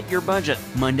options to fit your budget.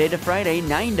 Monday to Friday,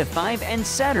 9 to 5, and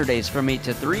Saturdays from 8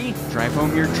 to 3. Drive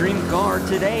home your dream car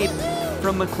today.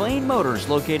 From McLean Motors,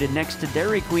 located next to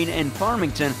Dairy Queen in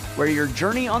Farmington, where your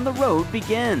journey on the road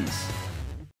begins.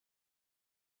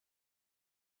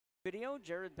 Video,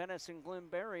 Jared Pettis and Glenn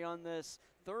Berry on this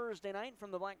Thursday night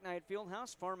from the Black Knight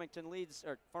Fieldhouse. Farmington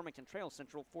Trail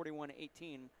Central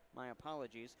 41-18. My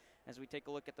apologies. As we take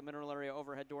a look at the Mineral Area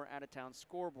Overhead Door out-of-town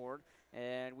scoreboard.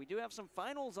 And we do have some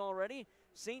finals already.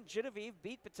 St. Genevieve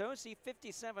beat Potosi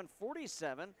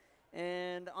 57-47.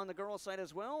 And on the girls' side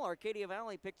as well, Arcadia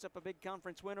Valley picks up a big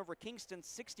conference win over Kingston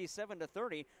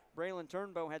 67-30. Braylon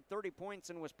Turnbow had 30 points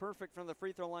and was perfect from the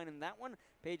free throw line in that one.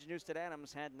 Paige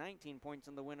Newstead-Adams had 19 points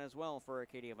in the win as well for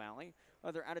Arcadia Valley.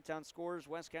 Other out-of-town scores,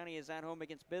 West County is at home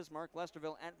against Bismarck,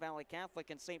 Lesterville at Valley Catholic,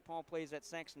 and St. Paul plays at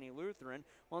Saxony Lutheran,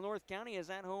 while North County is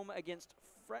at home against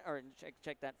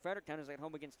Fredericktown is at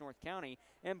home against North County,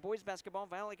 and boys basketball,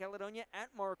 Valley Caledonia at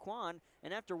Marquand.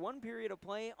 And after one period of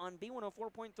play on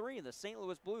B104.3, the St.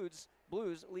 Louis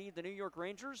Blues lead the New York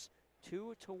Rangers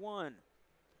 2-1.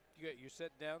 You're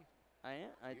sitting down? I am.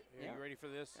 Are you ready for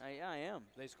this? I am.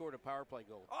 They scored a power play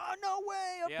goal. Oh, no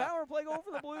way! A power play goal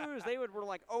for the Blues. They were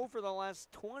like 0 for the last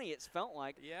 20, it felt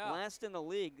like. Yeah. Last in the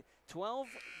league. 12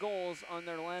 goals on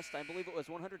their last, I believe it was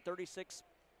 136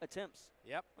 attempts.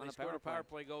 Yep, they scored a power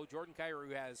play goal. Jordan Cairo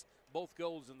has both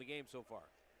goals in the game so far.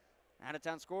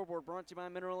 Out-of-town scoreboard brought to you by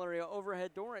Mineral Area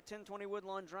Overhead Door at 1020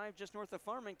 Woodlawn Drive, just north of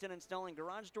Farmington, installing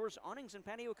garage doors, awnings, and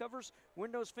patio covers,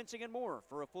 windows, fencing, and more.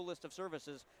 For a full list of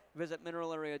services, visit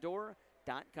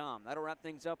mineralareadoor.com. That'll wrap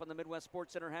things up on the Midwest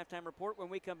Sports Center halftime report. When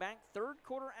we come back, third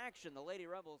quarter action. The Lady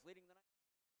Rebels leading the night.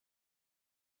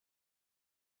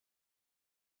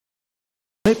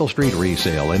 Maple Street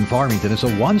Resale in Farmington is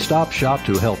a one-stop shop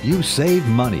to help you save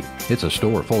money. It's a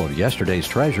store full of yesterday's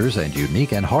treasures and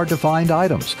unique and hard-to-find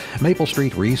items. Maple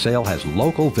Street Resale has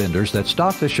local vendors that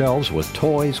stock the shelves with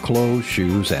toys, clothes,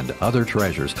 shoes, and other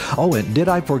treasures. Oh, and did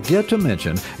I forget to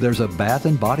mention there's a Bath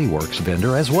 & Body Works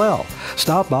vendor as well.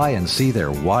 Stop by and see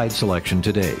their wide selection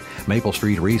today. Maple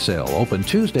Street Resale, open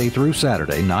Tuesday through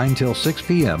Saturday, 9 till 6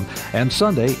 p.m., and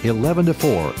Sunday, 11 to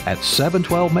 4 at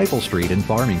 712 Maple Street in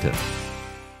Farmington.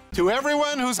 To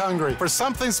everyone who's hungry for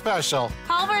something special,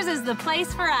 Culver's is the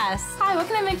place for us. Hi, what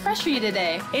can I make fresh for you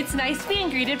today? It's nice being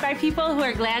greeted by people who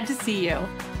are glad to see you.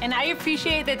 And I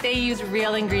appreciate that they use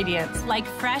real ingredients like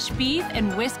fresh beef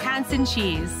and Wisconsin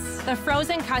cheese. The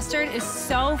frozen custard is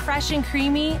so fresh and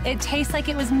creamy, it tastes like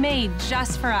it was made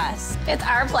just for us. It's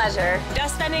our pleasure.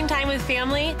 Just spending time with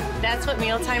family, that's what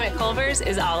mealtime at Culver's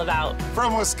is all about.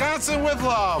 From Wisconsin with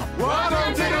love,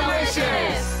 welcome to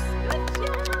Delicious!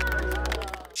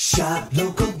 Shop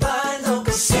local, buy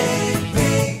local, save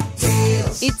big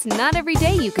deals. It's not every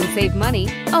day you can save money.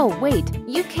 Oh, wait,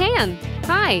 you can.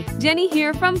 Hi, Jenny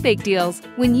here from Big Deals.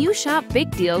 When you shop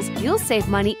Big Deals, you'll save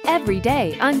money every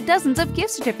day on dozens of gift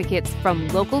certificates from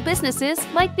local businesses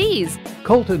like these.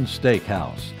 Colton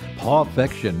Steakhouse,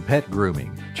 Pawfection Pet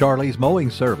Grooming, Charlie's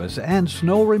Mowing Service and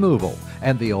Snow Removal,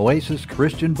 and the Oasis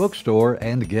Christian Bookstore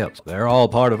and Gifts. They're all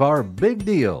part of our Big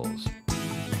Deals.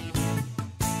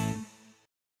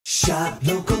 Shop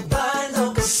local, buy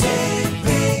local, save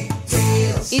big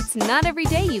deals. It's not every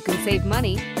day you can save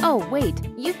money. Oh, wait,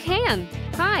 you can.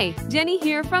 Hi, Jenny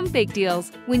here from Big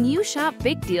Deals. When you shop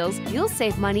Big Deals, you'll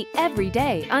save money every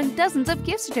day on dozens of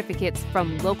gift certificates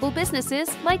from local businesses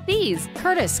like these.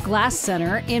 Curtis Glass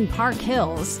Center in Park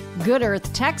Hills, Good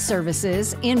Earth Tech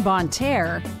Services in Bonne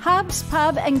Terre, Hub's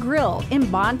Pub and Grill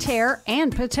in Bonne Terre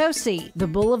and Potosi, the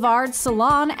Boulevard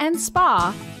Salon and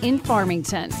Spa in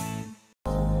Farmington.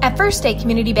 At First State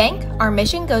Community Bank, our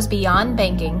mission goes beyond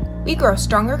banking. We grow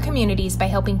stronger communities by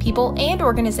helping people and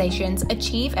organizations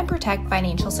achieve and protect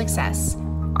financial success.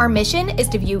 Our mission is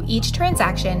to view each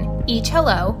transaction, each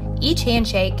hello, each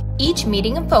handshake, each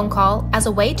meeting and phone call as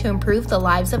a way to improve the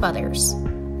lives of others.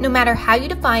 No matter how you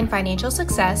define financial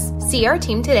success, see our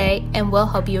team today and we'll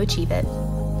help you achieve it.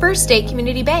 First State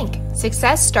Community Bank.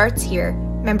 Success starts here.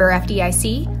 Member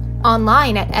FDIC.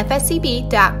 Online at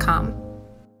fscb.com.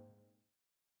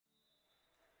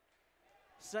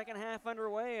 Second half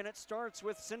underway, and it starts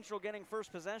with Central getting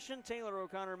first possession. Taylor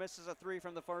O'Connor misses a three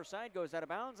from the far side, goes out of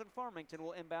bounds, and Farmington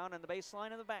will inbound on the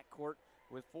baseline in the backcourt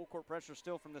with full court pressure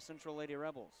still from the Central Lady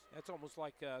Rebels. That's almost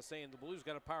like saying the Blues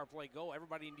got a power play goal.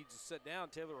 Everybody needs to sit down.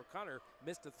 Taylor O'Connor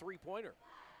missed a three-pointer.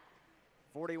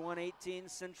 41-18,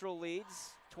 Central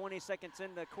leads. 20 seconds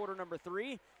into quarter number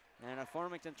 3. And a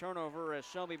Farmington turnover as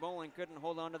Shelby Bowling couldn't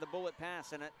hold on to the bullet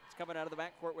pass, and it's coming out of the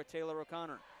backcourt with Taylor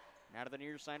O'Connor. Now to the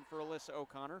near side for Alyssa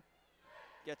O'Connor.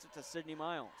 Gets it to Sydney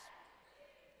Miles.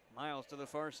 Miles to the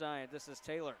far side. This is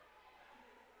Taylor.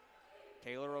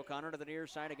 Taylor O'Connor to the near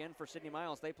side again for Sydney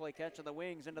Miles. They play catch on the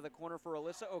wings into the corner for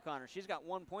Alyssa O'Connor. She's got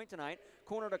 1 point tonight.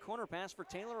 Corner to corner pass for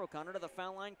Taylor O'Connor to the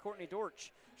foul line. Courtney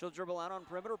Dortch. She'll dribble out on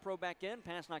perimeter. Pro back in.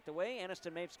 Pass knocked away.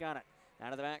 Aniston Mapes got it.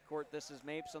 Out of the backcourt, this is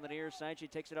Mapes on the near side. She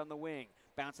takes it on the wing.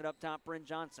 Bounce it up top, Bryn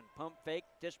Johnson. Pump fake,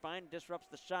 Dishbine disrupts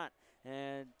the shot.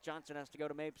 And Johnson has to go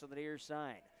to Mapes on the near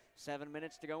side. 7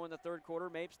 minutes to go in the third quarter.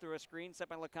 Mapes through a screen set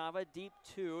by LaCava. Deep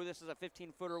two. This is a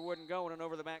 15-footer, wouldn't go, and an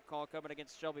over-the-back call coming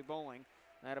against Shelby Bowling.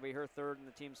 That'll be her third and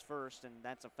the team's first, and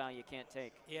that's a foul you can't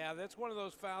take. Yeah, that's one of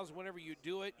those fouls. Whenever you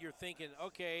do it, you're thinking,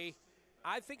 okay,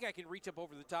 I think I can reach up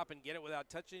over the top and get it without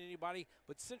touching anybody,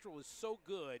 but Central is so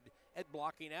good at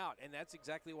blocking out, and that's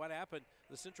exactly what happened.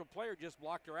 The Central player just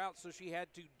blocked her out, so she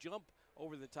had to jump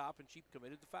over the top, and she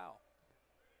committed the foul.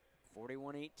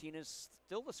 41-18 is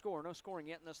still the score. No scoring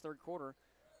yet in this third quarter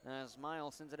as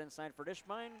Miles sends it inside for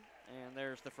Dishbine, and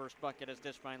there's the first bucket as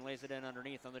Dishbine lays it in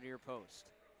underneath on the near post.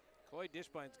 Chloe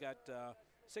Dishbine's got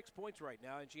 6 points right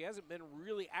now, and she hasn't been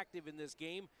really active in this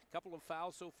game. A couple of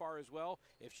fouls so far as well.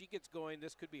 If she gets going,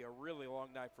 this could be a really long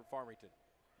night for Farmington.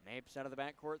 Mapes out of the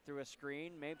backcourt through a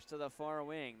screen. Mapes to the far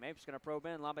wing. Mapes going to probe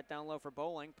in, lob it down low for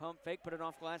Bowling. Pump fake, put it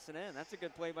off glass and in. That's a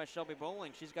good play by Shelby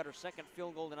Bowling. She's got her second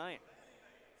field goal tonight.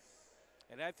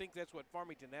 And I think that's what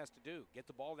Farmington has to do. Get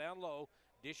the ball down low,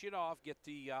 dish it off, get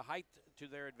the height to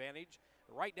their advantage.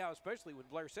 Right now, especially when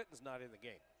Blair Sitton's not in the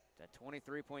game. It's a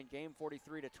 23-point game,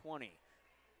 43-20.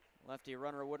 Lefty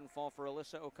runner wouldn't fall for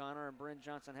Alyssa O'Connor, and Bryn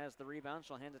Johnson has the rebound.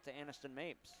 She'll hand it to Aniston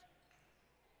Mapes.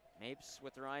 Mapes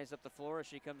with her eyes up the floor as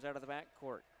she comes out of the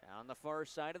backcourt. On the far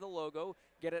side of the logo,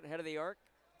 get it head of the arc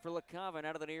for LaCava,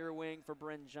 out of the near wing for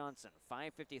Bryn Johnson.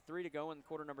 5:53 to go in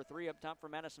quarter number 3 up top for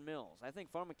Madison Mills. I think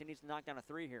Farmington needs to knock down a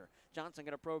 3 here. Johnson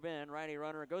going to probe in, righty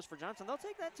runner goes for Johnson. They'll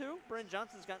take that too. Bryn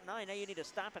Johnson's got 9. Now you need to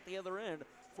stop at the other end.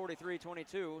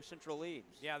 43-22, Central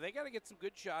leads. Yeah, they got to get some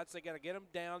good shots. They got to get them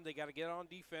down. They got to get on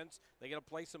defense. They got to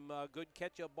play some good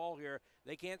catch-up ball here.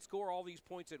 They can't score all these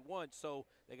points at once, so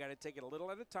they got to take it a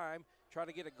little at a time, try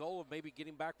to get a goal of maybe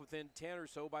getting back within 10 or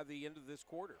so by the end of this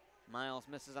quarter. Miles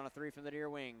misses on a 3 from the near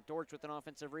wing. Dortch with an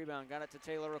offensive rebound. Got it to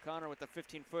Taylor O'Connor with the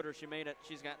 15-footer. She made it.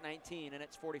 She's got 19, and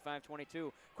it's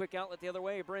 45-22. Quick outlet the other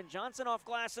way. Bryn Johnson off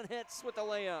glass and hits with the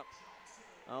layup.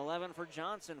 11 for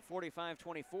Johnson,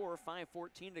 45-24,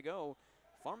 5:14 to go.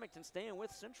 Farmington staying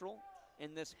with Central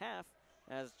in this half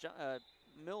as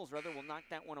Mills will knock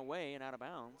that one away and out of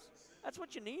bounds. That's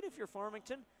what you need if you're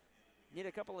Farmington. You need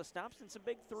a couple of stops and some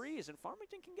big threes, and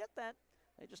Farmington can get that.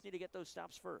 They just need to get those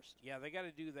stops first. Yeah, they got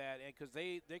to do that because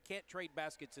they can't trade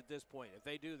baskets at this point. If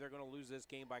they do, they're going to lose this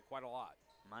game by quite a lot.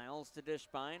 Miles to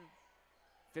Dishbine.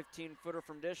 15-footer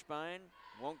from Dishbine.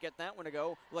 Won't get that one to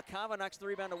go. LaCava knocks the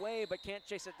rebound away, but can't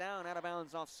chase it down. Out of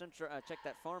bounds off Central. Check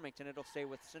that Farmington. It'll stay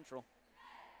with Central.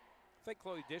 I think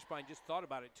Chloe Dishbine just thought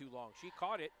about it too long. She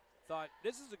caught it, thought,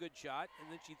 this is a good shot,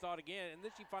 and then she thought again, and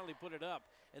then she finally put it up.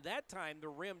 And that time, the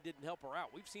rim didn't help her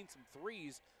out. We've seen some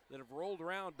threes that have rolled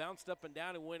around, bounced up and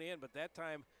down, and went in, but that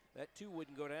time, that two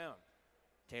wouldn't go down.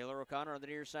 Taylor O'Connor on the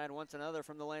near side wants another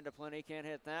from the land of plenty. Can't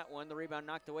hit that one. The rebound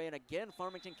knocked away, and again,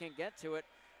 Farmington can't get to it.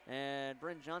 And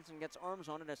Bryn Johnson gets arms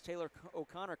on it as Taylor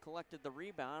O'Connor collected the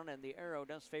rebound, and the arrow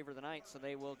does favor the Knights, so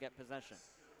they will get possession.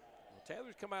 Well,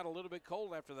 Taylor's come out a little bit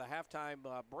cold after the halftime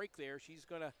break there. She's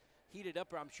going to heat it up,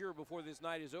 I'm sure, before this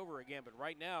night is over again. But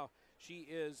right now, she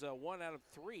is 1 out of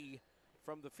 3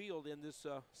 from the field in this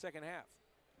second half.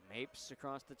 Mapes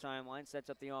across the timeline, sets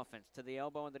up the offense. To the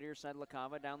elbow on the near side,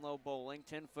 LaCava, down low, Bowling.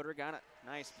 10-footer, got it.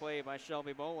 Nice play by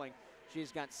Shelby Bowling.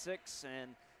 She's got 6,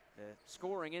 and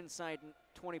scoring inside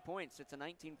 20 points. It's a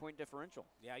 19-point differential.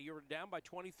 Yeah, you were down by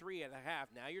 23 at a half.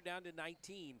 Now you're down to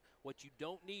 19. What you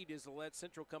don't need is to let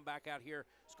Central come back out here,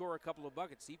 score a couple of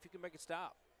buckets. See if you can make it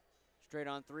stop. Straight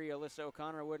on 3, Alyssa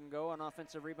O'Connor wouldn't go. An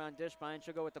offensive rebound, Dishbine.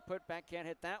 She'll go with the putback. Can't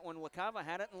hit that one. LaCava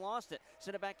had it and lost it.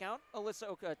 Sent it back out.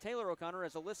 Taylor O'Connor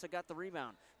as Alyssa got the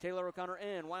rebound. Taylor O'Connor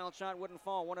in. Wild shot wouldn't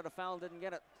fall. Wanted a foul, didn't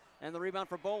get it. And the rebound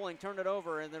for Bowling, turned it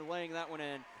over, and then laying that one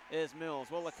in is Mills.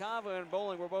 Well, LaCava and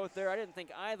Bowling were both there. I didn't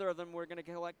think either of them were going to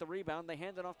collect the rebound. They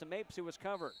handed off to Mapes, who was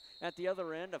covered. At the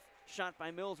other end, a shot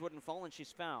by Mills wouldn't fall, and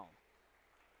she's fouled.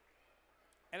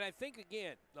 And I think,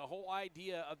 again, the whole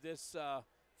idea of this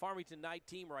Farmington Knight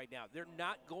team right now, they're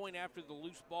not going after the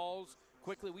loose balls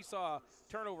quickly. We saw a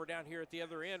turnover down here at the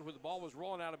other end where the ball was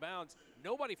rolling out of bounds.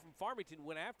 Nobody from Farmington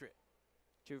went after it.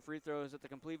 2 free throws at the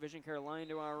Complete Vision Care line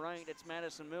to our right. It's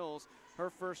Madison Mills.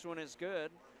 Her first one is good.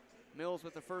 Mills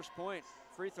with the first point.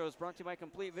 Free throws brought to you by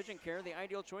Complete Vision Care, the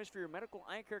ideal choice for your medical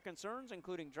eye care concerns,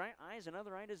 including dry eyes and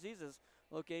other eye diseases.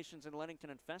 Locations in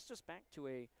Leadington and Festus. Back to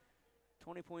a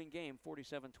 20-point game,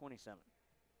 47-27.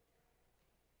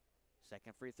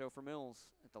 Second free throw for Mills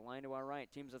at the line to our right.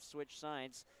 Teams have switched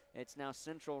sides. It's now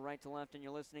Central right to left in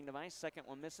your listening device. Second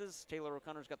one misses. Taylor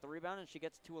O'Connor's got the rebound, and she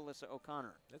gets to Alyssa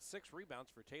O'Connor. That's 6 rebounds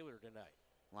for Taylor tonight.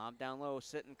 Lob down low,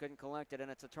 Sitton couldn't collect it, and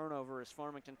it's a turnover as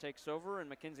Farmington takes over, and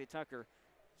Mackenzie Tucker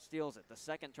steals it. The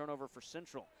second turnover for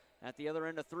Central. At the other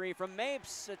end, a three from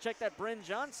Mapes. Check that, Bryn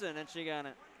Johnson, and she got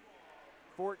it.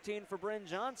 14 for Bryn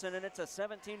Johnson, and it's a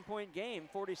 17-point game,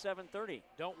 47-30.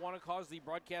 Don't want to cause the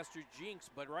broadcaster's jinx,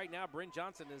 but right now Bryn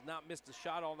Johnson has not missed a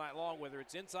shot all night long, whether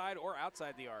it's inside or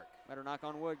outside the arc. Better knock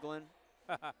on wood, Glenn.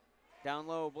 Down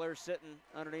low, Blair Sitton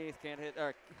underneath, can't hit,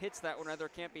 or hits that one, rather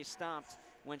can't be stopped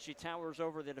when she towers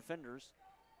over the defenders.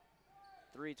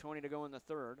 3:20 to go in the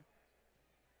third.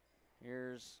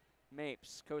 Here's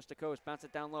Mapes, coast to coast, bounce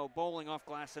it down low. Bowling off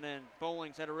glass and in.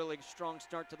 Bowling's had a really strong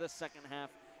start to this second half.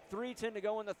 3:10 to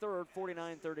go in the third,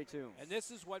 49-32. And this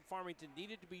is what Farmington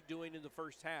needed to be doing in the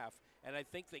first half, and I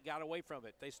think they got away from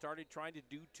it. They started trying to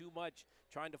do too much,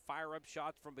 trying to fire up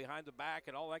shots from behind the back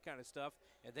and all that kind of stuff,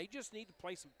 and they just need to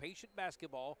play some patient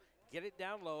basketball, get it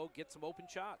down low, get some open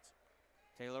shots.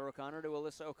 Taylor O'Connor to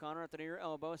Alyssa O'Connor at the near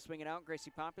elbow, swing it out.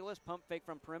 Gracie Populus, pump fake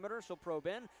from perimeter, she'll probe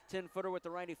in. 10-footer with the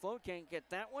righty float, can't get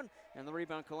that one, and the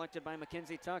rebound collected by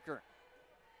Mackenzie Tucker.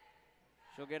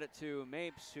 She'll get it to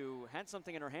Mapes, who had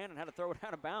something in her hand and had to throw it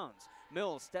out of bounds.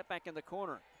 Mills, step back in the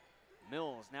corner.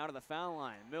 Mills now to the foul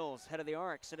line. Mills, head of the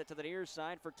arc, send it to the near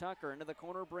side for Tucker. Into the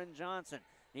corner, Bryn Johnson.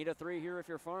 Need a three here if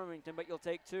you're Farmington, but you'll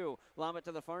take two. Lob it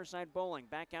to the far side, Bowling.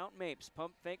 Back out, Mapes.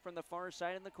 Pump fake from the far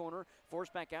side in the corner.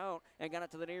 Forced back out and got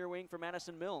it to the near wing for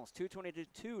Madison Mills.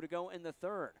 2:22 to go in the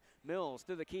third. Mills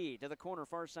through the key to the corner,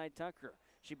 far side Tucker.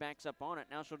 She backs up on it.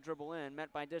 Now she'll dribble in,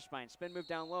 met by Dishbine. Spin move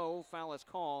down low. Foul is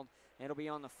called. It'll be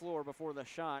on the floor before the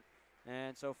shot.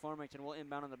 And so Farmington will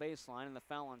inbound on the baseline, and the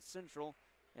foul on Central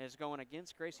is going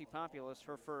against Gracie Populus,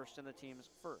 her first and the team's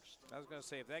first. I was going to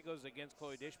say, if that goes against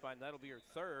Chloe Dishbine, that'll be her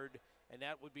third, and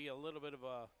that would be a little bit of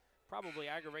a probably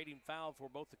aggravating foul for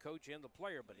both the coach and the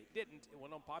player, but it didn't. It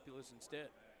went on Populus instead.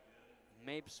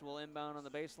 Mapes will inbound on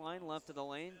the baseline, left of the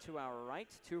lane to our right.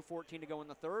 2:14 to go in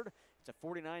the third. It's a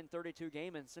 49-32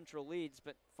 game, and Central leads,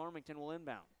 but Farmington will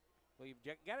inbound. Well, you've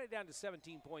got it down to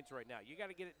 17 points right now. You got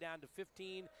to get it down to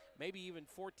 15, maybe even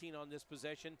 14 on this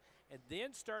possession, and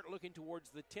then start looking towards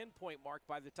the 10-point mark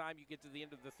by the time you get to the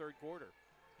end of the third quarter.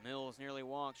 Mills nearly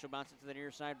walks. She'll bounce it to the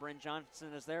near side. Bryn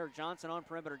Johnson is there. Johnson on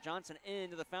perimeter. Johnson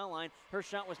into the foul line. Her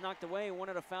shot was knocked away.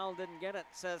 Wanted a foul, didn't get it.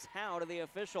 Says how to the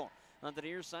official. On the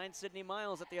near side, Sydney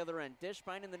Miles at the other end.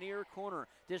 Dishbine in the near corner.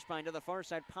 Dishbine to the far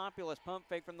side. Populus pump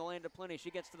fake from the lane to Plenty.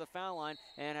 She gets to the foul line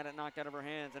and had it knocked out of her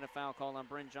hands, and a foul called on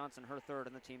Bryn Johnson, her third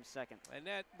and the team's second. And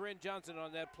that Bryn Johnson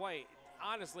on that play,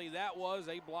 honestly, that was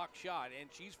a blocked shot, and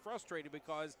she's frustrated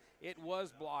because it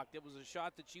was blocked. It was a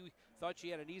shot that she thought she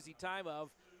had an easy time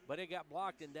of, but it got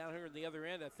blocked, and down here in the other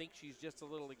end, I think she's just a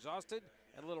little exhausted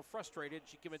and a little frustrated.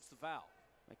 She commits the foul.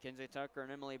 Mackenzie Tucker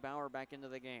and Emily Bauer back into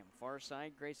the game. Far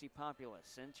side, Gracie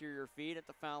Populus. Interior feed at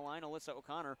the foul line, Alyssa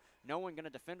O'Connor. No one going to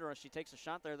defend her as she takes a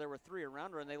shot there. There were three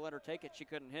around her, and they let her take it. She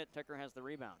couldn't hit. Tucker has the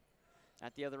rebound.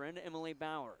 At the other end, Emily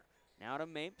Bauer. Now to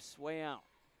Mapes, way out.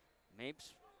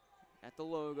 Mapes at the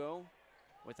logo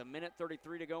with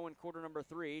 1:33 to go in quarter number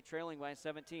 3, trailing by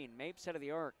 17. Mapes head of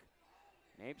the arc.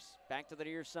 Mapes back to the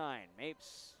near side.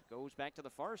 Mapes goes back to the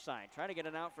far side. Try to get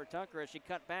it out for Tucker as she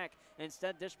cut back.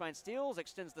 Instead, Dishbine steals,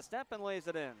 extends the step, and lays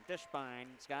it in.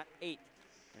 Dishbine's got 8,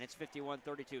 and it's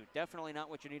 51-32. Definitely not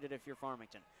what you needed if you're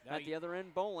Farmington. Now at the other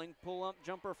end, Bowling, pull-up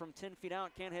jumper from 10 feet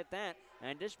out, can't hit that.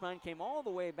 And Dishbine came all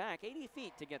the way back, 80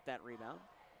 feet to get that rebound.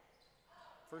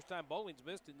 First time Bowling's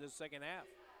missed in this second half.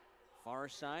 Far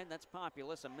side, that's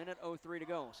Populus, 1:03 to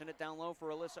go. Send it down low for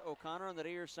Alyssa O'Connor on the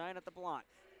near side at the block.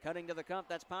 Cutting to the cup,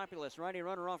 that's Populus. Righty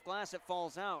runner off glass, it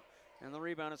falls out. And the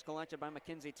rebound is collected by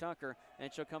Mackenzie Tucker,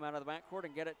 and she'll come out of the backcourt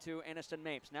and get it to Aniston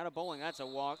Mapes. Now to Bowling, that's a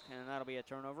walk, and that'll be a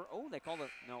turnover. Oh, they called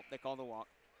the walk.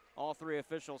 All three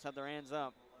officials had their hands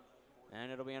up,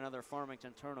 and it'll be another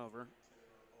Farmington turnover.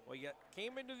 Well, you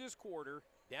came into this quarter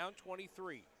down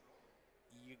 23.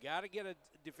 You got to get a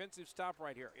defensive stop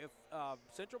right here. If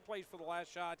Central plays for the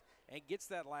last shot and gets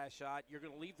that last shot, you're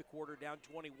going to leave the quarter down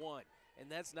 21,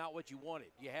 and that's not what you wanted.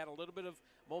 You had a little bit of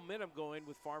momentum going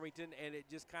with Farmington, and it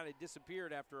just kind of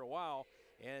disappeared after a while.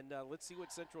 And let's see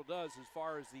what Central does as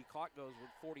far as the clock goes with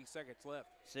 40 seconds left.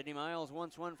 Sydney Miles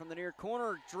wants one from the near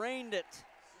corner, drained it.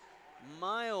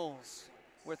 Miles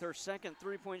with her second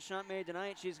three-point shot made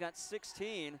tonight. She's got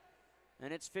 16,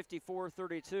 and it's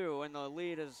 54-32, and the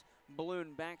lead is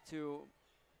ballooned back to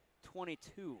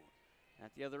 22.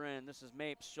 At the other end, this is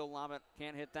Mapes. She'll lob it.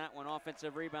 Can't hit that one.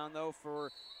 Offensive rebound, though, for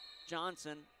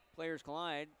Johnson. Players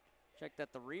collide. Check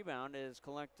that the rebound is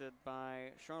collected by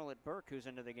Charlotte Burke, who's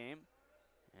into the game.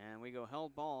 And we go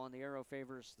held ball, and the arrow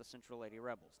favors the Central Lady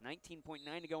Rebels.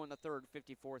 19.9 to go in the third,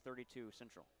 54-32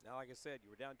 Central. Now, like I said, you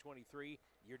were down 23.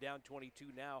 You're down 22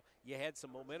 now. You had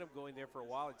some momentum going there for a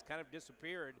while. It's kind of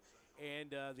disappeared.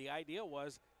 And the idea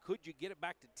was, could you get it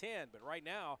back to 10? But right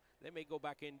now, they may go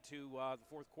back into the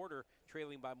fourth quarter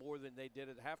trailing by more than they did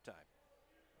at halftime.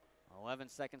 11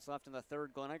 seconds left in the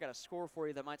third. Glenn, I got a score for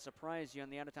you that might surprise you on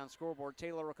the out-of-town scoreboard.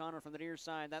 Taylor O'Connor from the near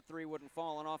side. That three wouldn't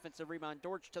fall. An offensive rebound.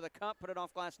 Dortch to the cup. Put it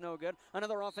off glass. No good.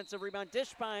 Another offensive rebound.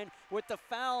 Dishbine with the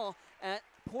foul at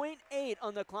 .8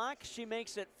 on the clock. She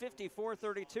makes it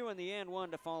 54-32 in the and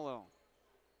one to follow.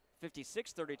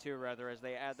 56-32 rather, as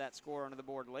they add that score onto the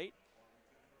board late.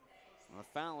 The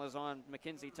foul is on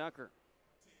Mackenzie Tucker.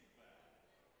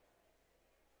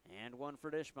 And one for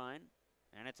Dishbine.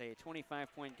 And it's a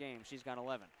 25-point game. She's got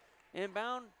 11.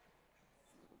 Inbound.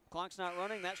 Clock's not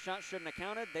running. That shot shouldn't have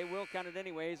counted. They will count it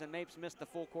anyways, and Mapes missed the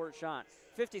full court shot.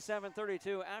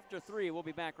 57-32 after 3. We'll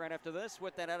be back right after this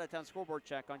with that out-of-town scoreboard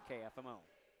check on KFMO.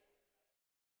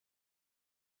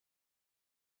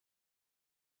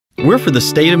 We're for the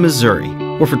state of Missouri.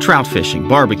 We're for trout fishing,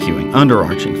 barbecuing,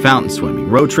 underarching, fountain swimming,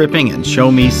 road tripping, and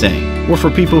show me sing. We're for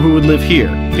people who would live here,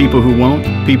 people who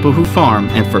won't, people who farm,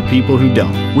 and for people who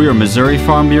don't. We are Missouri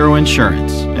Farm Bureau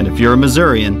Insurance, and if you're a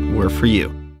Missourian, we're for you.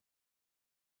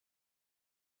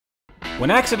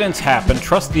 When accidents happen,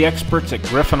 trust the experts at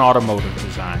Griffin Automotive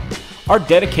Design. Our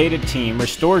dedicated team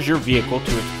restores your vehicle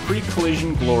to its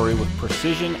pre-collision glory with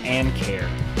precision and care.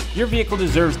 Your vehicle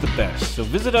deserves the best, so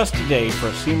visit us today for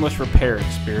a seamless repair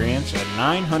experience at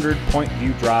 900 Point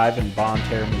View Drive in Bonne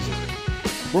Terre, Missouri.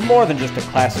 We're more than just a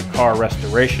classic car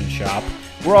restoration shop.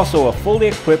 We're also a fully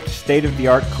equipped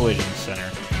state-of-the-art collision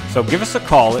center. So give us a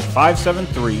call at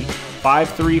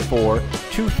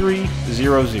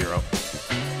 573-534-2300.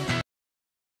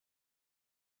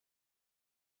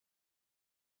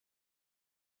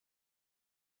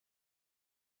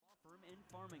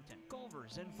 Farmington,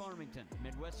 Culver's in Farmington,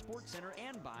 Midwest Sports Center,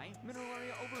 and by Mineral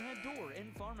Area Overhead Door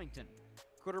in Farmington.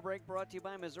 Quarter break brought to you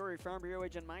by Missouri Farm Bureau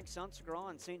agent Mike Sunsegraw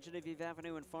on St. Genevieve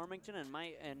Avenue in Farmington, and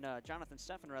Jonathan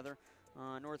Steffen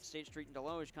on North State Street in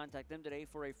Deloge. Contact them today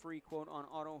for a free quote on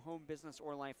auto, home, business,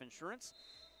 or life insurance.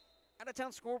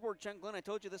 Out-of-town scoreboard check, Glenn. I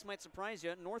told you this might surprise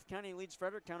you. North County leads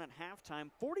Fredericktown at halftime,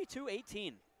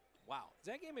 42-18. Wow, is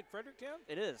that game in Fredericktown?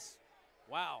 It is.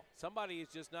 Wow, somebody is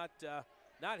just not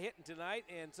hitting tonight,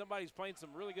 and somebody's playing some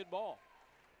really good ball.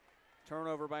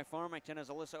 Turnover by Farmington as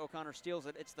Alyssa O'Connor steals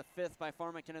it. It's the fifth by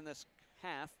Farmington in this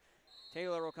half.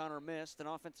 Taylor O'Connor missed. An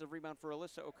offensive rebound for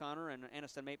Alyssa O'Connor, and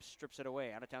Aniston Mapes strips it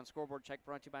away. Out-of-town scoreboard check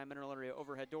brought to you by Mineral Area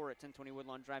Overhead Door at 1020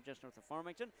 Woodlawn Drive just north of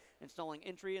Farmington. Installing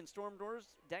entry and storm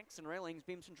doors, decks and railings,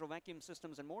 Beam Central Vacuum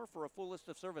Systems, and more. For a full list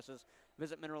of services,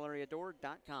 visit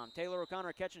mineralareadoor.com. Taylor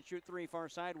O'Connor catch and shoot three, far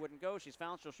side, wouldn't go. She's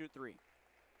fouled, she'll shoot three.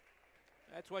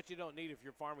 That's what you don't need if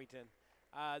you're Farmington.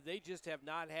 They just have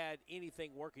not had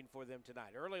anything working for them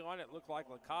tonight. Early on, it looked like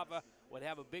LaCava would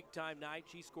have a big-time night.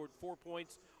 She scored 4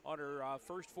 points on her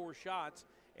first 4 shots,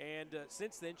 and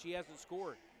since then, she hasn't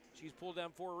scored. She's pulled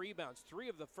down 4 rebounds. 3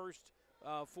 of the first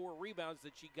 4 rebounds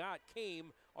that she got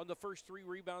came on the first 3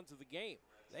 rebounds of the game.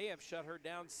 They have shut her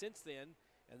down since then,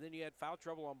 and then you had foul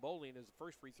trouble on Bowling as the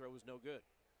first free throw was no good.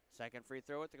 Second free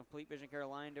throw at the Complete Vision Care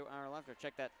line to our left. Or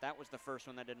check that. That was the first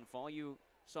one that didn't fall. You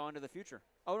saw into the future.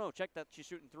 Oh, no, check that. She's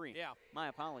shooting 3. Yeah. My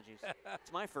apologies.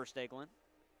 It's my first day, Glenn.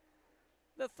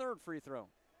 The third free throw.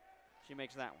 She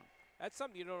makes that one. That's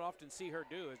something you don't often see her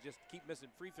do, is just keep missing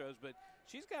free throws. But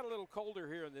she's got a little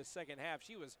colder here in this second half.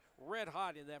 She was red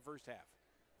hot in that first half.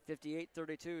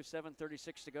 58-32,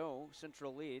 7:36 to go.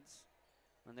 Central leads.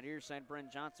 On the near side, Bryn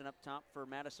Johnson up top for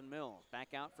Madison Mills.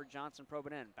 Back out for Johnson, probe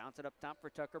it in. Bounce it up top for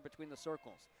Tucker between the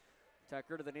circles.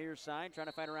 Tucker to the near side, trying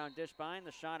to fight around Dishbine.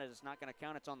 The shot is not going to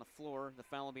count. It's on the floor. The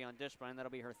foul will be on Dishbine.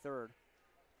 That'll be her third.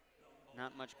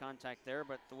 Not much contact there,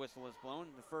 but the whistle is blown.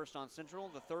 The first on Central,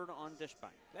 the third on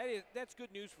Dishbine. That's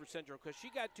good news for Central, because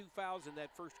she got 2 fouls in that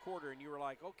first quarter, and you were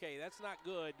like, okay, that's not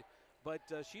good. But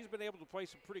she's been able to play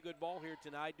some pretty good ball here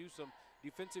tonight, do some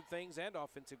defensive things and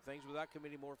offensive things without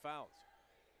committing more fouls.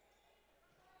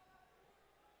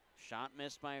 Shot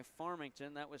missed by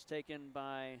Farmington. That was taken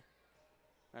by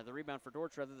the rebound for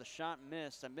Dortch, rather. The shot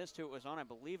missed. I missed who it was on. I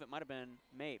believe it might have been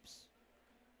Mapes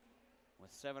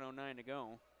with 7:09 to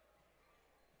go.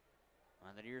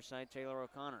 On the near side, Taylor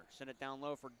O'Connor sent it down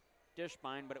low for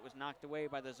Dishbine, but it was knocked away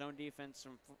by the zone defense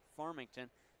from Farmington.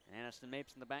 And Aniston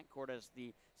Mapes in the backcourt as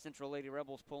the Central Lady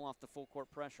Rebels pull off the full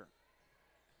court pressure.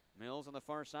 Mills on the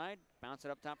far side, bounce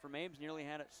it up top for Mapes, nearly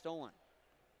had it stolen.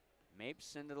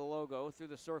 Mapes into the logo through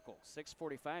the circle.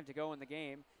 6:45 to go in the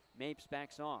game. Mapes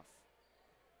backs off.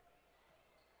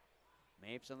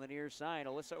 Mapes on the near side.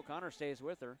 Alyssa O'Connor stays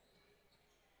with her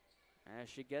as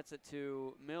she gets it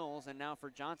to Mills, and now for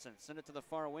Johnson. Send it to the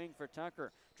far wing for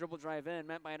Tucker. Dribble drive in,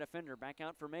 met by a defender. Back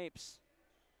out for Mapes.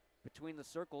 Between the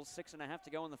circles, 6.5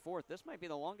 to go in the fourth. This might be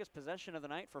the longest possession of the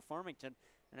night for Farmington,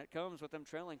 and it comes with them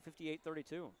trailing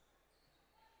 58-32.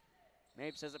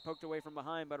 Mapes has it poked away from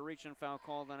behind, but a reach-in foul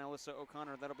called on Alyssa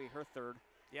O'Connor. That'll be her third.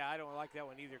 Yeah, I don't like that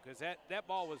one either, because that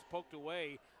ball was poked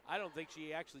away. I don't think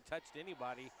she actually touched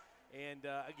anybody. And,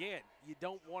 again, you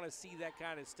don't want to see that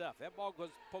kind of stuff. That ball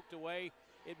goes poked away,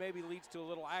 it maybe leads to a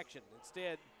little action.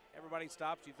 Instead, everybody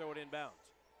stops, you throw it inbounds.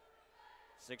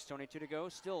 6:22 to go,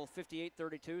 still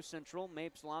 58-32 Central.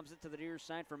 Mapes lobs it to the near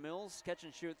side for Mills. Catch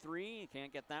and shoot three,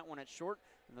 can't get that one at short.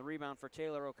 And the rebound for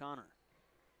Taylor O'Connor.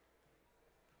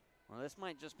 Well, this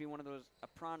might just be a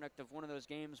product of one of those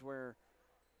games where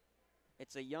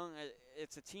it's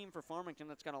a team for Farmington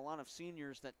that's got a lot of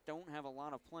seniors that don't have a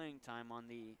lot of playing time on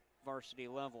the varsity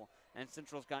level, and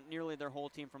Central's got nearly their whole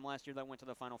team from last year that went to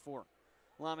the Final Four.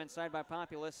 Lob inside by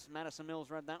Populous. Madison Mills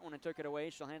read that one and took it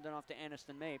away. She'll hand it off to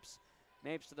Aniston Mapes.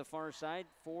 Mapes to the far side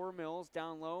for Mills,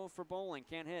 down low for Bowling.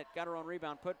 Can't hit, got her own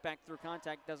rebound, put back through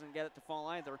contact, doesn't get it to fall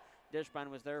either.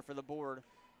 Dishbine was there for the board.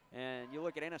 And you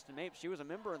look at Aniston Mapes, she was a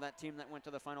member of that team that went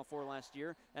to the Final Four last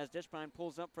year, as Dishbine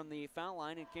pulls up from the foul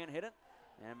line and can't hit it.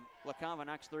 And LaCava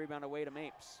knocks the rebound away to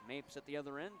Mapes. Mapes at the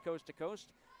other end, coast to coast.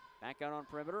 Back out on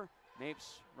perimeter.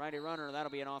 Mapes, righty runner.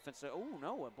 That'll be an offensive. Oh,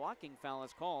 no, a blocking foul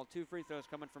is called. 2 free throws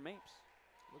coming from Mapes.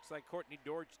 Looks like Courtney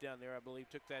Dorch down there, I believe,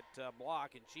 took that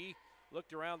block, and she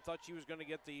looked around, thought she was going to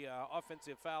get the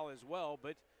offensive foul as well,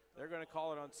 but they're going to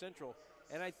call it on Central.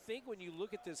 And I think when you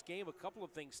look at this game, a couple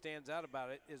of things stands out about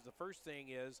it. Is the first thing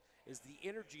is the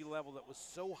energy level that was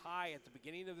so high at the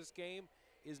beginning of this game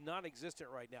is non-existent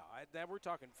right now. We're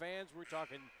talking fans, we're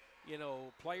talking,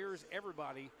 players,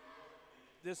 everybody.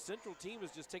 This Central team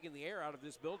is just taking the air out of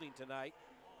this building tonight.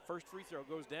 First free throw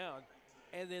goes down.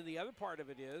 And then the other part of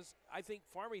it is, I think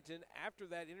Farmington, after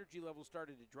that energy level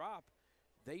started to drop,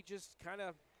 they just kind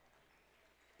of,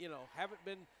 haven't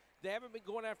been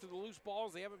going after the loose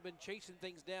balls. They haven't been chasing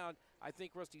things down. I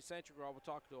think Rusty Sanchagral will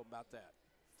talk to them about that.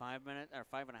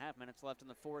 5.5 minutes left in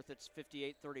the fourth. It's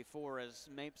 58-34 as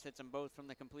Mapes hits them both from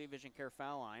the complete vision care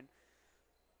foul line.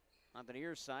 On the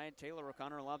near side, Taylor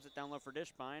O'Connor lobs it down low for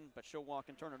Dishbine, but she'll walk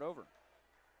and turn it over.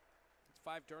 It's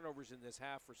 5 turnovers in this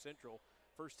half for Central.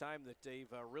 First time that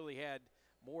they've really had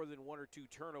more than 1 or 2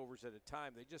 turnovers at a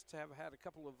time. They just have had a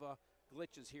couple of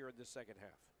glitches here in this second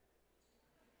half.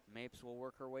 Mapes will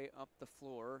work her way up the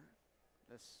floor.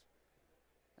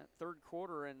 That third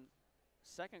quarter and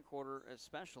second quarter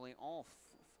especially, all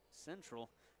Central.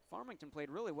 Farmington played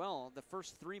really well the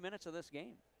first 3 minutes of this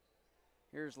game.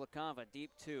 Here's LaCava,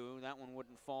 deep 2. That one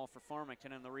wouldn't fall for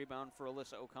Farmington, and the rebound for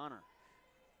Alyssa O'Connor.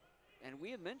 And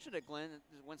we had mentioned it, Glenn,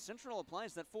 when Central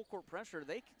applies that full court pressure,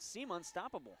 they seem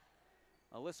unstoppable.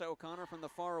 Alyssa O'Connor from the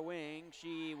far wing.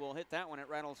 She will hit that one. It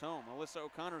rattles home. Alyssa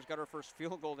O'Connor's got her first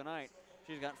field goal tonight.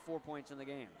 She's got 4 points in the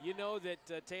game. You know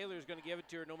that Taylor's going to give it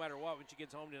to her no matter what when she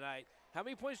gets home tonight. How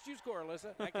many points did you score,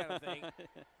 Alyssa? That kind of thing.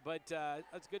 But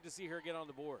it's good to see her get on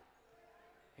the board.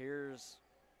 Here's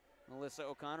Alyssa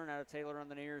O'Connor, now to Taylor on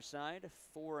the near side.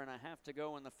 4.5 to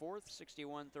go in the fourth,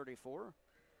 61-34.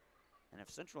 And if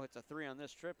Central hits a 3 on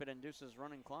this trip, it induces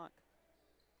running clock.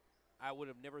 I would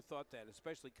have never thought that,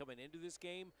 especially coming into this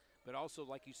game. But also,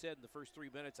 like you said, in the first 3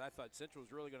 minutes, I thought Central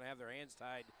was really going to have their hands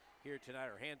tied here tonight,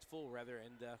 or hands full, rather,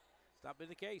 and it's not been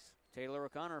the case. Taylor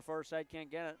O'Connor, far side, can't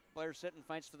get it. Blair Sitton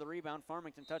fights for the rebound.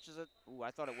 Farmington touches it. Ooh,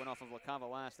 I thought it went off of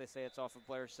LaCava last. They say it's off of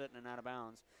Blair Sitton and out of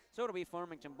bounds. So it'll be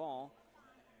Farmington ball,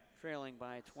 trailing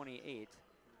by 28.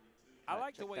 I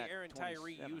like the way Erin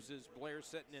Tyree uses Blair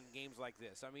Sitton in games like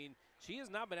this. I mean, she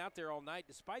has not been out there all night,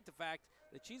 despite the fact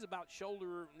that she's about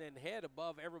shoulder and head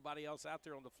above everybody else out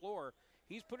there on the floor.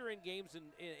 He's put her in games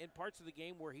in parts of the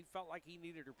game where he felt like he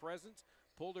needed her presence,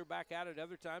 pulled her back out at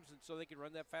other times, and so they could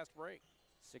run that fast break.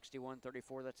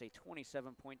 61-34, that's a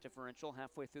 27-point differential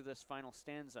halfway through this final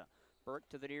stanza. Burke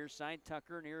to the near side,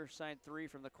 Tucker, near side 3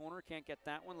 from the corner, can't get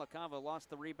that one. LaCava lost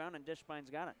the rebound, and Dishbine's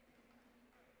got it.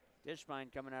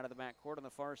 Dishbine coming out of the backcourt on the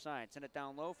far side. Send it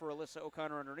down low for Alyssa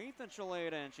O'Connor underneath, and she'll lay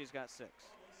it in. She's got 6.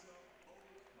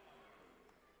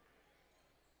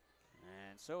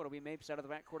 And so it'll be Mapes out of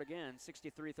the backcourt again.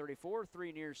 63-34,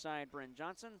 3 near side, Bryn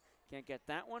Johnson. Can't get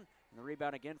that one. And the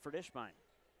rebound again for Dishbine.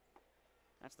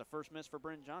 That's the first miss for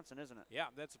Bryn Johnson, isn't it? Yeah,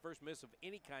 that's the first miss of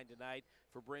any kind tonight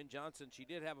for Bryn Johnson. She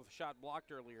did have a shot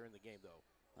blocked earlier in the game, though.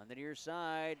 On the near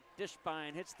side,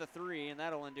 Dishbine hits the 3, and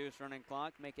that'll induce running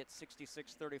clock, make it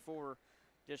 66-34.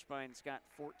 Dishbine's got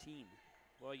 14.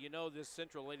 Well, you know this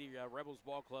Central Lady Rebels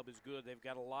ball club is good. They've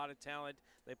got a lot of talent.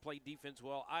 They play defense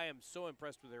well. I am so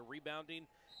impressed with their rebounding.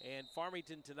 And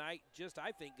Farmington tonight just,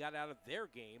 I think, got out of their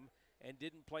game and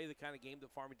didn't play the kind of game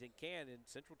that Farmington can, and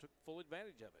Central took full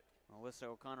advantage of it. Alyssa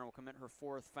O'Connor will commit her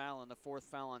 4th foul, and the 4th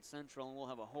foul on Central, and we'll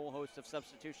have a whole host of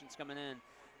substitutions coming in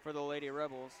for the Lady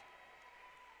Rebels.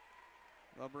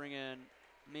 They'll bring in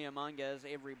Mia Monges,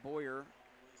 Avery Boyer,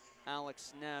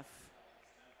 Alex Neff,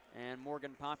 and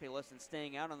Morgan Populus, and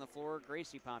staying out on the floor,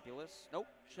 Gracie Populus. Nope,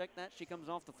 check that, she comes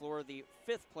off the floor. The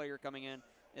 5th player coming in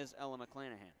is Ella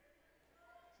McClanahan.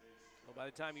 Well, by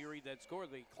the time you read that score,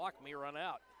 the clock may run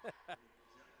out.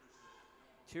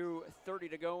 2:30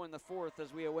 to go in the 4th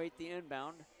as we await the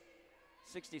inbound.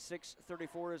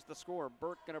 66-34 is the score.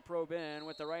 Burke going to probe in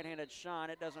with the right-handed shot.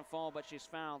 It doesn't fall, but she's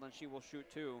fouled, and she will shoot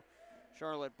 2.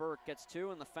 Charlotte Burke gets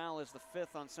 2, and the foul is the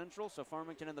 5th on Central, so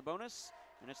Farmington in the bonus,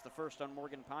 and it's the 1st on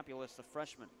Morgan Populus, the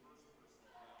freshman.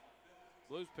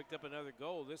 Blues picked up another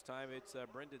goal. This time it's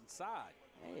Brendan Sod.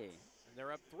 Hey. And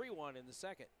they're up 3-1 in the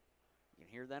 2nd. You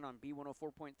can hear that on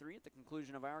B104.3 at the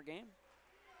conclusion of our game.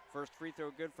 First free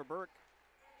throw good for Burke.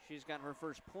 She's got her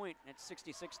first point at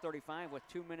 66-35 with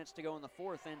 2 minutes to go in the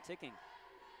 4th and ticking.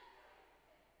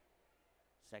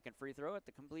 Second free throw at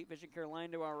the Complete Vision Care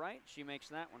line to our right. She makes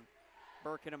that one.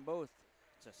 Burke hit them both.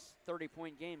 It's a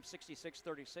 30-point game,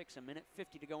 66-36, a minute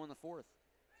 50 to go in the 4th.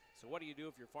 So what do you do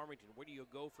if you're Farmington? Where do you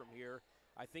go from here?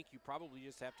 I think you probably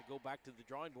just have to go back to the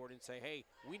drawing board and say, hey,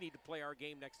 we need to play our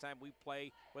game next time we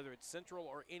play, whether it's Central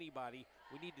or anybody.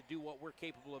 We need to do what we're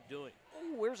capable of doing.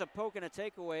 Oh, where's a poke and a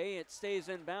takeaway? It stays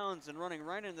in bounds and running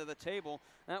right into the table.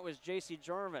 That was J.C.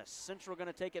 Jarvis. Central going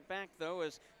to take it back, though,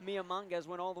 as Mia Monges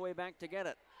went all the way back to get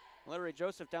it. Larry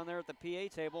Joseph down there at the PA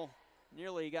table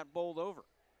nearly got bowled over.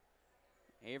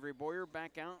 Avery Boyer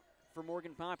back out for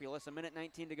Morgan Populus. A minute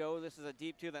 19 to go. This is a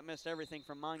deep 2 that missed everything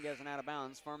from Monges and out of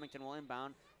bounds. Farmington will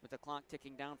inbound with the clock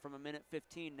ticking down from a minute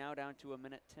 15 now down to a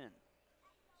minute 10.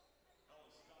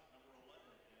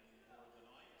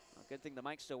 Well, good thing the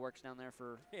mic still works down there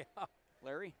for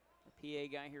Larry, the PA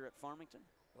guy here at Farmington.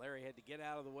 Larry had to get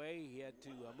out of the way. He had to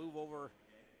move over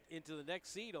into the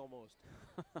next seat almost.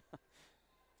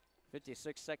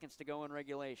 56 seconds to go in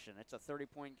regulation. It's a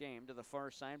 30-point game to the far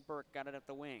side. Burke got it at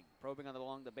the wing. Probing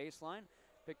along the baseline.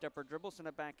 Picked up her dribble, sent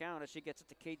it back out as she gets it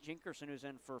to Kate Jinkerson, who's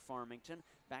in for Farmington.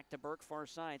 Back to Burke, far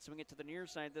side. Swing it to the near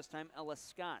side this time, Ella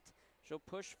Scott. She'll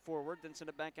push forward, then send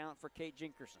it back out for Kate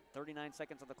Jinkerson. 39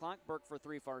 seconds on the clock. Burke for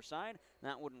 3 far side.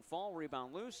 That wouldn't fall.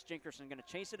 Rebound loose. Jinkerson going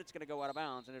to chase it. It's going to go out of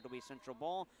bounds, and it'll be Central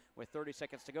ball with 30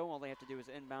 seconds to go. All they have to do is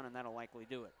inbound, and that'll likely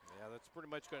do it. Yeah, that's pretty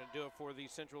much going to do it for the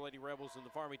Central Lady Rebels and the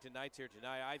Farmington Knights here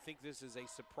tonight. I think this is a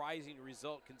surprising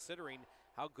result considering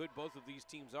how good both of these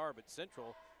teams are, but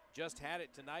Central just had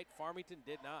it tonight. Farmington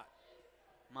did not.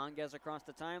 Monges across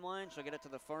the timeline. She'll get it to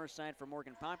the far side for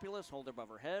Morgan Populus. Hold her above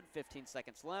her head. 15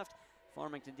 seconds left.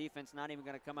 Farmington defense not even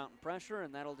going to come out and pressure,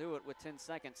 and that'll do it with 10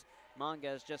 seconds.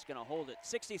 Monges just going to hold it.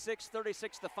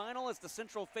 66-36 the final as the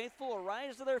Central faithful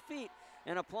arise to their feet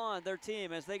and applaud their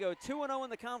team as they go 2-0 in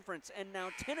the conference and now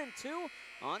 10-2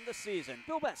 on the season.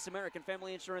 Bill Best, American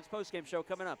Family Insurance postgame show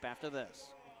coming up after this.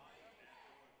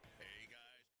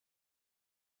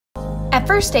 At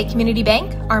First State Community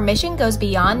Bank, our mission goes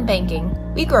beyond banking.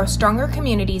 We grow stronger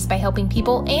communities by helping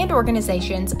people and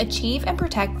organizations achieve and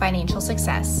protect financial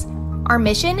success. Our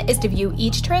mission is to view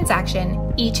each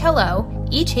transaction, each hello,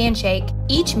 each handshake,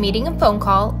 each meeting and phone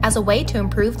call as a way to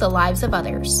improve the lives of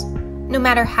others. No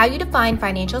matter how you define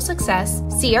financial success,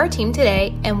 see our team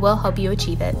today and we'll help you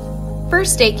achieve it.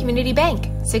 First State Community Bank.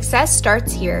 Success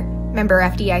starts here. Member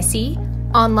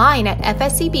FDIC. Online at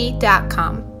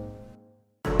fscb.com.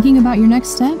 Thinking about your next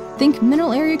step? Think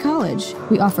Mineral Area College.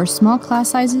 We offer small class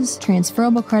sizes,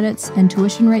 transferable credits, and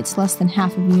tuition rates less than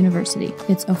half of a university.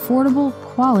 It's affordable,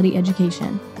 quality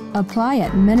education. Apply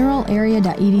at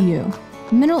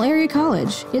mineralarea.edu. Mineral Area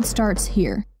College. It starts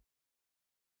here.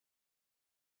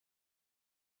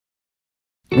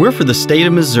 We're for the state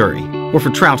of Missouri. We're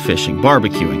for trout fishing,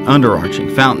 barbecuing,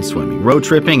 underarching, fountain swimming, road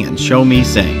tripping, and show me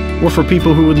sing. We're for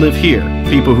people who would live here,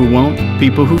 people who won't,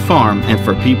 people who farm, and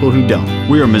for people who don't.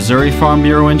 We are Missouri Farm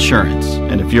Bureau Insurance,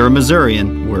 and if you're a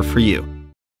Missourian, we're for you.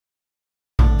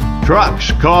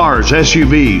 Trucks, cars,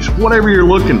 SUVs, whatever you're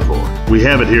looking for, we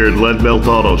have it here at Lead Belt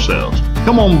Auto Sales.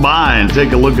 Come on by and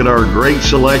take a look at our great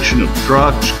selection of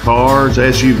trucks, cars,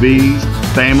 SUVs,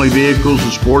 family vehicles,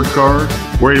 and sport cars.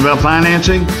 Worried about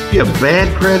financing? You have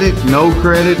bad credit, no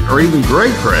credit, or even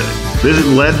great credit? Visit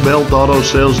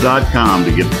leadbeltautosales.com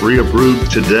to get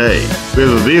pre-approved today. We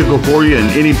have a vehicle for you in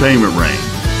any payment range.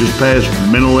 Just past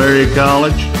Mineral Area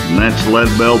College, and that's Lead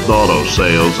Belt Auto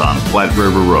Sales on Platte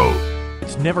River Road.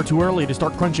 It's never too early to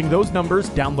start crunching those numbers,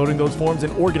 downloading those forms,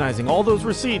 and organizing all those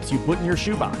receipts you put in your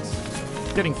shoebox.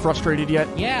 Getting frustrated yet?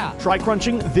 Yeah. Try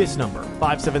crunching this number,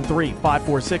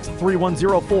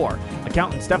 573-546-3104.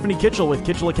 Accountant Stephanie Kitchell with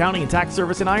Kitchell Accounting and Tax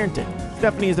Service in Ironton.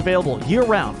 Stephanie is available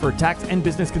year-round for tax and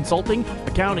business consulting,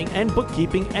 accounting, and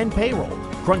bookkeeping and payroll.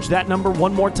 Crunch that number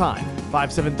one more time,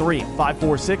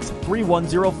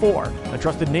 573-546-3104. A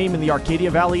trusted name in the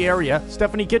Arcadia Valley area,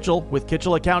 Stephanie Kitchell with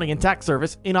Kitchell Accounting and Tax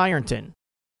Service in Ironton.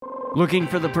 Looking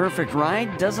for the perfect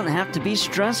ride doesn't have to be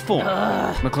stressful.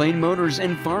 McLean Motors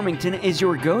in Farmington is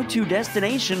your go-to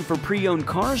destination for pre-owned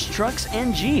cars, trucks,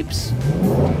 and Jeeps.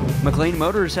 McLean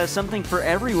Motors has something for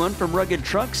everyone from rugged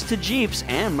trucks to Jeeps,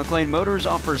 and McLean Motors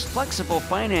offers flexible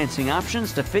financing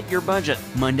options to fit your budget.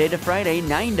 Monday to Friday,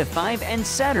 9 to 5, and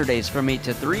Saturdays from 8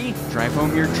 to 3. Drive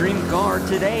home your dream car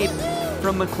today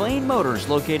from McLean Motors,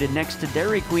 located next to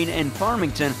Dairy Queen in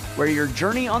Farmington, where your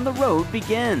journey on the road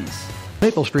begins.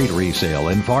 Maple Street Resale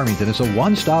in Farmington is a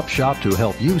one-stop shop to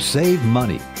help you save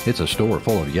money. It's a store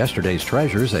full of yesterday's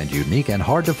treasures and unique and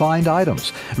hard-to-find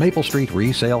items. Maple Street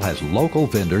Resale has local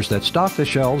vendors that stock the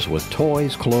shelves with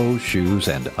toys, clothes, shoes,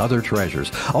 and other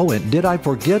treasures. Oh, and did I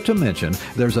forget to mention,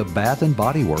 there's a Bath &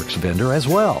 Body Works vendor as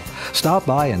well. Stop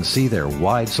by and see their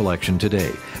wide selection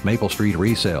today. Maple Street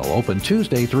Resale, open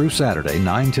Tuesday through Saturday,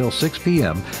 9 till 6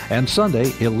 p.m., and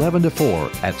Sunday, 11 to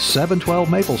 4 at 712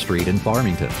 Maple Street in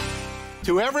Farmington.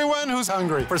 To everyone who's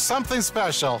hungry for something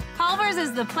special, Culver's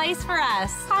is the place for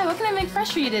us. Hi, what can I make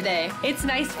fresh for you today? It's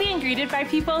nice being greeted by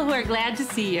people who are glad to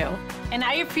see you. And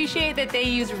I appreciate that they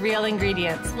use real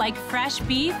ingredients like fresh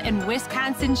beef and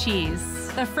Wisconsin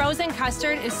cheese. The frozen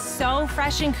custard is so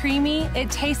fresh and creamy,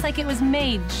 it tastes like it was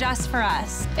made just for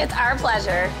us. It's our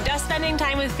pleasure. Just spending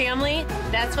time with family,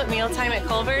 that's what mealtime at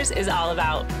Culver's is all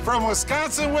about. From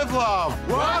Wisconsin with love,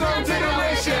 welcome to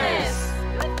Delicious!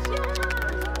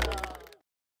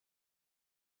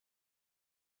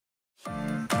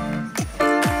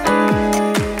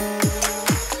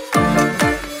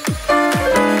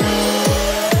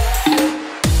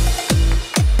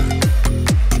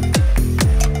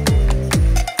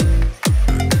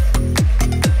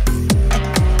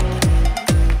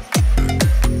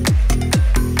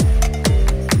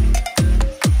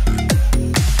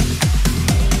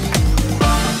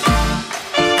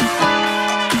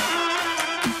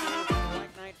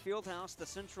 The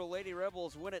Central Lady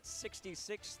Rebels win at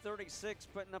 66-36,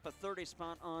 putting up a 30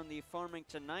 spot on the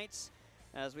Farmington Knights.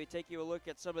 As we take you a look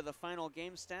at some of the final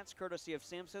game stats, courtesy of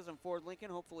Sam Says and Ford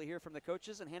Lincoln. Hopefully hear from the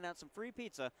coaches and hand out some free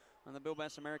pizza on the Bill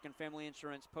Bass American Family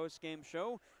Insurance post-game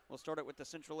show. We'll start it with the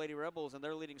Central Lady Rebels and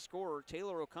their leading scorer,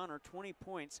 Taylor O'Connor, 20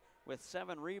 points with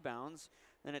 7 rebounds.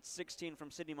 Then it's 16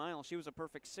 from Sydney Miles. She was a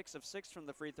perfect 6 of 6 from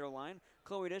the free throw line.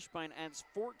 Chloe Dishbine adds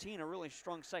 14, a really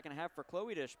strong second half for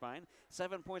Chloe Dishbine.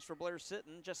 7 points for Blair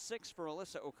Sitton, just 6 for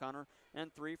Alyssa O'Connor,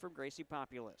 and 3 from Gracie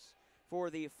Populus. For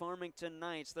the Farmington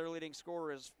Knights, their leading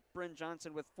scorer is Bryn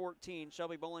Johnson with 14.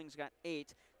 Shelby Bowling's got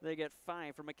 8. They get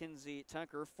 5 from Mackenzie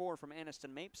Tucker, 4 from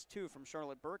Aniston Mapes, 2 from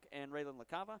Charlotte Burke and Raylan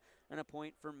LaCava, and a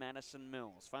point for Madison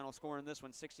Mills. Final score in this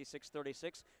one,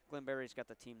 66-36. Glenn Berry's got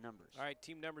the team numbers. All right,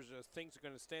 team numbers, things are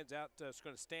going to stand out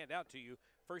to you.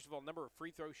 First of all, number of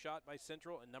free throws shot by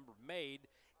Central and number made,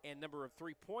 and number of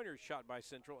three-pointers shot by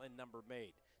Central and number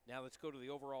made. Now let's go to the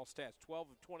overall stats. 12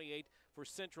 of 28 for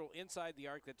Central inside the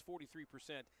arc. That's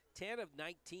 43%. 10 of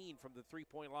 19 from the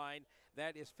three-point line.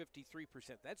 That is 53%.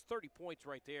 That's 30 points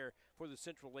right there for the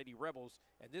Central Lady Rebels.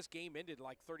 And this game ended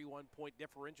like 31-point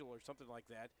differential or something like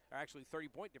that. Or actually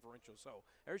 30-point differential. So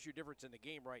there's your difference in the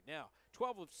game right now.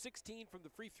 12 of 16 from the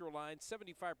free throw line.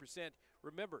 75%.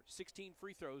 Remember, 16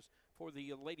 free throws for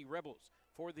the Lady Rebels.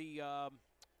 For the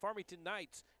Farmington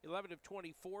Knights, 11 of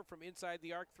 24 from inside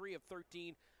the arc. 3 of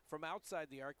 13 from outside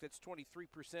the arc. That's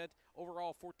 23%.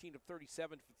 Overall, 14 of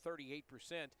 37 for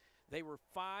 38%. They were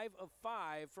 5 of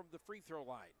 5 from the free throw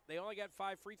line. They only got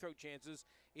 5 free throw chances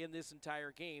in this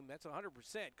entire game. That's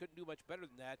 100%. Couldn't do much better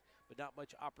than that, but not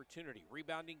much opportunity.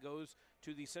 Rebounding goes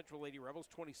to the Central Lady Rebels,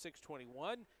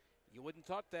 26-21. You wouldn't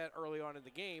thought that early on in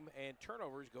the game. And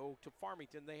turnovers go to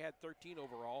Farmington. They had 13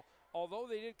 overall, although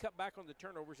they did cut back on the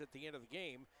turnovers at the end of the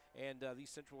game. And these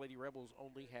Central Lady Rebels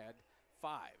only had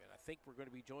 5. And I think we're going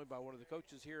to be joined by one of the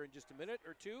coaches here in just a minute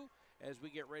or two as we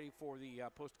get ready for the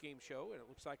post-game show. And it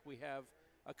looks like we have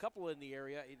a couple in the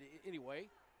area anyway.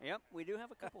 Yep, we do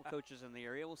have a couple coaches in the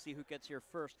area. We'll see who gets here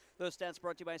first. Those stats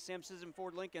brought to you by Sam Sisson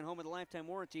Ford Lincoln, home of the lifetime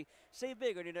warranty. Save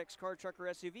big on your next car, truck, or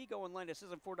SUV. Go online to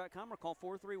SissonFord.com or call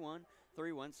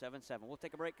 431-3177. We'll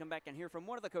take a break, come back and hear from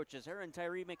one of the coaches. Aaron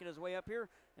Tyree making his way up here,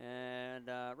 and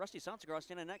Rusty Sansegraw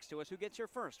standing next to us. Who gets here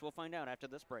first? We'll find out after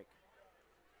this break.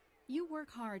 You work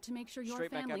hard to make sure your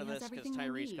Straight back family out of has this, 'cause everything they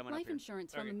Tyree's need. coming up Life here.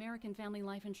 insurance from Okay. American Family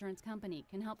Life Insurance Company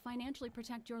can help financially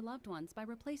protect your loved ones by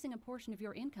replacing a portion of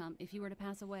your income if you were to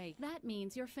pass away. That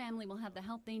means your family will have the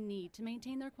help they need to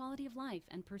maintain their quality of life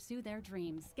and pursue their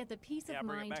dreams. Get the peace of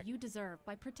mind you deserve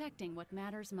by protecting what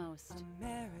matters most.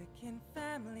 American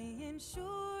Family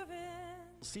Insurance.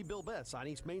 See Bill Betts on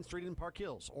East Main Street in Park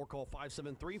Hills or call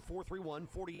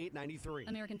 573-431-4893.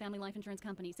 American Family Life Insurance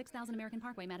Company, 6000 American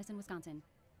Parkway, Madison, Wisconsin.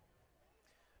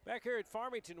 Back here at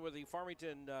Farmington, where the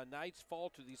Farmington Knights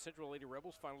fall to the Central Lady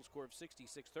Rebels, final score of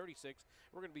 66-36.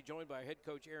 We're going to be joined by head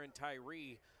coach Aaron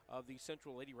Tyree of the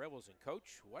Central Lady Rebels. And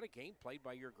coach, what a game played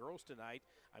by your girls tonight.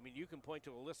 I mean, you can point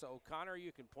to Alyssa O'Connor,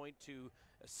 you can point to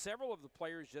several of the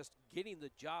players just getting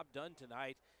the job done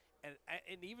tonight. And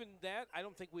even that, I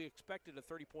don't think we expected a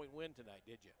 30-point win tonight,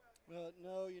 did you? Well,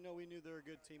 no, we knew they're a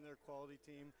good team, they're a quality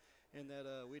team, and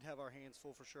that we'd have our hands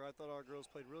full for sure. I thought our girls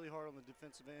played really hard on the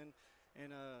defensive end.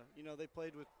 And, they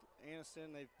played with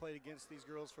Aniston. They've played against these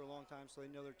girls for a long time, so they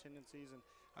know their tendencies. And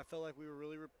I felt like we were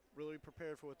really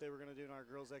prepared for what they were going to do, and our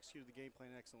girls executed the game plan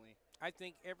excellently. I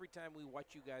think every time we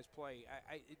watch you guys play,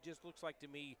 it just looks like to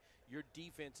me your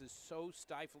defense is so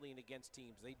stifling against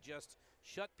teams. They just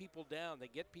shut people down. They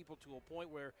get people to a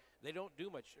point where they don't do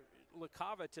much.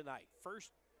 LaCava tonight,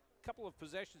 first couple of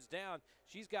possessions down,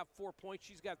 she's got 4 points.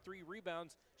 She's got 3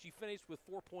 rebounds. She finished with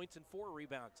 4 points and 4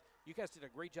 rebounds. You guys did a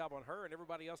great job on her and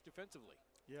everybody else defensively.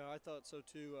 Yeah, I thought so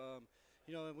too.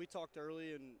 And we talked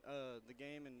early in the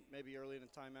game and maybe early in the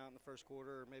timeout in the first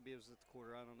quarter, or maybe it was at the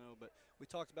quarter, I don't know. But we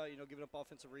talked about, giving up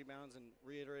offensive rebounds and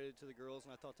reiterated to the girls,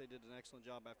 and I thought they did an excellent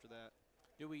job after that.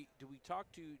 Do we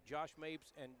talk to Josh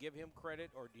Mapes and give him credit,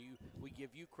 or do we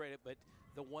give you credit? But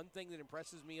the one thing that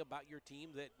impresses me about your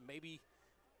team that maybe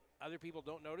other people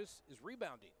don't notice is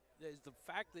rebounding. Is the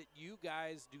fact that you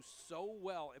guys do so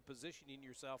well at positioning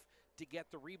yourself to get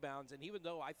the rebounds. And even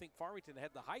though I think Farmington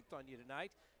had the height on you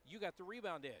tonight, you got the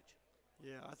rebound edge.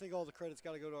 Yeah, I think all the credit's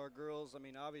got to go to our girls. I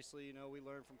mean, obviously, we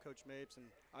learned from Coach Mapes, and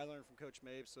I learned from Coach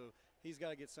Mapes, so he's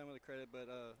got to get some of the credit. But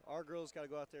our girls got to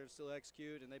go out there and still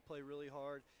execute, and they play really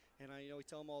hard. And we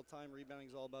tell them all the time, rebounding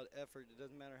is all about effort. It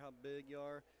doesn't matter how big you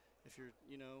are. If you're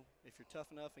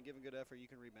tough enough and giving good effort, you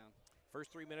can rebound.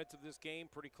 First 3 minutes of this game,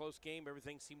 pretty close game.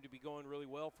 Everything seemed to be going really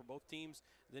well for both teams.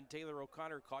 Then Taylor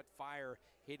O'Connor caught fire,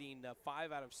 hitting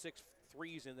 5 out of 6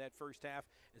 threes in that first half.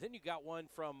 And then you got one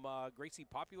from Gracie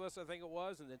Populus, I think it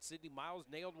was, and then Sydney Miles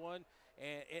nailed one,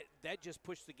 and that just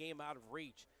pushed the game out of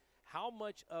reach. How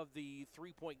much of the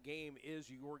three-point game is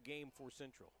your game for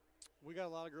Central? We got a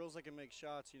lot of girls that can make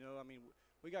shots,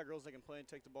 we got girls that can play and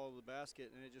take the ball to the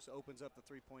basket, and it just opens up the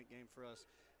three-point game for us.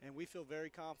 And we feel very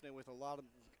confident with a lot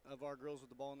of our girls with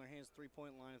the ball in their hands,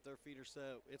 three-point line. If their feet are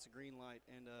set, it's a green light.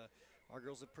 And our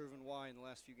girls have proven why in the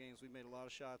last few games. We've made a lot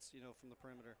of shots, from the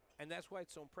perimeter. And that's why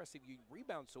it's so impressive you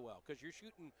rebound so well, because you're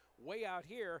shooting way out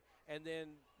here, and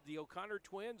then the O'Connor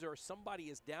twins or somebody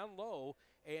is down low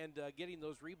and getting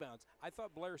those rebounds. I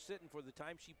thought Blair Sitton, for the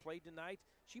time she played tonight,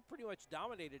 she pretty much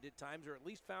dominated at times, or at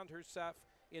least found herself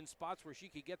in spots where she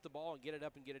could get the ball and get it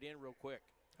up and get it in real quick.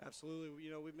 Absolutely.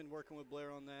 We've been working with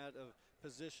Blair on that, of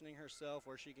positioning herself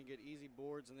where she can get easy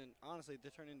boards, and then honestly they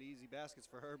turn into easy baskets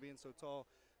for her being so tall.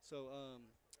 So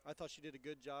I thought she did a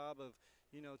good job of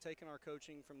taking our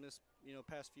coaching from this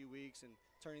past few weeks and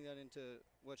turning that into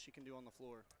what she can do on the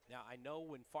floor. Now I know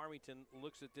when Farmington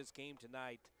looks at this game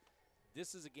tonight,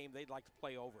 this is a game they'd like to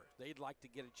play over. They'd like to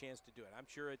get a chance to do it. I'm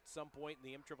sure at some point in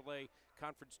the MAAA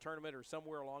conference tournament or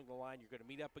somewhere along the line you're going to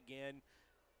meet up again.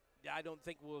 I don't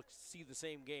think we'll see the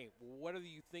same game. What do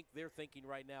you think they're thinking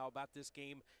right now about this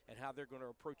game and how they're going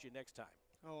to approach you next time?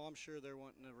 Oh, I'm sure they're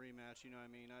wanting a rematch.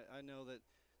 I know that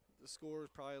the score is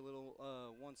probably a little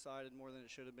one-sided more than it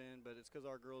should have been, but it's because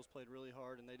our girls played really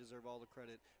hard and they deserve all the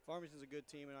credit. Farmington's a good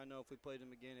team, and I know if we played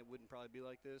them again, it wouldn't probably be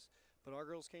like this. But our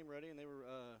girls came ready, and they were,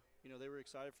 they were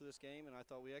excited for this game, and I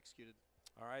thought we executed.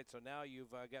 All right, so now you've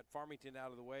got Farmington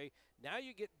out of the way. Now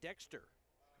you get Dexter.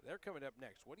 They're coming up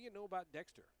next. What do you know about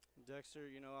Dexter? Dexter,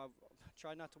 I've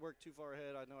tried not to work too far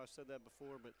ahead. I know I've said that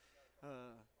before, but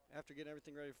after getting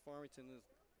everything ready for Farmington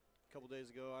a couple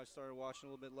days ago, I started watching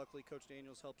a little bit. Luckily, Coach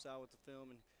Daniels helps out with the film,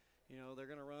 and they're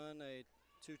going to run a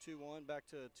 2-2-1 back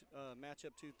to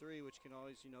matchup 2-3, which can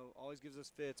always gives us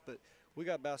fits. But we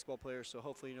got basketball players, so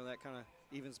hopefully that kind of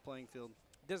evens the playing field.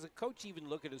 does a coach even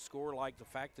look at a score like the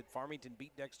fact that Farmington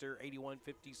beat Dexter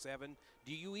 81-57?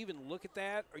 Do you even look at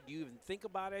that, or do you even think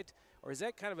about it? Or is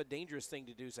that kind of a dangerous thing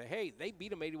to do? Say, hey, they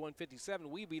beat them 81-57,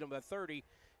 we beat them by 30.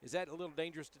 Is that a little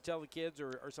dangerous to tell the kids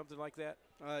or something like that?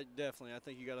 Definitely. I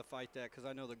think you got to fight that, because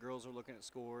I know the girls are looking at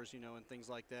scores, and things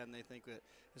like that, and they think that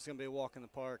it's going to be a walk in the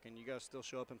park, and you got to still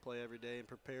show up and play every day and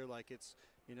prepare like it's,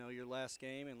 your last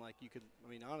game, and like you could,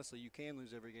 honestly, you can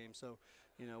lose every game. So,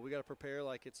 we got to prepare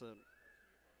like it's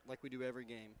like we do every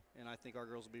game, and I think our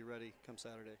girls will be ready come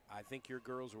Saturday. I think your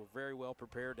girls were very well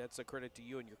prepared. That's a credit to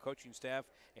you and your coaching staff,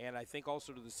 and I think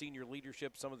also to the senior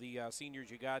leadership, some of the seniors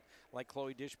you got, like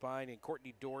Chloe Dishpine and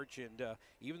Courtney Dortch, and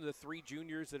even the 3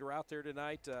 juniors that are out there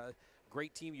tonight.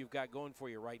 Great team you've got going for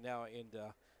you right now, and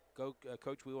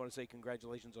Coach, we want to say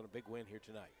congratulations on a big win here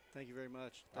tonight. Thank you very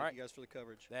much. Thank you guys for the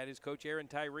coverage. That is Coach Aaron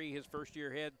Tyree, his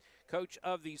first-year head coach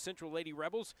of the Central Lady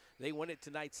Rebels. They win it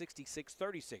tonight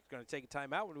 66-36. Going to take a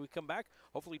timeout. When we come back,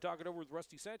 hopefully talk it over with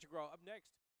Rusty Sanchagraw up next.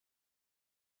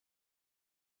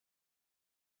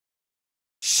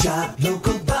 Shop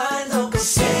local, buy local,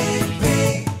 save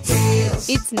big deals.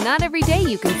 It's not every day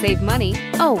you can save money.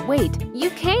 Oh, wait, you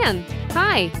can.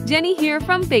 Hi, Jenny here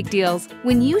from Big Deals.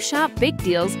 When you shop Big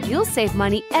Deals, you'll save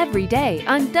money every day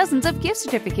on dozens of gift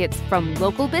certificates from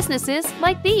local businesses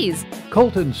like these.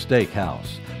 Colton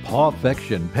Steakhouse,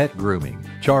 Pawfection Pet Grooming,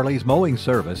 Charlie's Mowing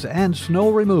Service and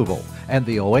Snow Removal, and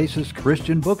the Oasis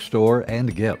Christian Bookstore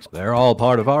and Gifts. They're all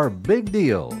part of our Big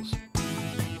Deals.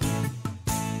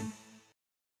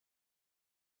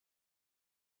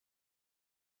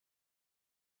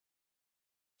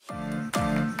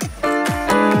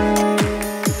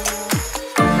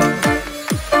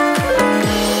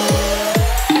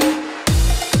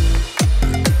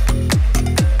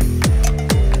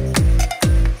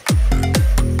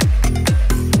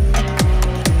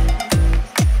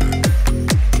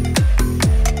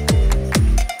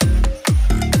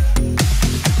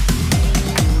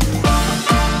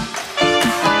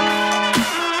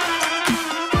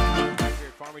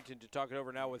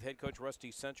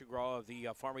 Rusty Sanchagraw of the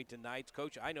Farmington Knights.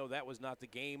 Coach, I know that was not the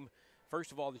game,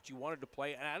 first of all, that you wanted to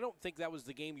play, and I don't think that was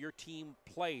the game your team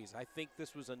plays. I think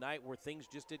this was a night where things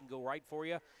just didn't go right for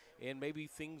you, and maybe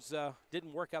things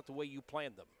didn't work out the way you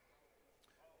planned them.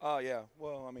 Yeah.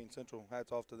 Well, Central,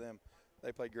 hats off to them.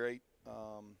 They played great.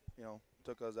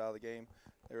 Took us out of the game.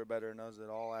 They were better than us at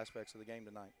all aspects of the game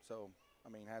tonight. So,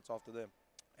 hats off to them.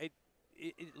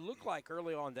 It looked like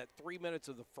early on, that 3 minutes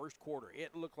of the first quarter,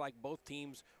 it looked like both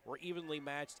teams were evenly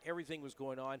matched. Everything was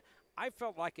going on. I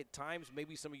felt like at times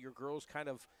maybe some of your girls kind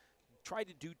of tried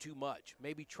to do too much,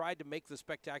 maybe tried to make the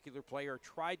spectacular play or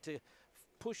tried to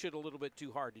push it a little bit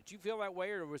too hard. Did you feel that way,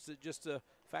 or was it just the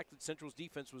fact that Central's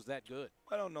defense was that good?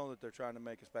 I don't know that they're trying to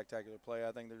make a spectacular play.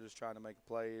 I think they're just trying to make a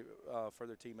play for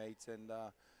their teammates. And,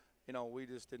 we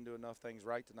just didn't do enough things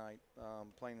right tonight,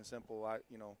 plain and simple.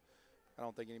 I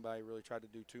don't think anybody really tried to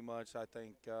do too much. I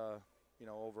think,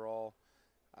 overall,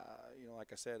 like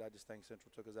I said, I just think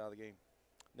Central took us out of the game.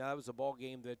 Now, that was a ball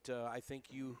game that I think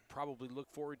you probably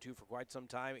looked forward to for quite some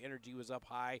time. Energy was up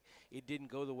high. It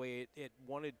didn't go the way it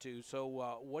wanted to.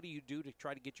 So what do you do to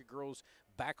try to get your girls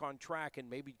back on track and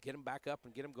maybe get them back up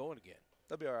and get them going again?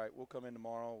 They'll be all right. We'll come in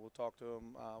tomorrow. We'll talk to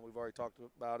them. We've already talked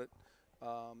about it,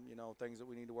 things that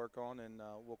we need to work on, and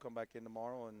we'll come back in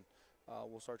tomorrow and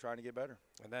we'll start trying to get better.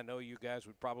 And I know you guys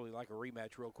would probably like a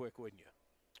rematch real quick, wouldn't you?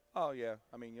 Oh, yeah.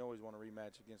 You always want a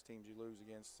rematch against teams you lose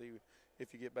against, see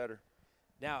if you get better.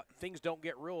 Now, things don't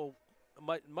get real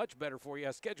much better for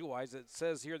you schedule-wise. It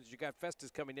says here that you got Festus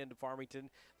coming into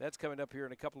Farmington. That's coming up here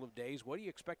in a couple of days. What are you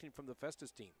expecting from the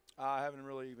Festus team? I haven't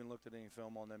really even looked at any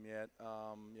film on them yet.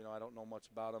 I don't know much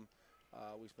about them.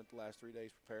 We spent the last 3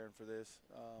 days preparing for this.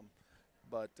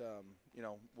 But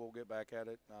we'll get back at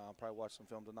it. I'll probably watch some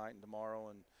film tonight and tomorrow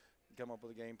and come up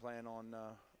with a game plan on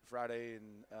Friday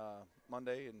and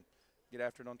Monday and get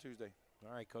after it on Tuesday.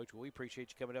 All right, Coach. Well, we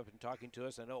appreciate you coming up and talking to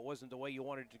us. I know it wasn't the way you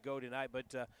wanted to go tonight,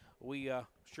 but we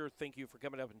sure thank you for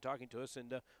coming up and talking to us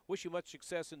and wish you much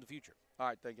success in the future. All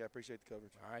right, thank you. I appreciate the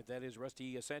coverage. All right, that is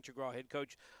Rusty Sanchagraw, head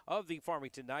coach of the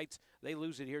Farmington Knights. They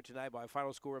lose it here tonight by a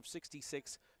final score of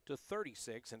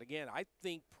 66-36. And, again, I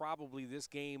think probably this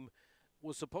game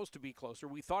was supposed to be closer.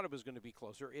 We thought it was going to be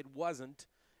closer. It wasn't.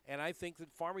 And I think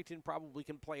that Farmington probably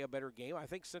can play a better game. I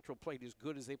think Central played as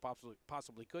good as they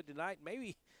possibly could tonight.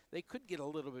 Maybe they could get a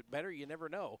little bit better. You never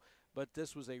know. But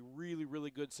this was a really, really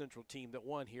good Central team that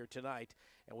won here tonight.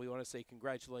 And we want to say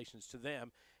congratulations to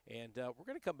them. And we're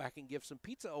going to come back and give some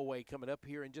pizza away coming up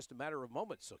here in just a matter of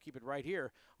moments. So keep it right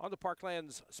here on the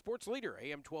Parkland's Sports Leader,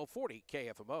 AM 1240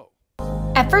 KFMO.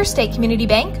 At First State Community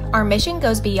Bank, our mission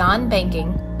goes beyond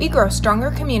banking. We grow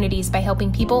stronger communities by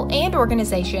helping people and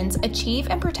organizations achieve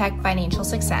and protect financial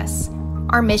success.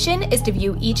 Our mission is to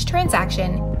view each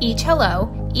transaction, each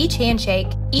hello, each handshake,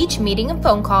 each meeting and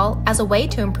phone call as a way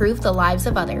to improve the lives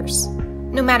of others.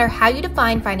 No matter how you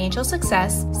define financial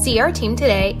success, see our team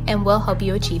today and we'll help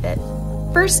you achieve it.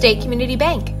 First State Community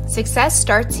Bank. Success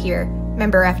starts here.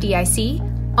 Member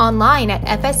FDIC. Online at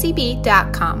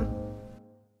fscb.com.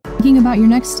 Thinking about your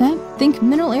next step? Think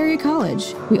Mineral Area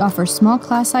College. We offer small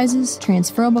class sizes,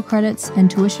 transferable credits,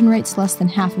 and tuition rates less than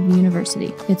half of a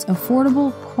university. It's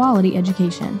affordable, quality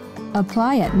education.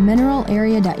 Apply at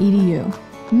mineralarea.edu.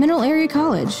 Mineral Area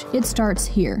College. It starts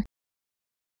here.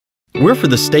 We're for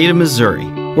the state of Missouri.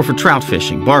 We're for trout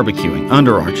fishing, barbecuing,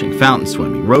 underarching, fountain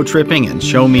swimming, road tripping, and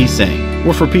show me sing.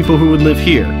 We're for people who would live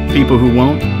here, people who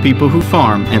won't, people who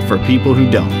farm, and for people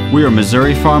who don't. We are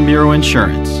Missouri Farm Bureau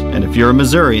Insurance, and if you're a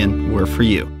Missourian, we're for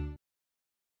you.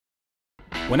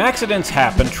 When accidents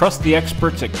happen, trust the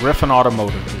experts at Griffin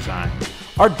Automotive Design.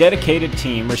 Our dedicated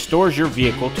team restores your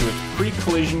vehicle to its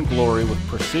pre-collision glory with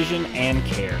precision and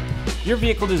care. Your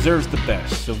vehicle deserves the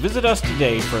best, so visit us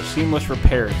today for a seamless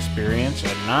repair experience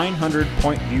at 900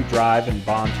 Point View Drive in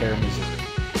Bonne Terre, Missouri.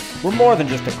 We're more than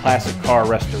just a classic car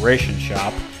restoration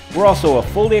shop. We're also a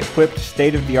fully equipped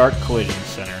state-of-the-art collision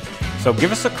center. So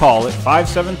give us a call at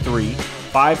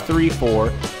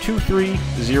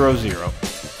 573-534-2300.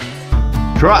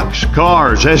 Trucks,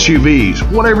 cars, SUVs,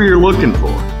 whatever you're looking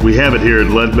for, we have it here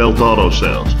at Lead Belt Auto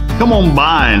Sales. Come on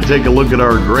by and take a look at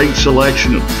our great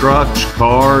selection of trucks,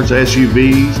 cars,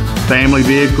 SUVs, family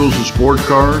vehicles, and sports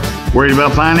cars. Worried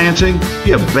about financing?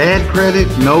 You have bad credit,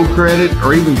 no credit,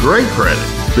 or even great credit?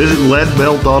 Visit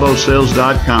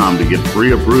leadbeltautosales.com to get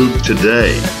pre-approved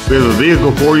today. We have a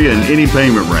vehicle for you in any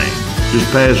payment range.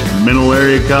 Just past Mineral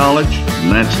Area College,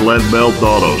 and that's Lead Belt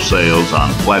Auto Sales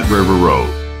on Platte River Road.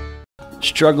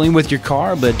 Struggling with your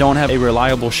car but don't have a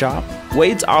reliable shop?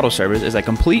 Wade's Auto Service is a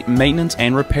complete maintenance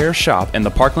and repair shop in the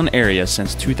Parkland area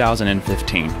since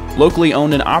 2015. Locally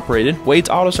owned and operated, Wade's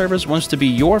Auto Service wants to be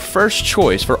your first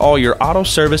choice for all your auto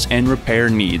service and repair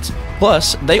needs.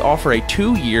 Plus, they offer a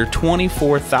 2-year,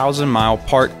 24,000-mile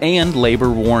part and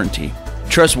labor warranty.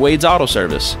 Trust Wade's Auto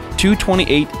Service,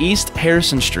 228 East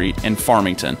Harrison Street in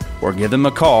Farmington, or give them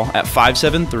a call at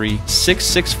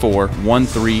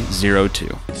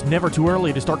 573-664-1302. It's never too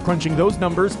early to start crunching those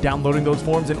numbers, downloading those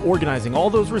forms, and organizing all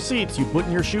those receipts you put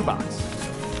in your shoebox.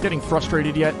 Getting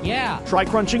frustrated yet? Yeah. Try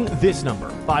crunching this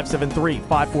number,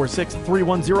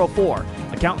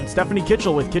 573-546-3104. Accountant Stephanie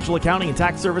Kitchell with Kitchell Accounting and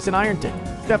Tax Service in Ironton.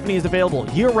 Stephanie is available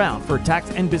year-round for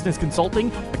tax and business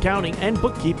consulting, accounting, and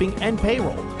bookkeeping, and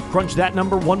payroll. Crunch that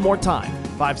number one more time,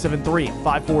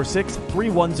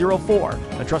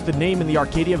 573-546-3104. A trusted name in the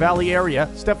Arcadia Valley area,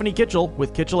 Stephanie Kitchell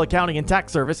with Kitchell Accounting and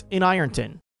Tax Service in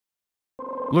Ironton.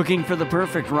 Looking for the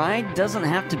perfect ride doesn't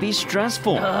have to be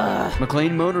stressful.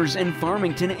 McLean Motors in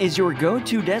Farmington is your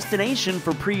go-to destination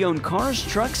for pre-owned cars,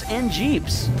 trucks, and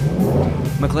Jeeps.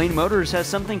 McLean Motors has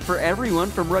something for everyone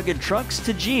from rugged trucks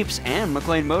to Jeeps, and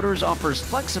McLean Motors offers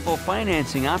flexible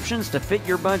financing options to fit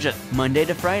your budget. Monday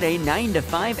to Friday, 9 to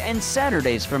 5, and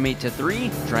Saturdays from 8 to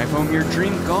 3. Drive home your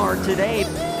dream car today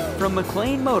from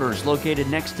McLean Motors, located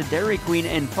next to Dairy Queen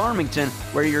in Farmington,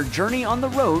 where your journey on the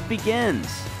road begins.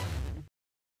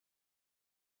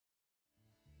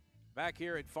 Back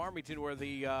here at Farmington, where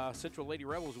the Central Lady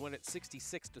Rebels win at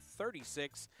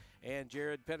 66-36, and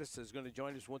Jared Pettis is going to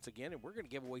join us once again, and we're going to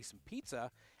give away some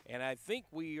pizza, and I think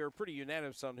we are pretty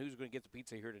unanimous on who's going to get the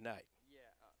pizza here tonight.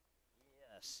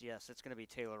 Yes, it's going to be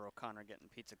Taylor O'Connor getting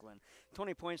pizza, Glenn.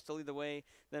 20 points to lead the way.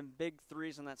 Then big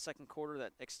threes in that second quarter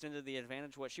that extended the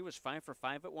advantage. She was 5 for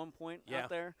 5 at one point out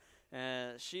there.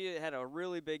 She had a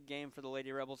really big game for the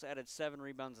Lady Rebels, added 7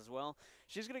 rebounds as well.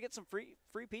 She's going to get some free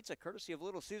pizza courtesy of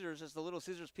Little Caesars as the Little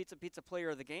Caesars Pizza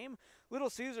Player of the Game. Little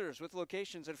Caesars, with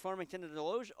locations at Farmington and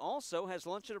Deloge, also has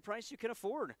lunch at a price you can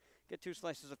afford. Get 2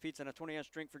 slices of pizza and a 20-ounce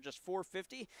drink for just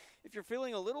 $4.50. If you're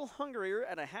feeling a little hungrier,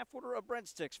 add a half order of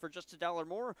breadsticks for just $1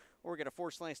 more, or get a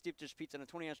 4-slice deep dish pizza and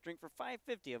a 20-ounce drink for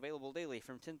 $5.50. Available daily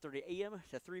from 10:30 a.m.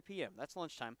 to 3 p.m. That's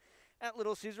lunchtime at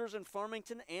Little Caesars in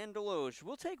Farmington and Deloge.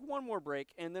 We'll take one more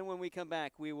break, and then when we come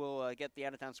back, we will get the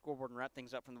out-of-town scoreboard and wrap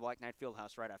things up from the Black Knight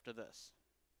Fieldhouse right after this.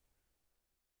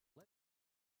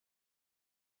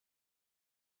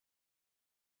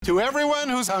 To everyone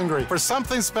who's hungry for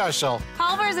something special,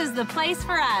 Culver's is the place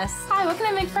for us. Hi, what can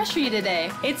I make fresh for you today?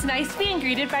 It's nice being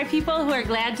greeted by people who are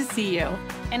glad to see you.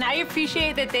 And I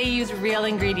appreciate that they use real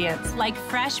ingredients like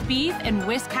fresh beef and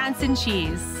Wisconsin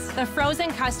cheese. The frozen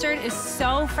custard is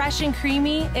so fresh and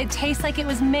creamy, it tastes like it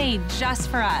was made just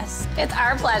for us. It's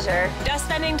our pleasure. Just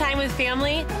spending time with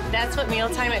family, that's what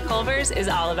mealtime at Culver's is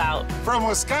all about. From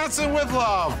Wisconsin with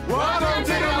love, welcome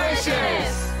to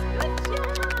Delicious!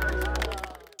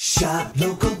 Shop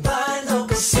local, buy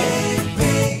local, save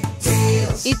big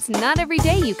deals. It's not every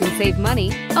day you can save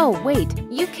money. Oh, wait,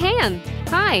 you can.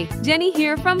 Hi, Jenny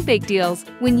here from Big Deals.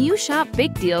 When you shop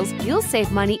Big Deals, you'll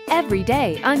save money every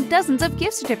day on dozens of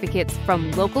gift certificates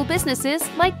from local businesses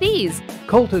like these.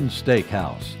 Colton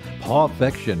Steakhouse,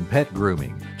 Pawfection Pet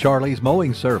Grooming, Charlie's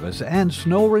Mowing Service and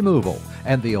Snow Removal,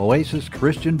 and the Oasis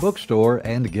Christian Bookstore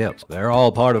and Gifts. They're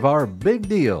all part of our Big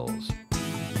Deals.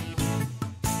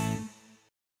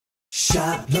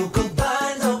 Shop local,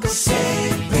 buy local,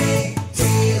 save big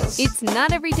deals. It's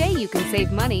not every day you can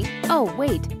save money. Oh,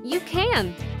 wait, you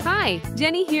can. Hi,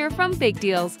 Jenny here from Big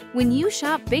Deals. When you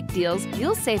shop Big Deals,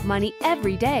 you'll save money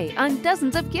every day on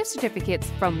dozens of gift certificates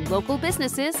from local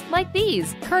businesses like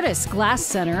these. Curtis Glass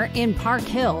Center in Park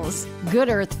Hills, Good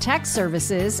Earth Tech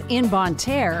Services in Bonne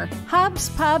Terre, Hub's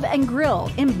Pub and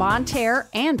Grill in Bonne Terre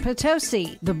and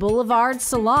Potosi, the Boulevard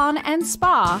Salon and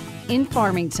Spa in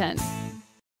Farmington.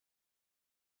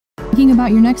 Thinking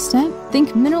about your next step?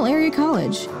 Think Mineral Area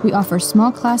College. We offer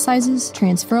small class sizes,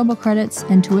 transferable credits,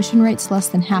 and tuition rates less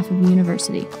than half of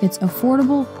university. It's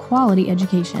affordable, quality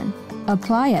education.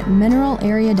 Apply at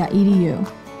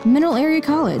mineralarea.edu. Mineral Area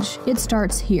College. It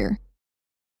starts here.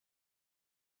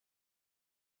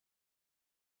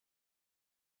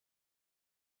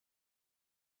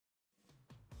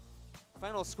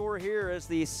 Final score here as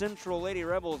the Central Lady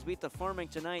Rebels beat the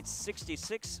Farmington Knights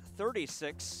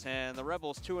 66-36, and the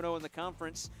Rebels 2-0 in the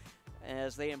conference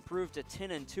as they improved to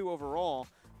 10-2 overall.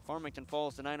 Farmington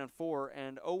falls to 9-4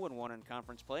 and 0-1 in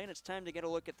conference play, and it's time to get a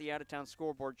look at the out-of-town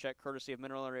scoreboard check courtesy of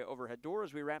Mineral Area Overhead Door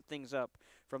as we wrap things up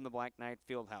from the Black Knight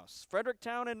Fieldhouse.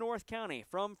 Fredericktown and North County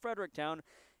from Fredericktown,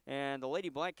 and the Lady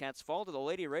Black Cats fall to the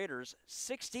Lady Raiders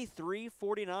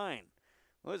 63-49.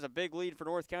 Well, it was a big lead for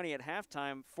North County at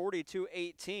halftime,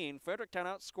 42-18. Fredericktown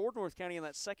outscored North County in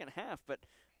that second half, but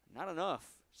not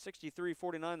enough.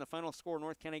 63-49, the final score.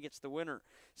 North County gets the winner.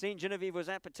 St. Genevieve was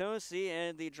at Potosi,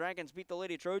 and the Dragons beat the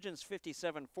Lady Trojans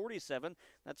 57-47.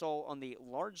 That's all on the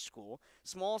large school.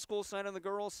 Small school side on the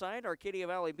girls' side, Arcadia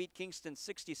Valley beat Kingston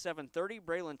 67-30.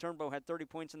 Braylon Turnbow had 30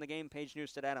 points in the game. Paige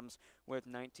Newstead-Adams with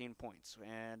 19 points.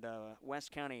 And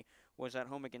West County was at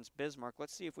home against Bismarck.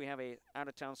 Let's see if we have a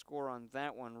out-of-town score on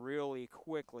that one really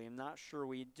quickly. I'm not sure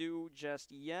we do just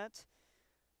yet.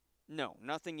 No,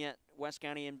 nothing yet. West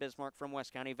County and Bismarck from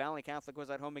West County. Valley Catholic was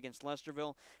at home against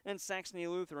Lesterville, and Saxony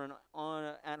Lutheran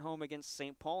at home against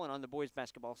St. Paul. And on the boys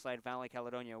basketball side, Valley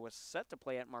Caledonia was set to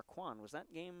play at Marquand. Was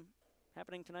that game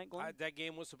happening tonight, Glenn? That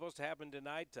game was supposed to happen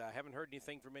tonight. I haven't heard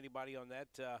anything from anybody on that.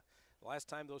 The last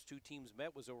time those two teams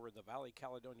met was over in the Valley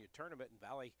Caledonia tournament, and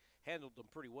Valley handled them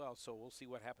pretty well, so we'll see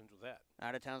what happens with that.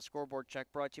 Out-of-town scoreboard check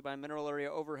brought to you by Mineral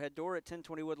Area Overhead Door at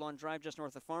 1020 Woodlawn Drive just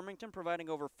north of Farmington, providing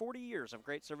over 40 years of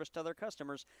great service to their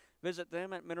customers. Visit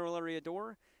them at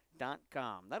mineralareadoor.com.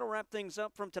 That'll wrap things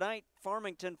up from tonight.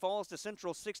 Farmington falls to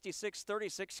Central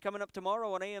 66-36. Coming up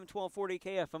tomorrow on AM 1240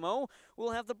 KFMO,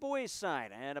 we'll have the boys'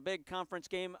 side and a big conference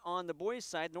game on the boys'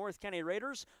 side. North County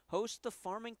Raiders host the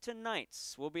Farmington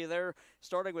Knights. We'll be there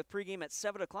starting with pregame at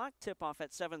 7 o'clock, tip-off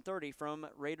at 7:30 from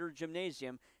Raider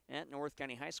Gymnasium at North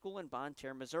County High School in Bonne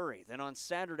Terre, Missouri. Then on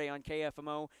Saturday on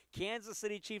KFMO, Kansas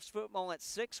City Chiefs football at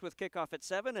 6 with kickoff at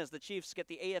 7 as the Chiefs get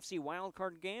the AFC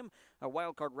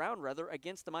wildcard round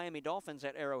against the Miami Dolphins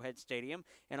at Arrowhead Stadium.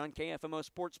 And on KFMO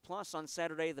Sports Plus on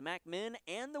Saturday, the MAC men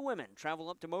and the women travel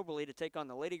up to Moberly to take on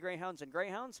the Lady Greyhounds and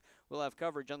Greyhounds. We'll have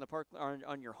coverage on the park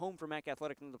on your home for MAC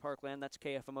Athletic in the Parkland. That's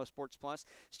KFMO Sports Plus,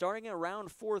 starting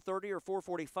around 4:30 or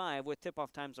 4:45 with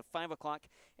tip-off times of 5 o'clock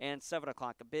and 7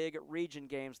 o'clock. A big region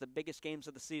games, the biggest games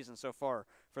of the season so far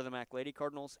for the MAC Lady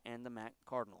Cardinals and the MAC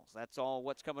Cardinals. That's all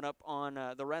what's coming up on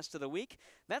the rest of the week.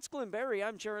 That's Glenn Berry.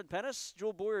 I'm Jared Pettis.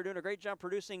 Jewel Boyer doing a great job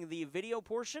producing the video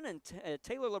portion, and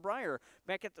Taylor LeBrier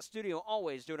back at the studio,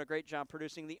 always doing a great job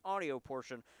producing the audio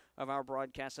portion of our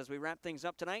broadcast as we wrap things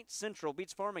up tonight. Central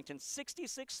beats Farmington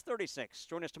 66-36.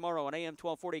 Join us tomorrow on AM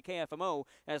 1240 KFMO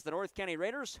as the North County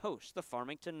Raiders host the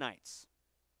Farmington Knights.